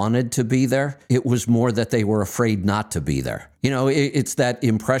they wanted to be there. It was more that they were afraid not to be there. It's that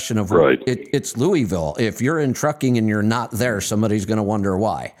impression of, right. It's Louisville. If you're in trucking and you're not there, somebody's going to wonder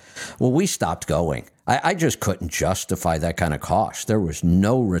why. Well, we stopped going. I just couldn't justify that kind of cost. There was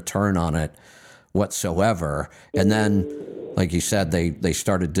no return on it whatsoever. And then, like you said, they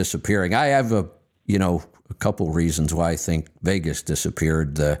started disappearing. I have a couple reasons why I think Vegas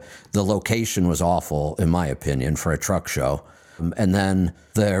disappeared. The location was awful, in my opinion, for a truck show. And then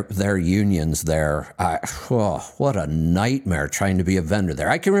their unions there, what a nightmare trying to be a vendor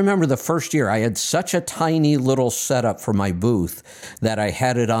there. I can remember the first year I had such a tiny little setup for my booth that I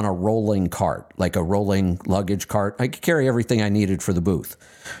had it on a rolling cart, like a rolling luggage cart. I could carry everything I needed for the booth.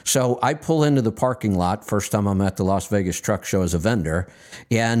 So I pull into the parking lot, first time I'm at the Las Vegas Truck Show as a vendor,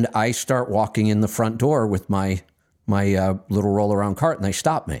 and I start walking in the front door with my little roll-around cart, and they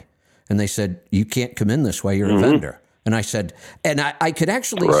stop me. And they said, "You can't come in this way, you're a vendor." And I said, and I could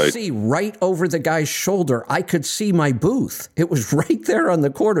actually see right over the guy's shoulder, I could see my booth. It was right there on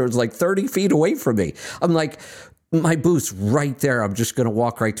the corner. It was like 30 feet away from me. I'm like, my booth's right there. I'm just going to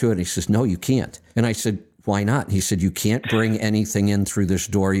walk right to it. And he says, "No, you can't." And I said, "Why not?" He said, "You can't bring anything in through this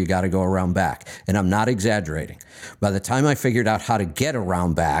door. You got to go around back." And I'm not exaggerating. By the time I figured out how to get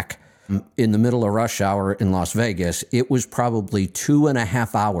around back in the middle of rush hour in Las Vegas, it was probably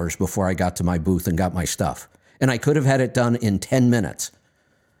 2.5 hours before I got to my booth and got my stuff. And I could have had it done in 10 minutes.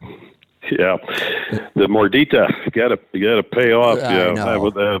 Yeah, the Mordita, you got to pay off.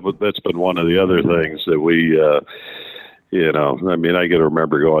 That's been one of the other things that we, I can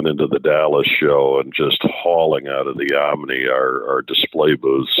remember going into the Dallas show and just hauling out of the Omni our display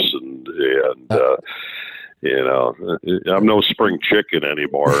booths and I'm no spring chicken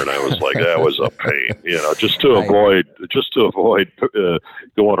anymore, and I was like, that was a pain, just to avoid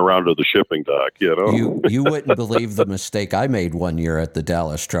going around to the shipping dock, You wouldn't believe the mistake I made one year at the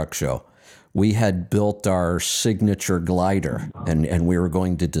Dallas Truck Show. We had built our signature glider, and we were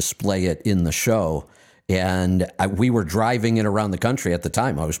going to display it in the show. And we were driving it around the country at the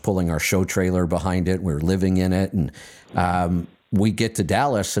time. I was pulling our show trailer behind it. We were living in it, and we get to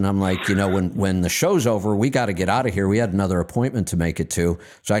Dallas, and I'm like, when the show's over, we got to get out of here. We had another appointment to make it to.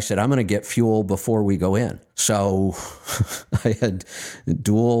 So I said, I'm going to get fuel before we go in. So I had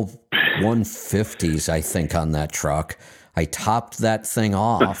dual 150s, I think, on that truck. I topped that thing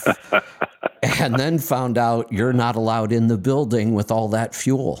off and then found out you're not allowed in the building with all that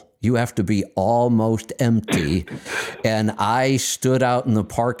fuel. You have to be almost empty. And I stood out in the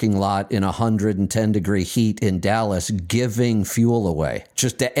parking lot in 110-degree heat in Dallas giving fuel away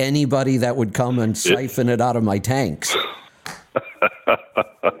just to anybody that would come and siphon it out of my tanks.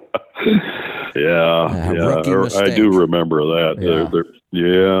 I do remember that.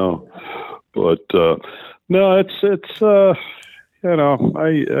 But no,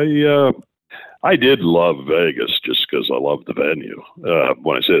 I did love Vegas just because I love the venue.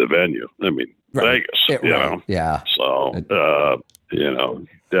 When I say the venue, I mean Vegas. Yeah. So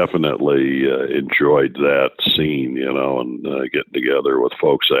definitely enjoyed that scene. And getting together with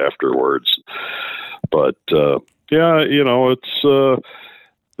folks afterwards. But it's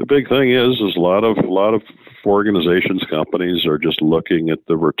the big thing is a lot of organizations, companies are just looking at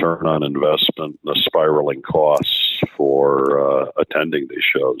the return on investment, the spiraling costs for attending these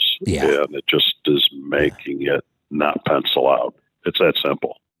shows. Yeah. And it just is making it not pencil out. It's that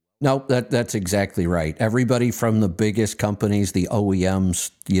simple. No, that's exactly right. Everybody from the biggest companies, the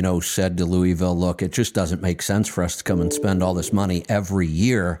OEMs, said to Louisville, look, it just doesn't make sense for us to come and spend all this money every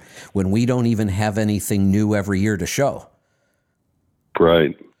year when we don't even have anything new every year to show.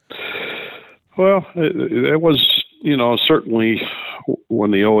 Right. Well, it was, certainly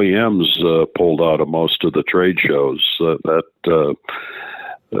when the OEMs pulled out of most of the trade shows,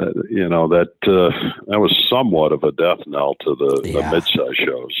 that was somewhat of a death knell to the mid-size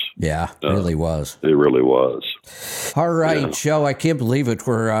shows. Yeah, it really was. It really was. All right, Joe, I can't believe it.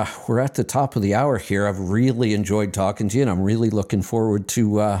 We're at the top of the hour here. I've really enjoyed talking to you, and I'm really looking forward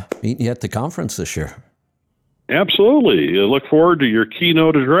to meeting you at the conference this year. Absolutely. I look forward to your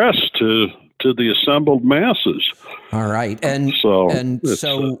keynote address to the assembled masses. All right.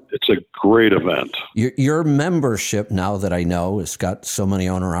 It's a great event. Your membership, now that I know, has got so many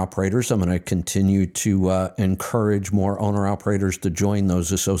owner-operators, I'm going to continue to encourage more owner-operators to join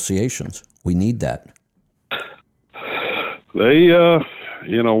those associations. We need that. They,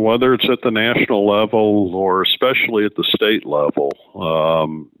 whether it's at the national level or especially at the state level,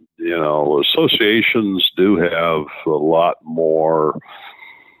 associations do have a lot more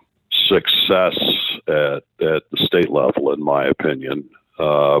success at the state level, in my opinion.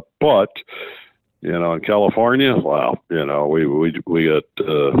 But in California, wow, we got,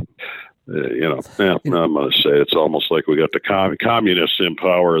 I'm going to say it's almost like we got the communists in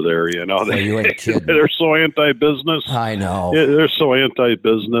power there. You ain't kidding. They're so anti-business. I know. They're so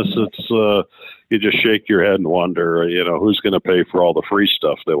anti-business. It's you just shake your head and wonder, who's going to pay for all the free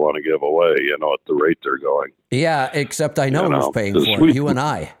stuff they want to give away, at the rate they're going. Yeah, except I know who's paying for it, you and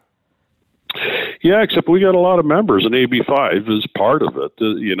I. Yeah, except we got a lot of members, and AB5 is part of it.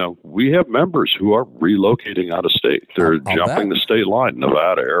 We have members who are relocating out of state. They're jumping the state line.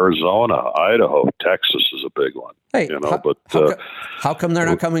 Nevada, Arizona, Idaho, Texas is a big one. Hey, how come they're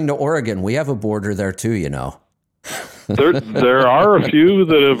not coming to Oregon? We have a border there too, There are a few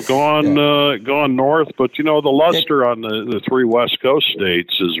that have gone north, but the luster on the three West Coast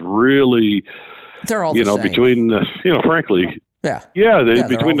states is really, they're all the same. Between frankly.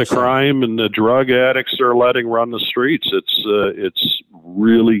 Between the crime and the drug addicts they're letting run the streets, it's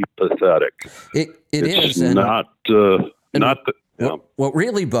really pathetic. It's not. What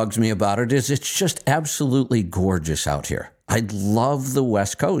really bugs me about it is it's just absolutely gorgeous out here. I love the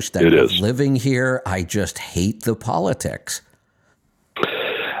West Coast. I love living here. I just hate the politics.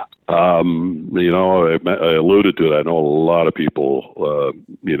 I alluded to it. I know a lot of people,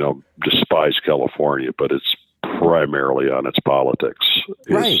 despise California, but it's primarily on its politics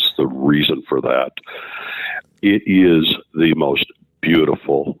is the reason for that. It is the most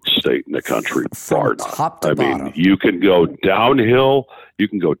beautiful state in the country, bar none. Top to bottom. You can go downhill. You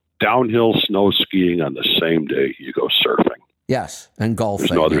can go downhill snow skiing on the same day you go surfing. Yes, and golfing.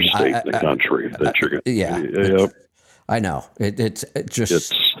 There's no other state in the country that you're going to. Yeah. I know. It's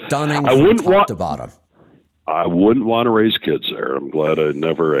just stunning from top to bottom. I wouldn't want to raise kids there. I'm glad I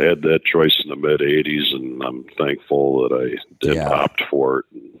never had that choice in the mid-'80s, and I'm thankful that I did opt for it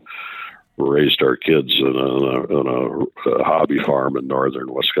and raised our kids in a hobby farm in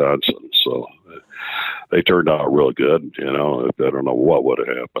northern Wisconsin. So they turned out real good. I don't know what would have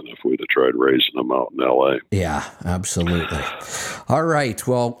happened if we'd have tried raising them out in L.A. Yeah, absolutely. All right.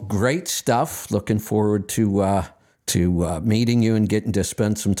 Well, great stuff. Looking forward to meeting you and getting to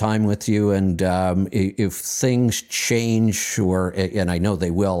spend some time with you. And if things change, and I know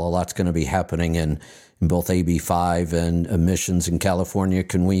they will, a lot's going to be happening in both AB5 and emissions in California.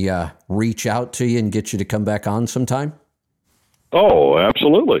 Can we reach out to you and get you to come back on sometime? Oh,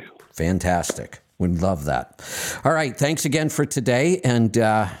 absolutely. Fantastic. We'd love that. All right. Thanks again for today, and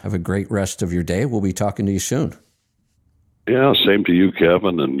have a great rest of your day. We'll be talking to you soon. Yeah, same to you,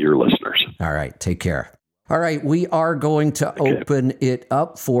 Kevin, and your listeners. All right. Take care. All right, we are going to open it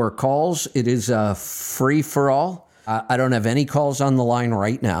up for calls. It is a free-for-all. I don't have any calls on the line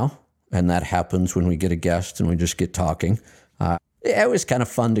right now, and that happens when we get a guest and we just get talking. It was kind of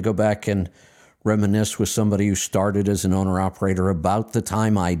fun to go back and reminisce with somebody who started as an owner-operator about the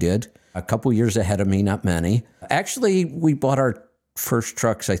time I did, a couple years ahead of me, not many. Actually, we bought our first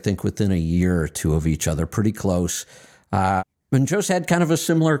trucks, I think, within a year or two of each other, pretty close. And Joe's had kind of a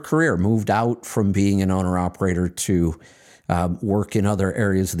similar career, moved out from being an owner-operator to work in other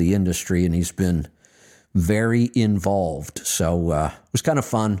areas of the industry, and he's been very involved. So it was kind of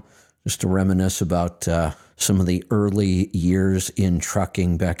fun just to reminisce about some of the early years in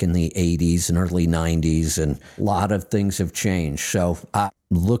trucking back in the 80s and early 90s, and a lot of things have changed. So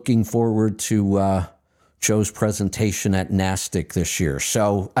looking forward to Joe's presentation at NASTC this year.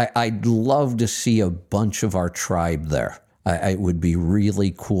 So I'd love to see a bunch of our tribe there. It would be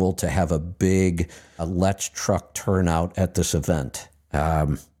really cool to have a big Let's Truck turnout at this event.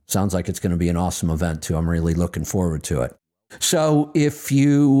 Sounds like it's going to be an awesome event, too. I'm really looking forward to it. So if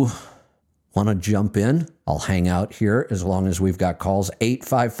you want to jump in, I'll hang out here as long as we've got calls.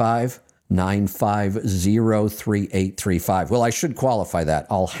 855-950-3835. Well, I should qualify that.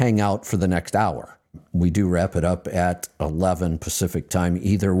 I'll hang out for the next hour. We do wrap it up at 11 Pacific time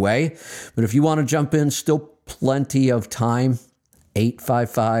either way. But if you want to jump in, still plenty of time.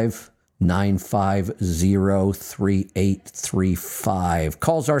 855-950-3835.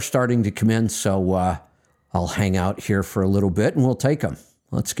 Calls are starting to come in, so I'll hang out here for a little bit and we'll take them.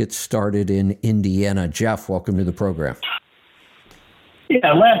 Let's get started in Indiana. Jeff, welcome to the program.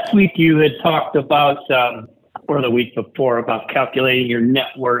 Yeah, last week you had talked about, or the week before, about calculating your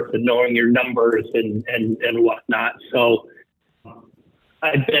net worth and knowing your numbers and whatnot. So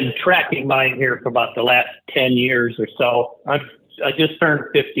I've been tracking mine here for about the last 10 years or so. I just turned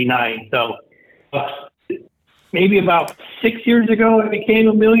 59. So maybe about 6 years ago, I became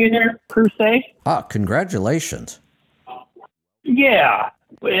a millionaire, per se. Ah, congratulations. Yeah.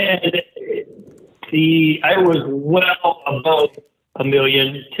 And I was well above a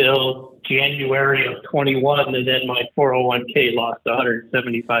million till January of 21, and then my 401k lost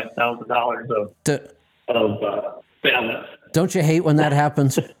 $175,000 of balance. Don't you hate when that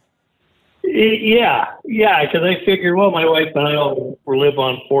happens? Yeah, because I figured, well, my wife and I will live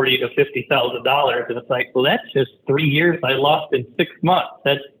on $40,000 to $50,000, and it's like, well, that's just 3 years I lost in 6 months.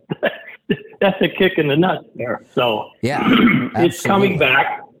 That's a kick in the nuts there. So yeah, it's coming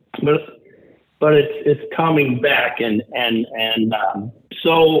back, but it's coming back, and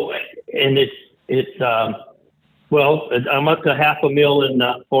well, I'm up to $500,000 in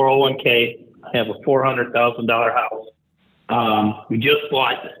 401k. I have a $400,000 house. We just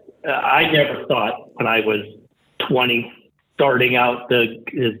bought. I never thought when I was 20, starting out as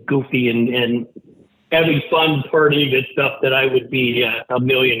goofy and having fun partying and stuff, that I would be a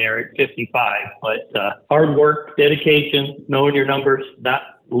millionaire at 55. But hard work, dedication, knowing your numbers, not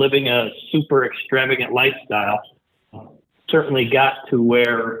living a super extravagant lifestyle, certainly got to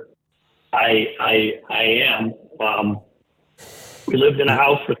where I am. We lived in a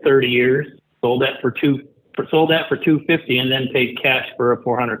house for 30 years, sold that for $250,000, and then paid cash for a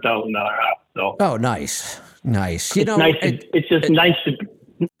 $400,000 house. So, oh, nice. It's just nice to.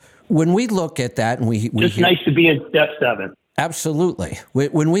 When we look at that, and it's nice to be in step 7. Absolutely.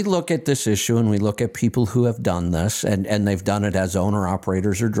 When we look at this issue and we look at people who have done this, and they've done it as owner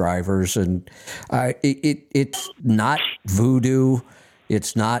operators or drivers, and it's not voodoo.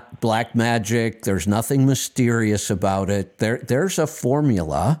 It's not black magic. There's nothing mysterious about it. There's a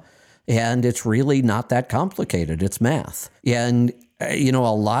formula, and it's really not that complicated. It's math. And, a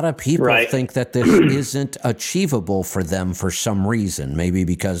lot of people think that this isn't achievable for them for some reason, maybe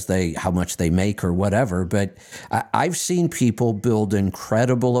because how much they make or whatever. But I've seen people build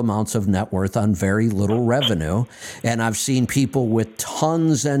incredible amounts of net worth on very little revenue. And I've seen people with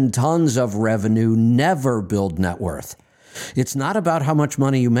tons and tons of revenue never build net worth. It's not about how much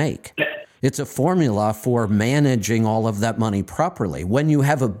money you make. It's a formula for managing all of that money properly. When you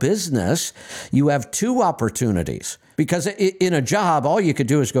have a business, you have two opportunities. Because in a job, all you could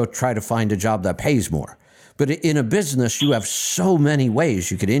do is go try to find a job that pays more. But in a business, you have so many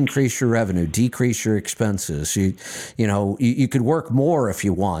ways. You could increase your revenue, decrease your expenses. You could work more if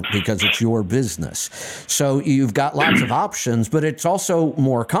you want because it's your business. So you've got lots of options, but it's also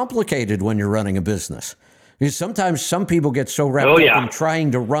more complicated when you're running a business. Because sometimes some people get so wrapped up in trying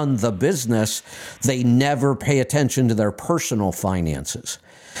to run the business, they never pay attention to their personal finances.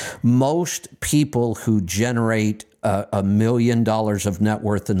 Most people who generate $1 million of net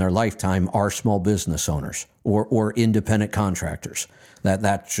worth in their lifetime are small business owners or independent contractors.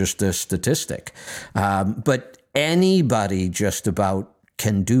 That's just a statistic. But anybody just about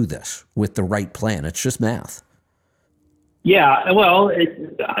can do this with the right plan. It's just math. Yeah, well,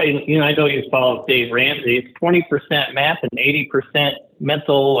 I know you follow Dave Ramsey. It's 20% math and 80%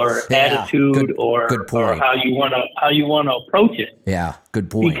 mental or attitude or how you want to approach it. Yeah, good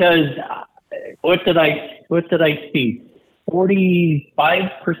point. Because what did I see?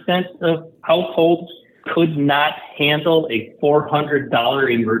 45% of households could not handle a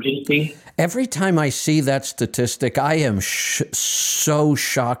 $400 emergency. Every time I see that statistic, I am so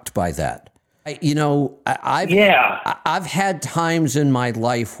shocked by that. I've had times in my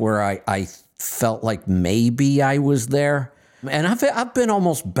life where I felt like maybe I was there, and I've been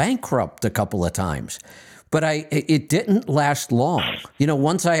almost bankrupt a couple of times, but it didn't last long.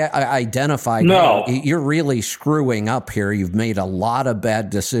 Once I identified, hey, you're really screwing up here. You've made a lot of bad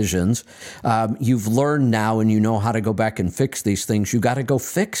decisions. You've learned now, and you know how to go back and fix these things. You got to go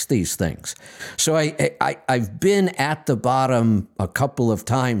fix these things. So I've been at the bottom a couple of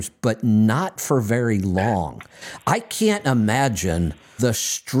times, but not for very long. I can't imagine the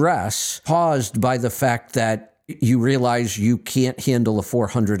stress caused by the fact that you realize you can't handle a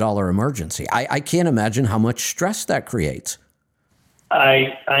 $400 emergency. I can't imagine how much stress that creates.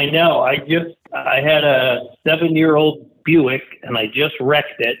 I know. I had a 7-year-old Buick, and I just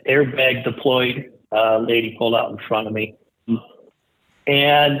wrecked it. Airbag deployed. Lady pulled out in front of me,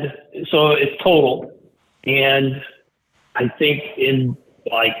 and so it's total. And I think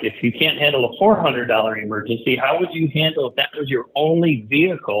if you can't handle a $400 emergency, how would you handle if that was your only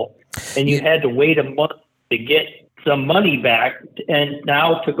vehicle and you had to wait a month to get some money back and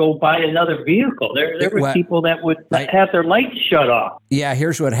now to go buy another vehicle? There were people that would have their lights shut off. Yeah,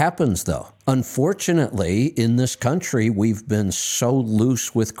 here's what happens, though. Unfortunately, in this country, we've been so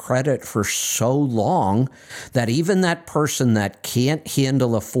loose with credit for so long that even that person that can't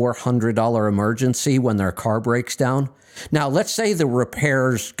handle a $400 emergency when their car breaks down. Now, let's say the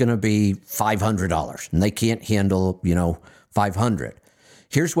repair's going to be $500 and they can't handle, $500.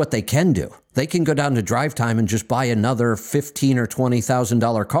 Here's what they can do. They can go down to Drive Time and just buy another $15,000 or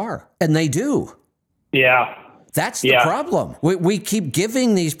 $20,000 car. And they do. Yeah. That's the problem. We keep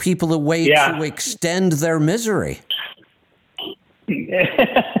giving these people a way to extend their misery.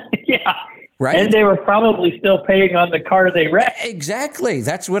 Yeah. Right. And they were probably still paying on the car they wrecked. Exactly.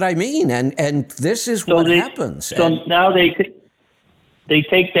 That's what I mean. And this is what happens. So now they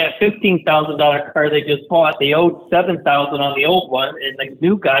take that $15,000 car they just bought. They owed $7,000 on the old one, and the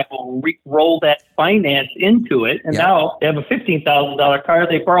new guy will roll that finance into it. And now they have a $15,000 car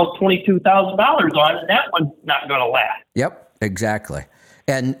they borrowed $22,000 on, and that one's not going to last. Yep, exactly.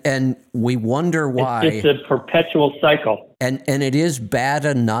 And we wonder why. It's just a perpetual cycle. And it is bad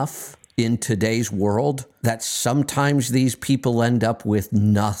enough in today's world that sometimes these people end up with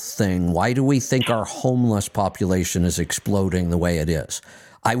nothing. Why do we think our homeless population is exploding the way it is?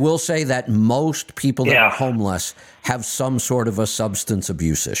 I will say that most people that are homeless have some sort of a substance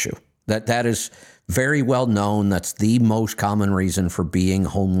abuse issue. That is very well known. That's the most common reason for being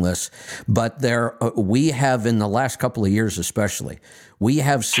homeless. But we have, in the last couple of years especially, we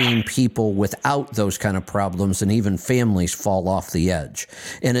have seen people without those kind of problems and even families fall off the edge.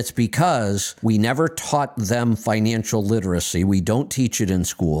 And it's because we never taught them financial literacy. We don't teach it in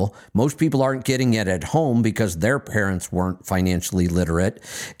school. Most people aren't getting it at home because their parents weren't financially literate.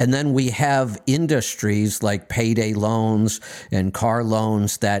 And then we have industries like payday loans and car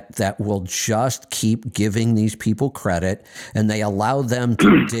loans that will just keep giving these people credit, and they allow them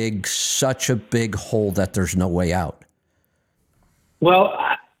to dig such a big hole that there's no way out. Well,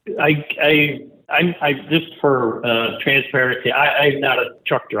 I'm just for transparency, I'm not a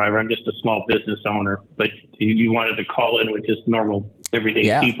truck driver. I'm just a small business owner. But you wanted to call in with just normal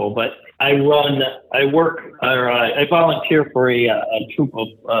everyday people. But I volunteer for a troop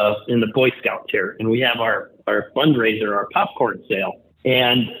of in the Boy Scouts here, and we have our fundraiser, our popcorn sale,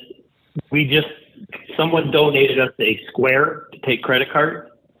 and someone donated us a Square to take credit cards.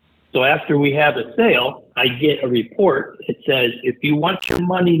 So after we have a sale, I get a report that says, if you want your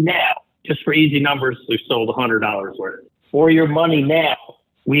money now, just for easy numbers, we sold $100 worth. For your money now,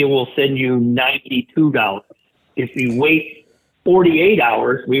 we will send you $92. If you wait 48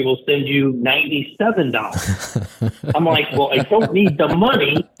 hours, we will send you $97. I'm like, well, I don't need the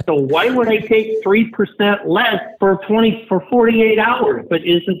money, so why would I take 3% less for 48 hours? But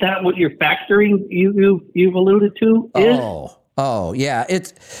isn't that what your factoring you've alluded to is? Oh, yeah.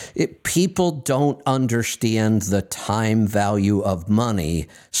 People don't understand the time value of money,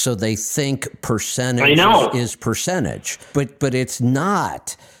 so they think percentage is percentage. But it's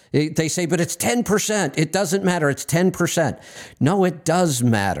not. They say, but it's 10%. It doesn't matter. It's 10%. No, it does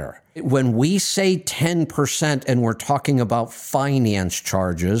matter. When we say 10% and we're talking about finance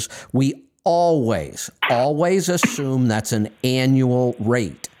charges, we always assume that's an annual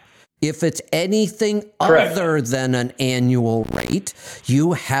rate. If it's anything other than an annual rate,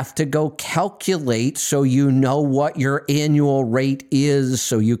 you have to go calculate so you know what your annual rate is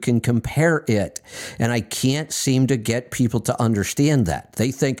so you can compare it. And I can't seem to get people to understand that.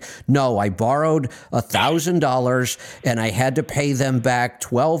 They think, no, I borrowed $1,000 and I had to pay them back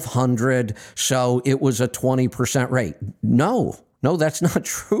 $1,200, so it was a 20% rate. No, that's not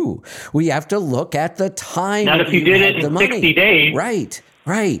true. We have to look at the time. Not if you did it in 60 days. Right.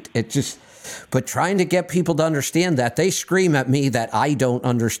 But trying to get people to understand that, they scream at me that I don't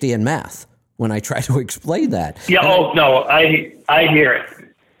understand math when I try to explain that. Yeah. No, I hear it.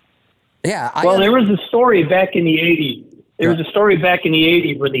 Yeah. There was a story back in the 80s. There was a story back in the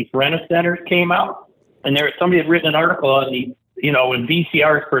 80s where these rent-a-centers came out, and somebody had written an article on when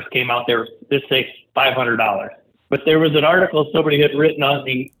VCRs first came out, this say $500. But there was an article somebody had written on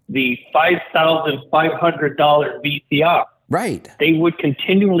the $5,500 VCR. Right. They would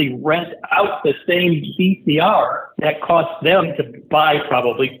continually rent out the same VCR that cost them to buy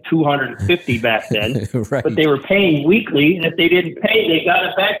probably $250 back then. Right. But they were paying weekly, and if they didn't pay, they got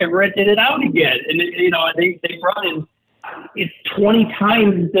it back and rented it out again. And they brought in it's 20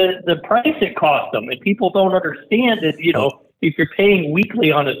 times the price it cost them, and people don't understand that. If you're paying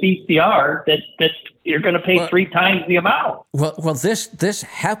weekly on a VCR, that you're going to pay 3 times the amount. Well, this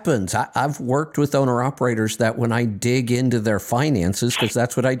happens. I've worked with owner-operators that when I dig into their finances, because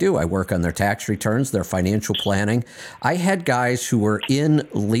that's what I do, I work on their tax returns, their financial planning. I had guys who were in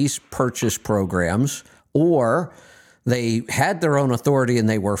lease purchase programs, or they had their own authority and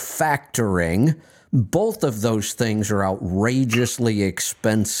they were factoring. Both of those things are outrageously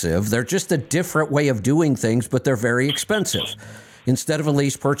expensive. They're just a different way of doing things, but they're very expensive. Instead of a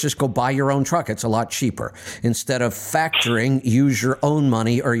lease purchase, go buy your own truck. It's a lot cheaper. Instead of factoring, use your own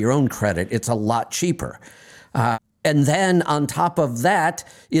money or your own credit. It's a lot cheaper. And then on top of that,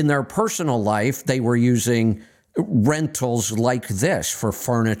 in their personal life, they were using rentals like this for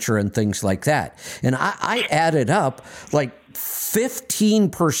furniture and things like that. And I added up like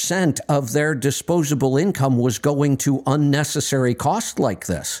 15% of their disposable income was going to unnecessary costs like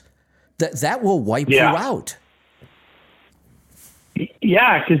this. That will wipe you out.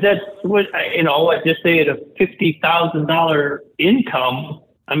 Yeah, because that's what, I just say at a $50,000 income,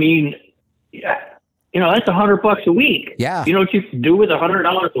 I mean, that's $100 a week. Yeah. You know what you can do with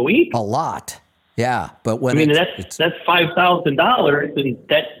 $100 a week? A lot. Yeah. But when that's $5,000, and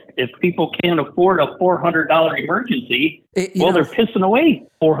that if people can't afford a $400 emergency, they're pissing away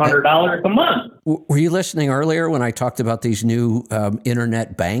 $400 a month. Were you listening earlier when I talked about these new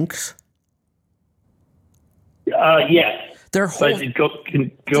internet banks? Yes. Their whole,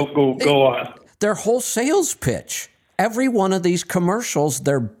 go on. Their whole sales pitch. Every one of these commercials,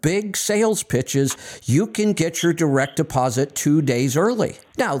 their big sales pitches, you can get your direct deposit 2 days early.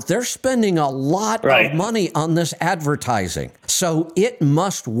 Now, they're spending a lot of money on this advertising. So it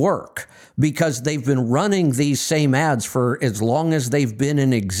must work because they've been running these same ads for as long as they've been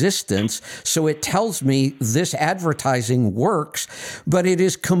in existence. So it tells me this advertising works, but it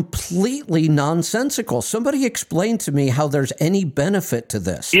is completely nonsensical. Somebody explain to me how there's any benefit to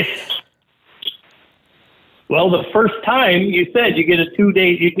this. Yes. Well, the first time you said you get a 2 day,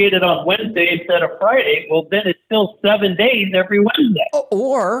 you get it on Wednesday instead of Friday. Well, then it's still 7 days every Wednesday.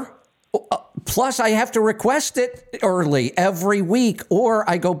 Or plus I have to request it early every week, or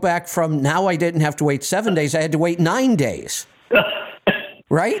I go back from now I didn't have to wait 7 days. I had to wait 9 days.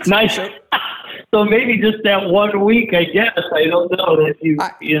 Right? Nice. So maybe just that 1 week, I guess. I don't know if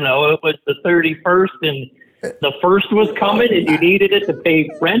it was the 31st and the first was coming and you needed it to pay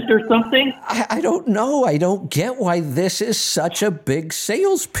rent or something? I don't know. I don't get why this is such a big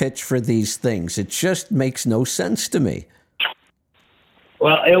sales pitch for these things. It just makes no sense to me.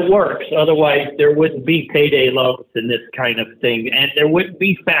 Well, it works. Otherwise, there wouldn't be payday loans and this kind of thing. And there wouldn't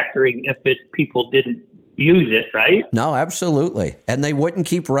be factoring if people didn't use it, right? No, absolutely. And they wouldn't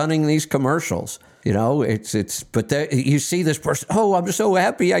keep running these commercials. But you see this person, oh, I'm so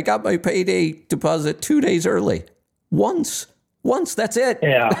happy I got my payday deposit 2 days early. Once, that's it.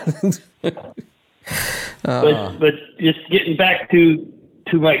 Yeah. But just getting back to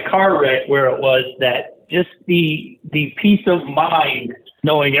my car wreck where it was that just the peace of mind,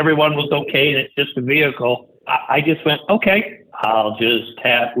 knowing everyone was okay and it's just a vehicle, I just went, okay, I'll just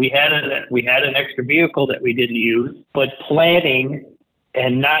we had an extra vehicle that we didn't use, but planning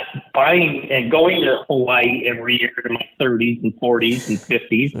and not buying and going to Hawaii every year in my 30s and 40s and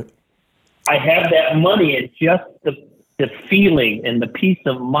 50s. I have that money and just the feeling and the peace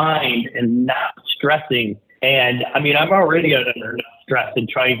of mind and not stressing. And I mean, I'm already under stress and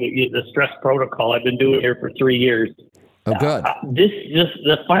trying to get the stress protocol I've been doing here for 3 years. Oh, good.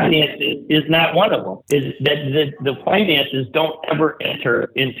 The finances is not one of them. Is that the finances don't ever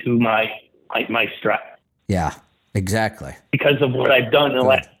enter into my stress. Yeah. Exactly. Because of what I've done in the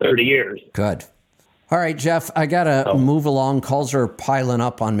last 30 years. Good. All right, Jeff, I got to move along. Calls are piling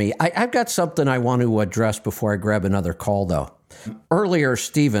up on me. I've got something I want to address before I grab another call, though. Earlier,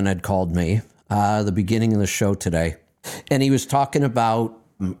 Stephen had called me the beginning of the show today, and he was talking about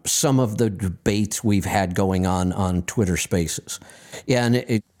some of the debates we've had going on Twitter Spaces.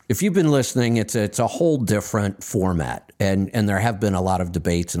 And if you've been listening, it's a whole different format, and there have been a lot of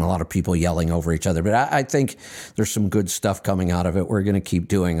debates and a lot of people yelling over each other. But I think there's some good stuff coming out of it. We're going to keep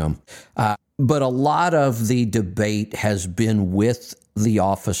doing them. But a lot of the debate has been with the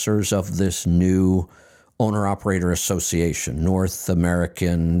officers of this new Owner-Operator Association, North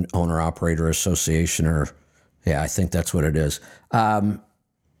American Owner-Operator Association, I think that's what it is. And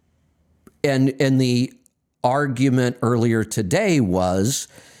the argument earlier today was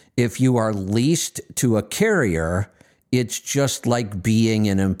if you are leased to a carrier, it's just like being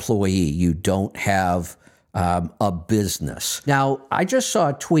an employee. You don't have a business. Now, I just saw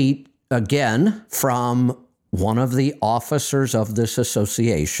a tweet again from one of the officers of this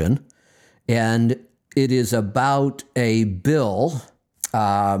association, and it is about a bill.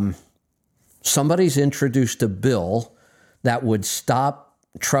 Somebody's introduced a bill that would stop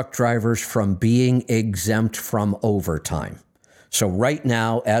truck drivers from being exempt from overtime. So right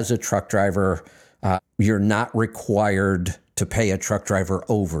now, as a truck driver, you're not required to pay a truck driver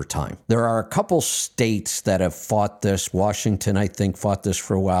overtime. There are a couple states that have fought this. Washington, I think, fought this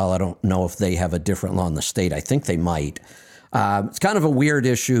for a while. I don't know if they have a different law in the state. I think they might. It's kind of a weird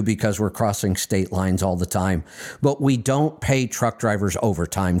issue because we're crossing state lines all the time, but we don't pay truck drivers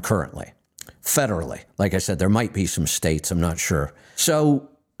overtime currently, federally. Like I said, there might be some states, I'm not sure. So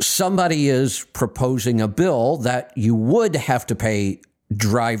somebody is proposing a bill that you would have to pay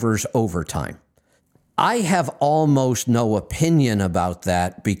drivers overtime. I have almost no opinion about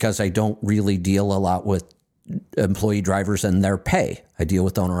that because I don't really deal a lot with employee drivers and their pay. I deal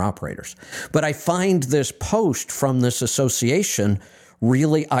with owner operators. But I find this post from this association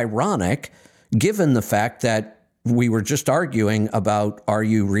really ironic, given the fact that we were just arguing about, are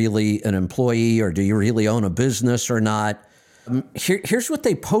you really an employee or do you really own a business or not? Here's what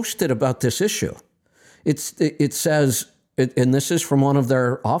they posted about this issue. It says, and this is from one of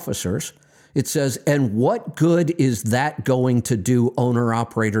their officers, it says, and what good is that going to do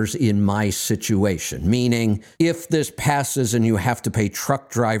owner-operators in my situation? Meaning, if this passes and you have to pay truck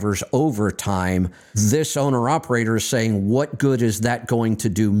drivers overtime, this owner-operator is saying, what good is that going to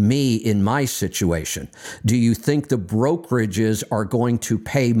do me in my situation? Do you think the brokerages are going to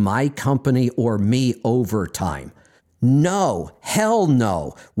pay my company or me overtime? No, hell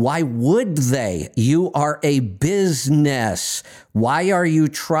no. Why would they? You are a business. Why are you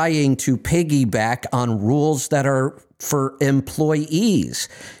trying to piggyback on rules that are for employees?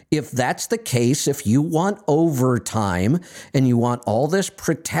 If that's the case, if you want overtime and you want all this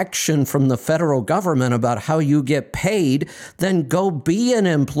protection from the federal government about how you get paid, then go be an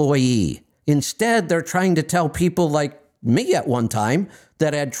employee. Instead, they're trying to tell people like me at one time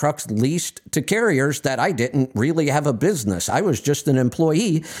that had trucks leased to carriers that I didn't really have a business. I was just an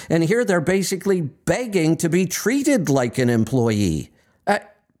employee. And here they're basically begging to be treated like an employee.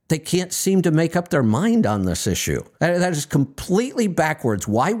 They can't seem to make up their mind on this issue. That is completely backwards.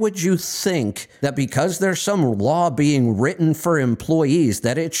 Why would you think that because there's some law being written for employees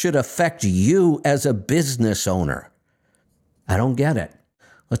that it should affect you as a business owner? I don't get it.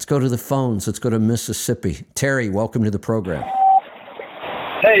 Let's go to the phones. Let's go to Mississippi. Terry, welcome to the program.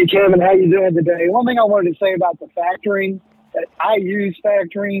 Hey, Kevin, how you doing today? One thing I wanted to say about the factoring, that I use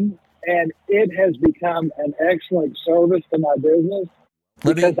factoring, and it has become an excellent service to my business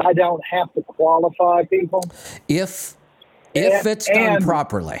because I don't have to qualify people. If it's done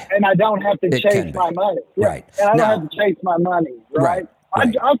properly. And I don't have to chase my money. Yeah. Right. And I don't have to chase my money, right?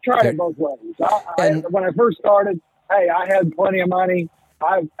 I've tried it both ways. When I first started, hey, I had plenty of money.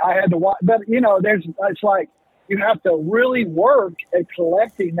 I had to watch, but it's like, you have to really work at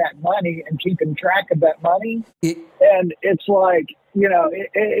collecting that money and keeping track of that money. And it's like,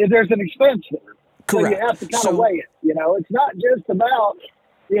 there's an expense there. Correct. So you have to kind of weigh it. It's not just about,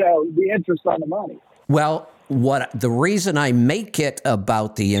 the interest on the money. Well, the reason I make it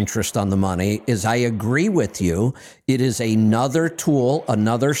about the interest on the money is I agree with you. It is another tool,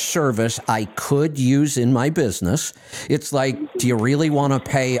 another service I could use in my business. It's like, do you really want to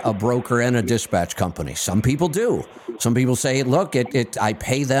pay a broker and a dispatch company? Some people do. Some people say, look, I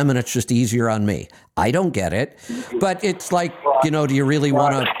pay them and it's just easier on me. I don't get it. But it's like, do you really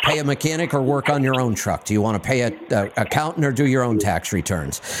want to pay a mechanic or work on your own truck? Do you want to pay an accountant or do your own tax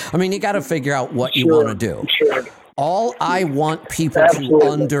returns? I mean, you got to figure out what you want to do. Sure. All I want people to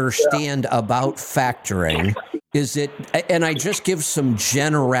understand about factoring is and I just give some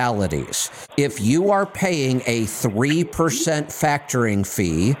generalities. If you are paying a 3% factoring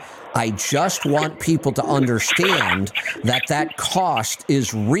fee, I just want people to understand that cost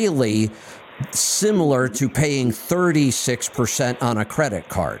is really similar to paying 36% on a credit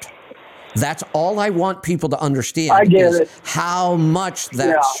card. That's all I want people to understand is how much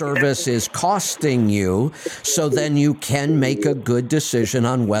that service is costing you, so then you can make a good decision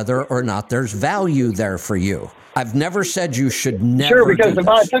on whether or not there's value there for you. I've never said you should never Sure, because do if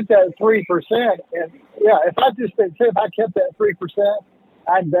this. I took that 3%, and if I kept that 3%,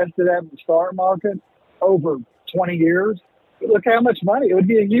 I invested that in the stock market over 20 years. Look how much money. It would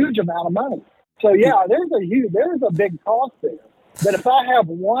be a huge amount of money. So, there's a big cost there. But if I have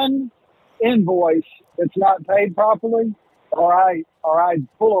one invoice that's not paid properly, or I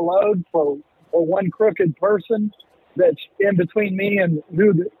pull a load for one crooked person that's in between me and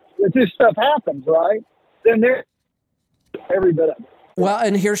if this stuff happens, right? Then there's every bit of it. Well,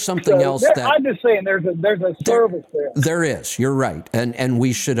 and here's something else that I'm just saying there's a service there. There is. You're right. And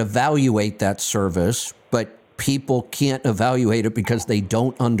we should evaluate that service, but people can't evaluate it because they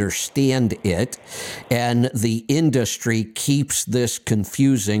don't understand it. And the industry keeps this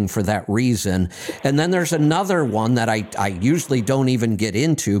confusing for that reason. And then there's another one that I usually don't even get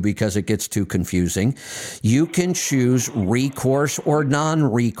into because it gets too confusing. You can choose recourse or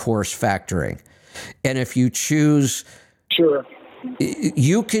non-recourse factoring. And if you choose... Sure.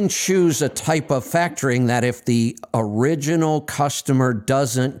 You can choose a type of factoring that if the original customer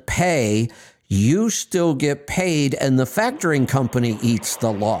doesn't pay, you still get paid and the factoring company eats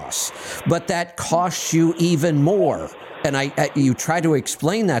the loss. But that costs you even more. And you try to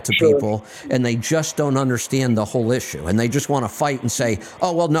explain that to people and they just don't understand the whole issue. And they just want to fight and say,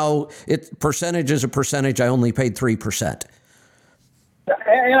 oh, well, no, percentage is a percentage. I only paid 3%.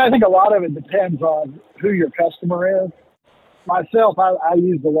 And I think a lot of it depends on who your customer is. Myself, I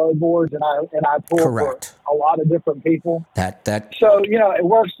use the load boards and I pull Correct. For a lot of different people. That So, it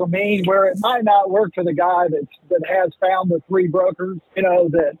works for me where it might not work for the guy that has found the 3 brokers,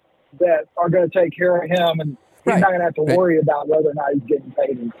 that are going to take care of him, and he's not going to have to worry about whether or not he's getting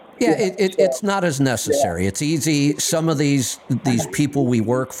paid. Yeah, it's not as necessary. Yeah. It's easy. Some of these people we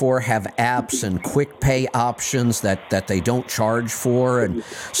work for have apps and quick pay options that they don't charge for. And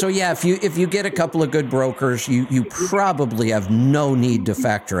so, yeah, if you get a couple of good brokers, you probably have no need to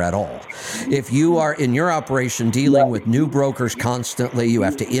factor at all. If you are in your operation dealing with new brokers constantly, you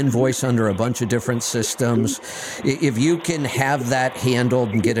have to invoice under a bunch of different systems. If you can have that handled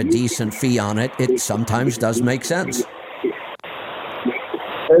and get a decent fee on it, it sometimes does make sense.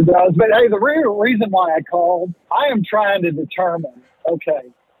 It does. But hey, the real reason why I called, I am trying to determine,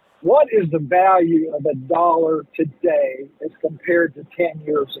 okay, what is the value of $1 today as compared to 10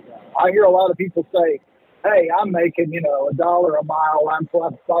 years ago? I hear a lot of people say, hey, I'm making, $1 a mile. My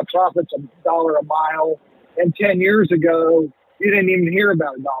profit's $1 a mile. And 10 years ago, you didn't even hear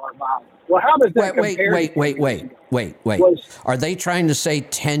about $1 a mile. Well, how does that compare? Wait. Are they trying to say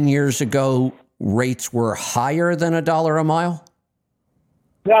 10 years ago rates were higher than $1 a mile?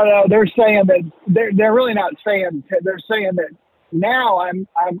 No, they're saying that they're really not saying. They're saying that now I'm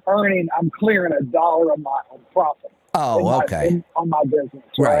clearing $1 a mile profit. Oh, okay. On my business,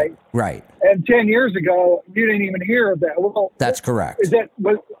 right? Right. And 10 years ago, you didn't even hear of that. Well, that's correct.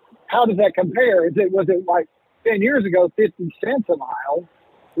 How does that compare? Was it like 10 years ago, 50 cents a mile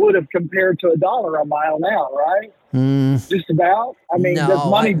would have compared to $1 a mile now, right? Just about. I mean, does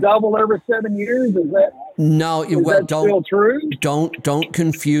money double every 7 years? Is that still true? Don't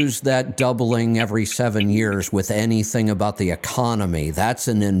confuse that doubling every 7 years with anything about the economy. That's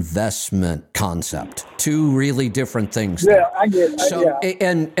an investment concept. Two really different things. Yeah, I get it. So,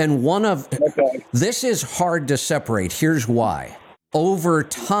 and one of this is hard to separate. Here's why. Over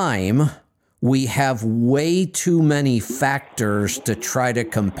time, we have way too many factors to try to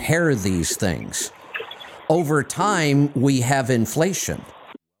compare these things. Over time, we have inflation.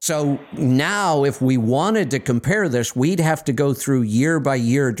 So now if we wanted to compare this, we'd have to go through year by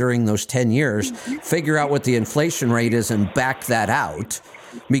year during those 10 years, figure out what the inflation rate is and back that out,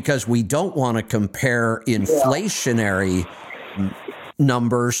 because we don't want to compare inflationary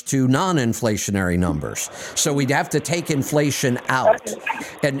numbers to non-inflationary numbers. So we'd have to take inflation out.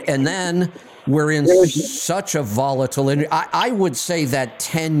 And then we're in such a volatile, and I would say that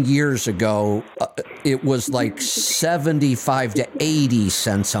 10 years ago, it was like 75 to 80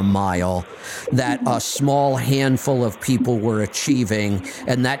 cents a mile that a small handful of people were achieving.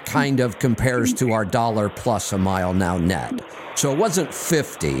 And that kind of compares to our $1 plus a mile now net. So it wasn't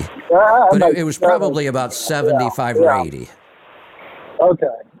 50, but it was probably about 75 or 80. Okay.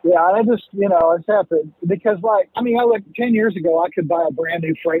 Yeah, I just, it's happened because, 10 years ago, I could buy a brand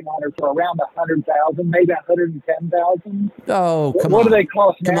new Freightliner for around $100,000, maybe $110,000. Oh, come on. What do they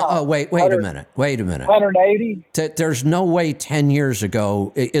cost now? Oh, wait a minute. 180. There's no way 10 years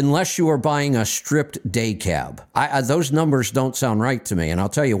ago, unless you were buying a stripped day cab. Those numbers don't sound right to me, and I'll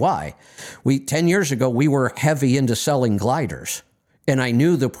tell you why. 10 years ago, we were heavy into selling gliders. And I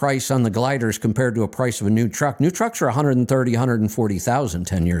knew the price on the gliders compared to a price of a new truck. New trucks are $130,000, $140,000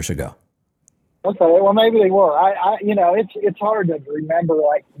 10 years ago. Okay, well maybe they were. It's hard to remember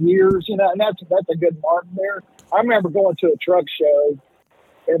years, and that's a good mark there. I remember going to a truck show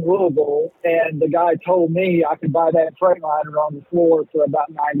in Louisville, and the guy told me I could buy that Freightliner on the floor for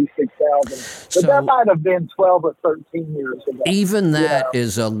about $96,000. But that might have been 12 or 13 years ago. Even that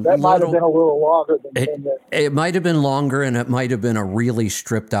is a that might have been a little longer than 10 years. It might have been longer, and it might have been a really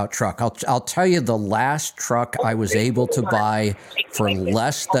stripped out truck. I'll tell you, the last truck I was able to buy for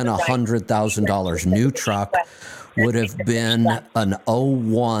less than $100,000, new truck, would have been an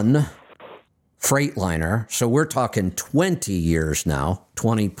 01 Freightliner. So we're talking 20 years now,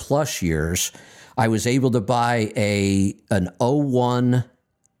 20 plus years. I was able to buy an 01.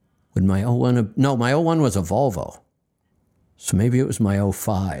 Would my 01? No, my 01 was a Volvo. So maybe it was my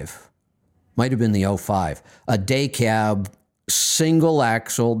 05. Might have been the 05. A day cab, single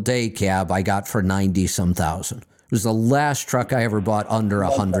axle day cab I got for 90-some thousand. It was the last truck I ever bought under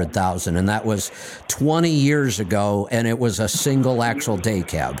 100,000, and that was 20 years ago, and it was a single axle day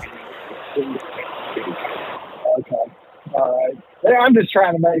cab. Okay. All right. I'm just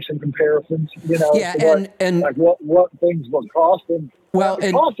trying to make some comparisons, Yeah, what things were costing. Well,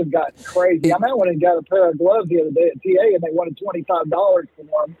 the costs have gotten crazy. I went and got a pair of gloves the other day at TA, and they wanted $25 for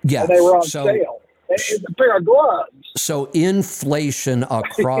them. Yeah, and they were on sale. It's a pair of gloves. So inflation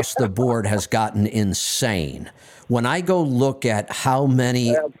across the board has gotten insane. When I go look at how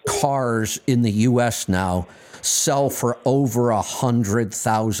many cars in the U.S. now sell for over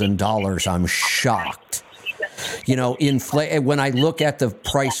 $100,000, I'm shocked. When I look at the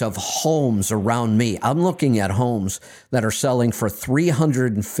price of homes around me, I'm looking at homes that are selling for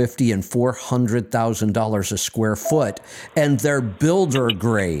 $350,000 and $400,000 a square foot, and they're builder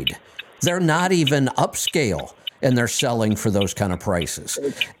grade. They're not even upscale, and they're selling for those kind of prices.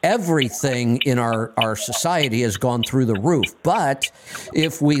 Everything in our society has gone through the roof. But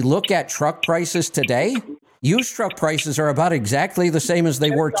if we look at truck prices today, used truck prices are about exactly the same as they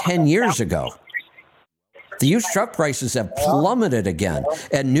were 10 years ago. The used truck prices have plummeted again,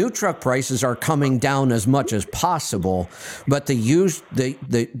 and new truck prices are coming down as much as possible. But the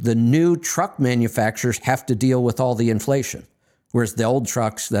new truck manufacturers have to deal with all the inflation, whereas the old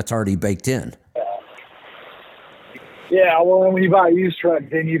trucks, that's already baked in. Yeah, well, when you buy a used truck,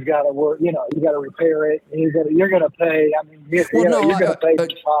 then you've got to work. You got to repair it. You're going to pay. I mean, you're going to pay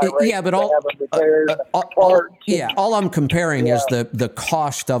but all I'm comparing is the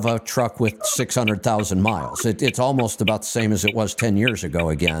cost of a truck with 600,000 miles. It's almost about the same as it was 10 years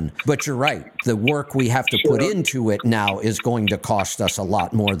ago again. But you're right. The work we have to put into it now is going to cost us a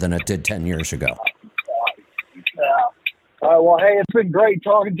lot more than it did 10 years ago. Well, hey, it's been great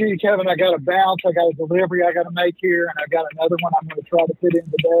talking to you, Kevin. I got to bounce. I got a delivery I got to make here, and I got another one I'm going to try to fit in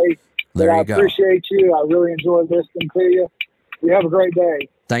today. There you go. I appreciate you. I really enjoyed listening to you. You have a great day.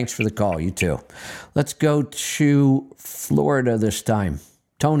 Thanks for the call. You too. Let's go to Florida this time.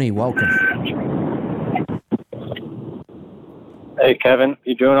 Tony, welcome. Hey, Kevin.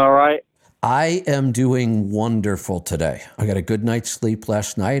 You doing all right? I am doing wonderful today. I got a good night's sleep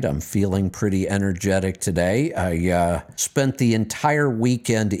last night. I'm feeling pretty energetic today. I spent the entire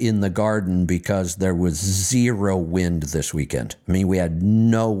weekend in the garden because there was zero wind this weekend. I mean, we had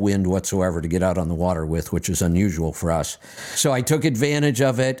no wind whatsoever to get out on the water with, which is unusual for us. So I took advantage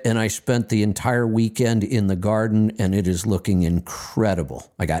of it, and I spent the entire weekend in the garden, and it is looking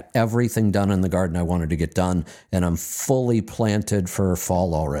incredible. I got everything done in the garden I wanted to get done, and I'm fully planted for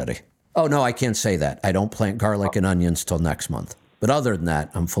fall already. Oh, no, I can't say that. I don't plant garlic and onions till next month. But other than that,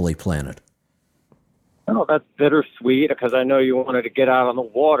 I'm fully planted. Oh, that's bittersweet because I know you wanted to get out on the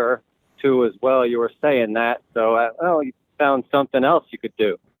water, too, as well. You were saying that. So, you found something else you could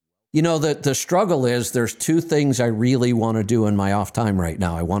do. You know, the struggle is there's two things I really want to do in my off time right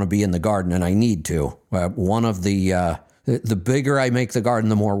now. I want to be in the garden, and I need to. One of the bigger I make the garden,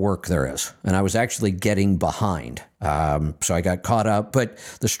 the more work there is. And I was actually getting behind. So I got caught up. But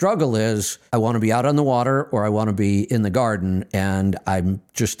the struggle is I want to be out on the water or I want to be in the garden. And I'm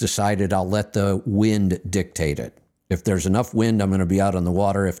just decided I'll let the wind dictate it. If there's enough wind, I'm going to be out on the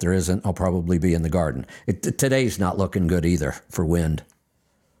water. If there isn't, I'll probably be in the garden. Today's not looking good either for wind.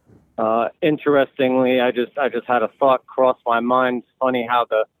 Interestingly, I just had a thought cross my mind. It's funny how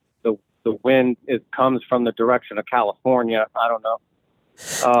the wind comes from the direction of California. I don't know.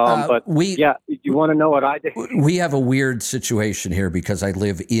 You want to know what I did? We have a weird situation here because I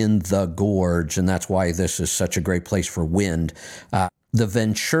live in the gorge, and that's why this is such a great place for wind. The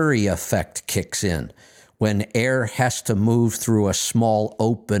Venturi effect kicks in. When air has to move through a small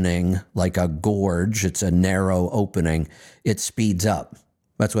opening, like a gorge, it's a narrow opening, it speeds up.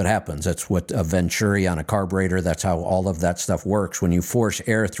 That's what happens. That's what a Venturi on a carburetor, that's how all of that stuff works. When you force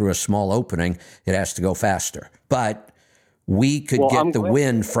air through a small opening, it has to go faster. But we could get the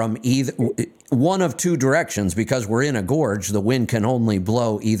wind from either one of two directions. Because we're in a gorge, the wind can only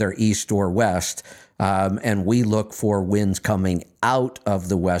blow either east or west. And we look for winds coming out of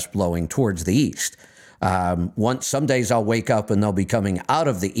the west blowing towards the east. Some days I'll wake up and they'll be coming out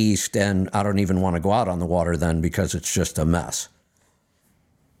of the east, and I don't even want to go out on the water then because it's just a mess.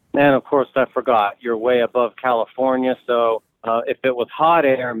 And of course, I forgot, you're way above California. So if it was hot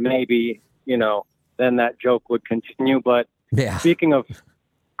air, maybe, then that joke would continue. But speaking of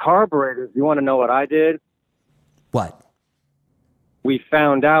carburetors, you want to know what I did? What? We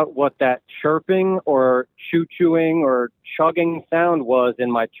found out what that chirping or choo-chooing or chugging sound was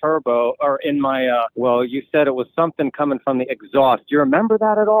in my turbo, or in my, you said it was something coming from the exhaust. Do you remember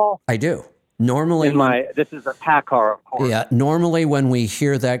that at all? I do. Normally, this is a Packard, of course. Yeah, normally when we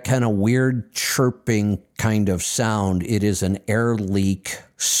hear that kind of weird chirping kind of sound, it is an air leak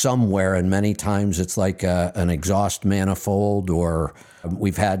somewhere, and many times it's like an exhaust manifold, or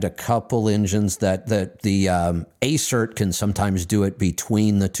we've had a couple engines that the ACERT can sometimes do it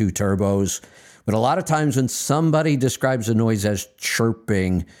between the two turbos. But a lot of times when somebody describes a noise as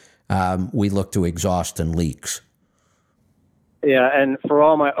chirping, we look to exhaust and leaks. Yeah, and for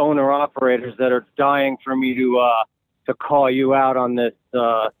all my owner-operators that are dying for me to call you out on this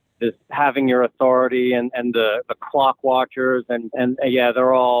having your authority and the clock watchers, and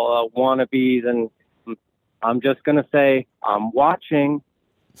they're all wannabes, and I'm just going to say I'm watching.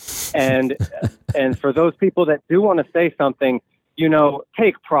 And for those people that do want to say something,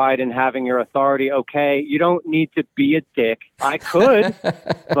 take pride in having your authority, okay? You don't need to be a dick. I could,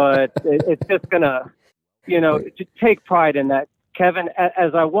 but it's just going to, just take pride in that. Kevin,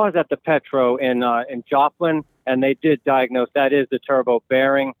 as I was at the Petro in Joplin, and they did diagnose that is the turbo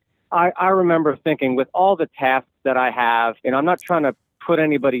bearing, I remember thinking, with all the tasks that I have, I'm not trying to put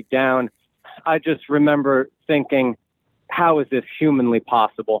anybody down, I just remember thinking, how is this humanly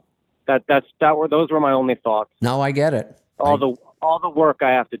possible? Those were my only thoughts. No, I get it. All the work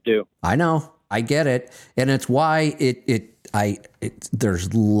I have to do. I know. I get it. And it's why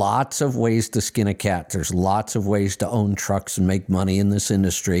there's lots of ways to skin a cat. There's lots of ways to own trucks and make money in this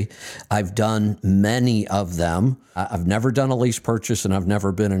industry. I've done many of them. I've never done a lease purchase, and I've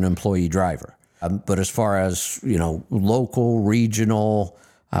never been an employee driver. But as far as, local, regional,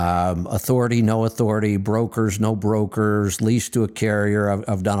 authority, no authority, brokers, no brokers, lease to a carrier,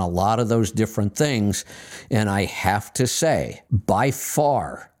 I've done a lot of those different things. And I have to say, by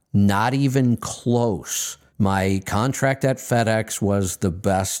far, not even close, my contract at FedEx was the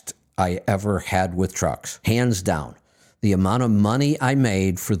best I ever had with trucks, hands down. The amount of money I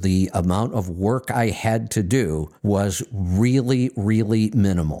made for the amount of work I had to do was really, really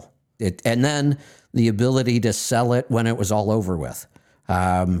minimal. And then the ability to sell it when it was all over with.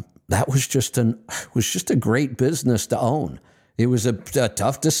 That was just a great business to own. It was a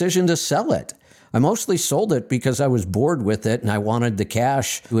tough decision to sell it. I mostly sold it because I was bored with it and I wanted the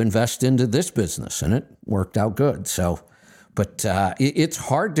cash to invest into this business, and it worked out good. So, but it's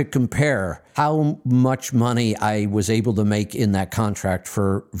hard to compare how much money I was able to make in that contract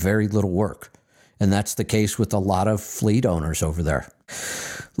for very little work. And that's the case with a lot of fleet owners over there.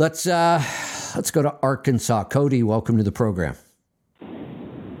 Let's go to Arkansas. Cody, welcome to the program.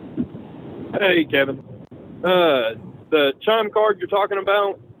 Hey, Kevin. The chime card you're talking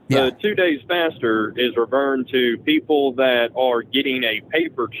about, the 2 days faster is referring to people that are getting a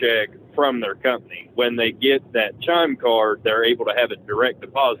paper check from their company. When they get that chime card, they're able to have it direct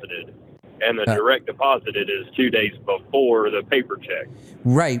deposited. And the direct deposited is 2 days before the paper check.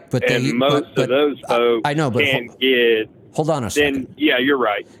 Right, but most of those folks can't get. Hold on a second. Yeah, you're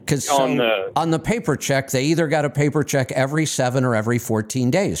right. Because on the paper check, they either got a paper check every 7 or every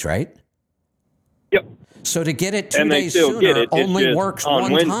 14 days, right? Yep. So to get it 2 days sooner only works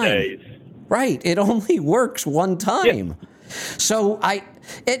one Wednesdays. time. Right. It only works one time. Yep. So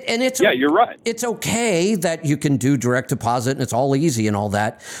you're right. It's okay that you can do direct deposit and it's all easy and all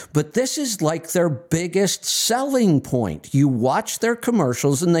that, but this is like their biggest selling point. You watch their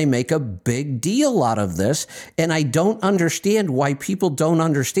commercials and they make a big deal out of this, and I don't understand why people don't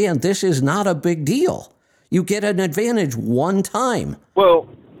understand this is not a big deal. You get an advantage one time.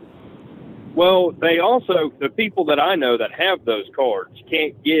 Well, they also, the people that I know that have those cards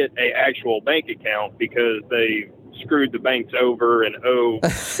can't get an actual bank account because they screwed the banks over and owe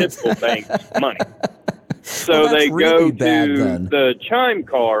typical banks money. So they go to the chime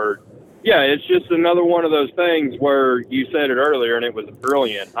card. Yeah, it's just another one of those things where you said it earlier and it was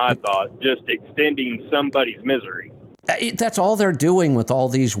brilliant, I thought, just extending somebody's misery. That's all they're doing with all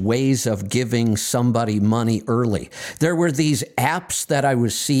these ways of giving somebody money early. There were these apps that I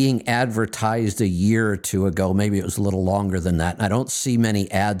was seeing advertised a year or two ago. Maybe it was a little longer than that. I don't see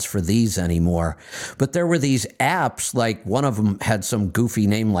many ads for these anymore. But there were these apps, like one of them had some goofy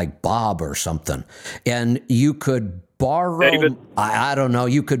name like Bob or something. And you could borrow, I don't know,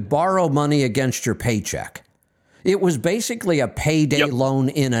 you could borrow money against your paycheck. It was basically a payday loan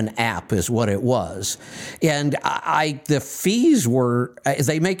in an app is what it was. And the fees were,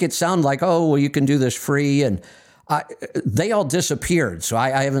 they make it sound like, oh, well, you can do this free. And they all disappeared. So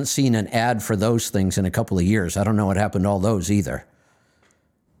I haven't seen an ad for those things in a couple of years. I don't know what happened to all those either.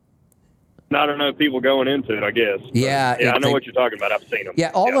 Not enough people going into it, I guess. Yeah, I know what you're talking about. I've seen them.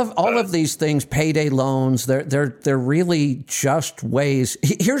 Yeah, all of these things, payday loans, they're really just ways.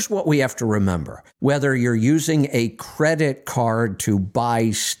 Here's what we have to remember: whether you're using a credit card to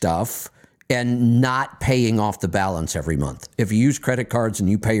buy stuff and not paying off the balance every month. If you use credit cards and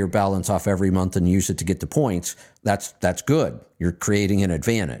you pay your balance off every month and use it to get the points, that's good. You're creating an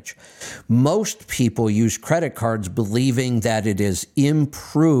advantage. Most people use credit cards believing that it has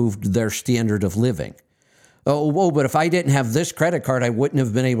improved their standard of living. Oh, whoa, but if I didn't have this credit card, I wouldn't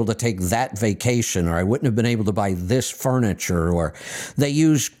have been able to take that vacation, or I wouldn't have been able to buy this furniture. Or they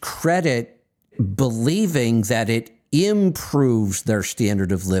use credit believing that it improves their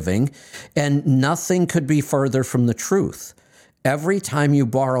standard of living, and nothing could be further from the truth. Every time you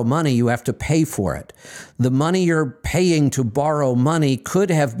borrow money, you have to pay for it. The money you're paying to borrow money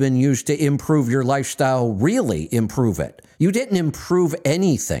could have been used to improve your lifestyle, really improve it. You didn't improve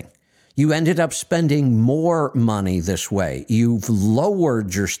anything. You ended up spending more money this way. You've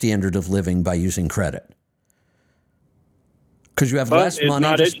lowered your standard of living by using credit. Because you have less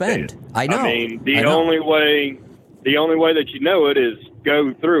money to spend. I know. I mean, the only way that you know it is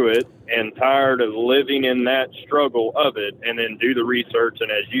go through it, and tired of living in that struggle of it, and then do the research and,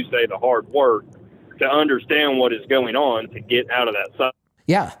 as you say, the hard work to understand what is going on to get out of that cycle.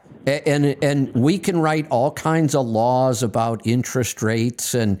 Yeah. And we can write all kinds of laws about interest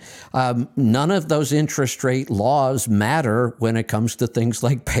rates, and none of those interest rate laws matter when it comes to things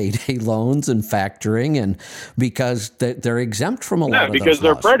like payday loans and factoring, and because they're exempt from a lot of those laws. Because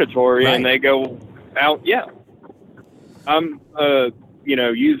they're predatory, right? And they go out. Yeah. I'm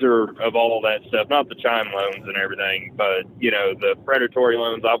user of all that stuff, not the Chime loans and everything, but, the predatory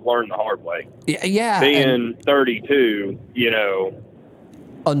loans I've learned the hard way. Yeah. Being 32,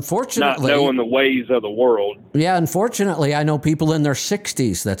 unfortunately, not knowing the ways of the world. Yeah, unfortunately, I know people in their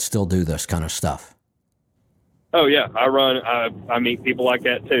 60s that still do this kind of stuff. Oh, yeah. I meet people like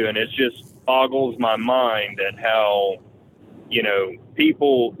that, too, and it just boggles my mind at how,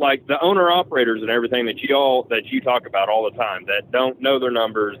 people like the owner-operators and everything that you talk about all the time that don't know their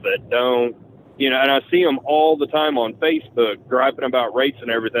numbers, that don't, and I see them all the time on Facebook griping about rates and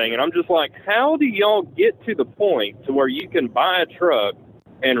everything, and I'm just like, how do y'all get to the point to where you can buy a truck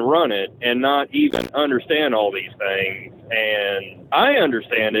and run it and not even understand all these things? And I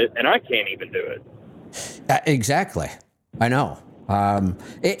understand it, and I can't even do it. Exactly. I know.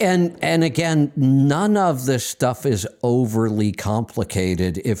 And again, none of this stuff is overly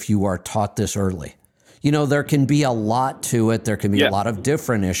complicated if you are taught this early. There can be a lot to it. There can be a lot of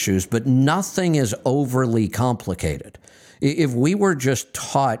different issues, but nothing is overly complicated. If we were just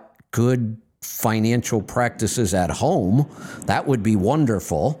taught good financial practices at home, that would be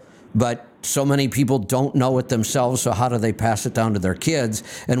wonderful. But so many people don't know it themselves, so how do they pass it down to their kids?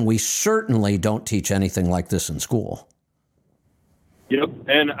 And we certainly don't teach anything like this in school. Yep,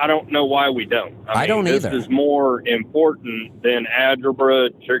 and I don't know why we don't. I don't either. This is more important than algebra,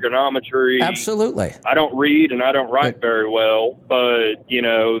 trigonometry. Absolutely. I don't read and I don't write very well, but,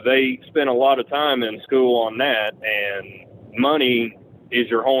 they spend a lot of time in school on that, and money is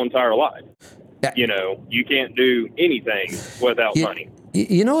your whole entire life. You can't do anything without money.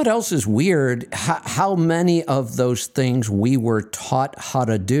 You know what else is weird? How many of those things we were taught how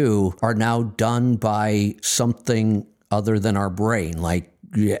to do are now done by something other than our brain? Like,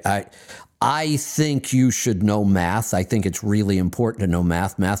 I think you should know math. I think it's really important to know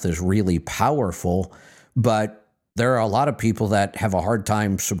math. Math is really powerful, but there are a lot of people that have a hard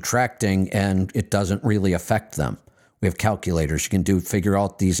time subtracting, and it doesn't really affect them. We have calculators. You can figure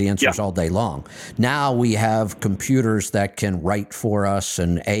out these answers all day long. Now we have computers that can write for us,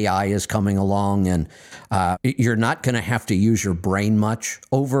 and AI is coming along, and you're not going to have to use your brain much.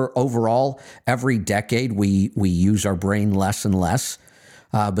 Overall, every decade we use our brain less and less,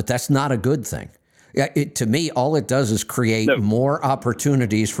 but that's not a good thing. To me, all it does is create more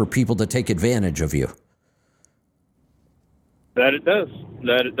opportunities for people to take advantage of you. That it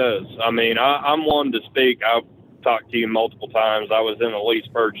does. I mean, I'm one to speak. talked to you multiple times. I was in a lease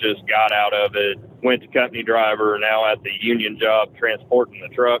purchase, got out of it, went to company driver, now at the union job transporting the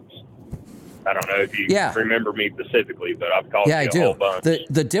trucks. I don't know if you remember me specifically, but I've called you a whole bunch.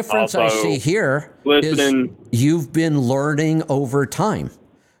 The difference also, I see here is you've been learning over time.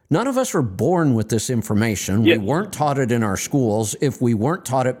 None of us were born with this information. Yes. We weren't taught it in our schools. If we weren't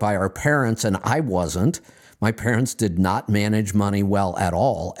taught it by our parents, and I wasn't, my parents did not manage money well at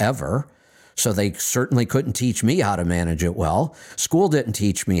all, ever. So they certainly couldn't teach me how to manage it well. School didn't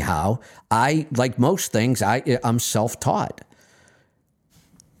teach me how. I, like most things, I'm self-taught.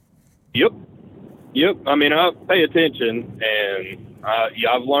 Yep. I mean, I pay attention, and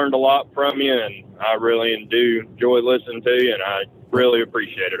I've learned a lot from you, and I really do enjoy listening to you, and I really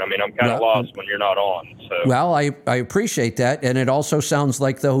appreciate it. I mean, I'm kind of lost when you're not on. So. Well, I appreciate that, and it also sounds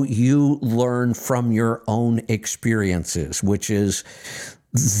like, though, you learn from your own experiences, which is...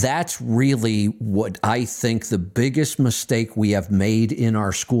 That's really what I think the biggest mistake we have made in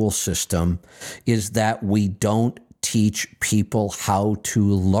our school system is that we don't teach people how to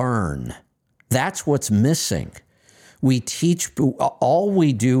learn. That's what's missing. All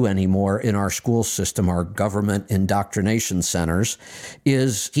we do anymore in our school system, our government indoctrination centers,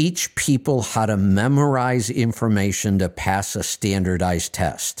 is teach people how to memorize information to pass a standardized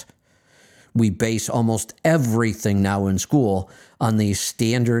test. We base almost everything now in school on these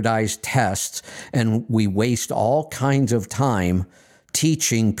standardized tests, and we waste all kinds of time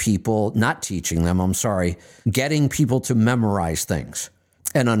getting people to memorize things.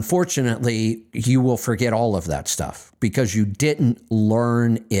 And unfortunately, you will forget all of that stuff because you didn't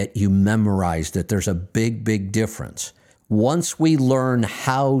learn it, you memorized it. There's a big, big difference. Once we learn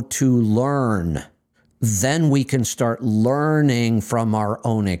how to learn, then we can start learning from our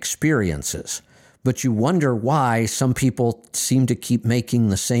own experiences. But you wonder why some people seem to keep making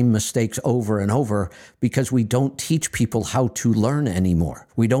the same mistakes over and over, because we don't teach people how to learn anymore.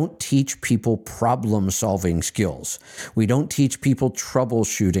 We don't teach people problem-solving skills. We don't teach people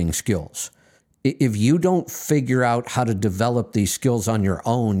troubleshooting skills. If you don't figure out how to develop these skills on your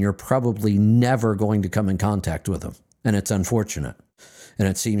own, you're probably never going to come in contact with them. And it's unfortunate. And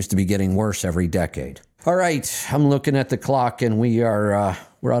it seems to be getting worse every decade. All right, I'm looking at the clock, and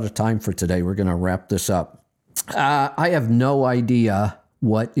we're out of time for today. We're going to wrap this up. I have no idea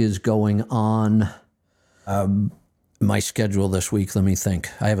what is going on my schedule this week. Let me think.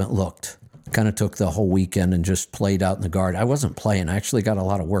 I haven't looked. Kind of took the whole weekend and just played out in the garden. I wasn't playing. I actually got a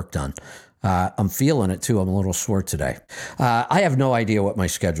lot of work done. I'm feeling it, too. I'm a little sore today. I have no idea what my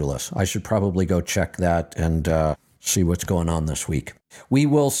schedule is. I should probably go check that and see what's going on this week. We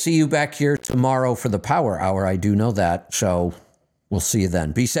will see you back here tomorrow for the Power Hour. I do know that. So we'll see you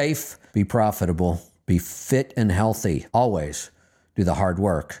then. Be safe, be profitable, be fit and healthy. Always do the hard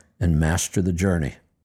work and master the journey.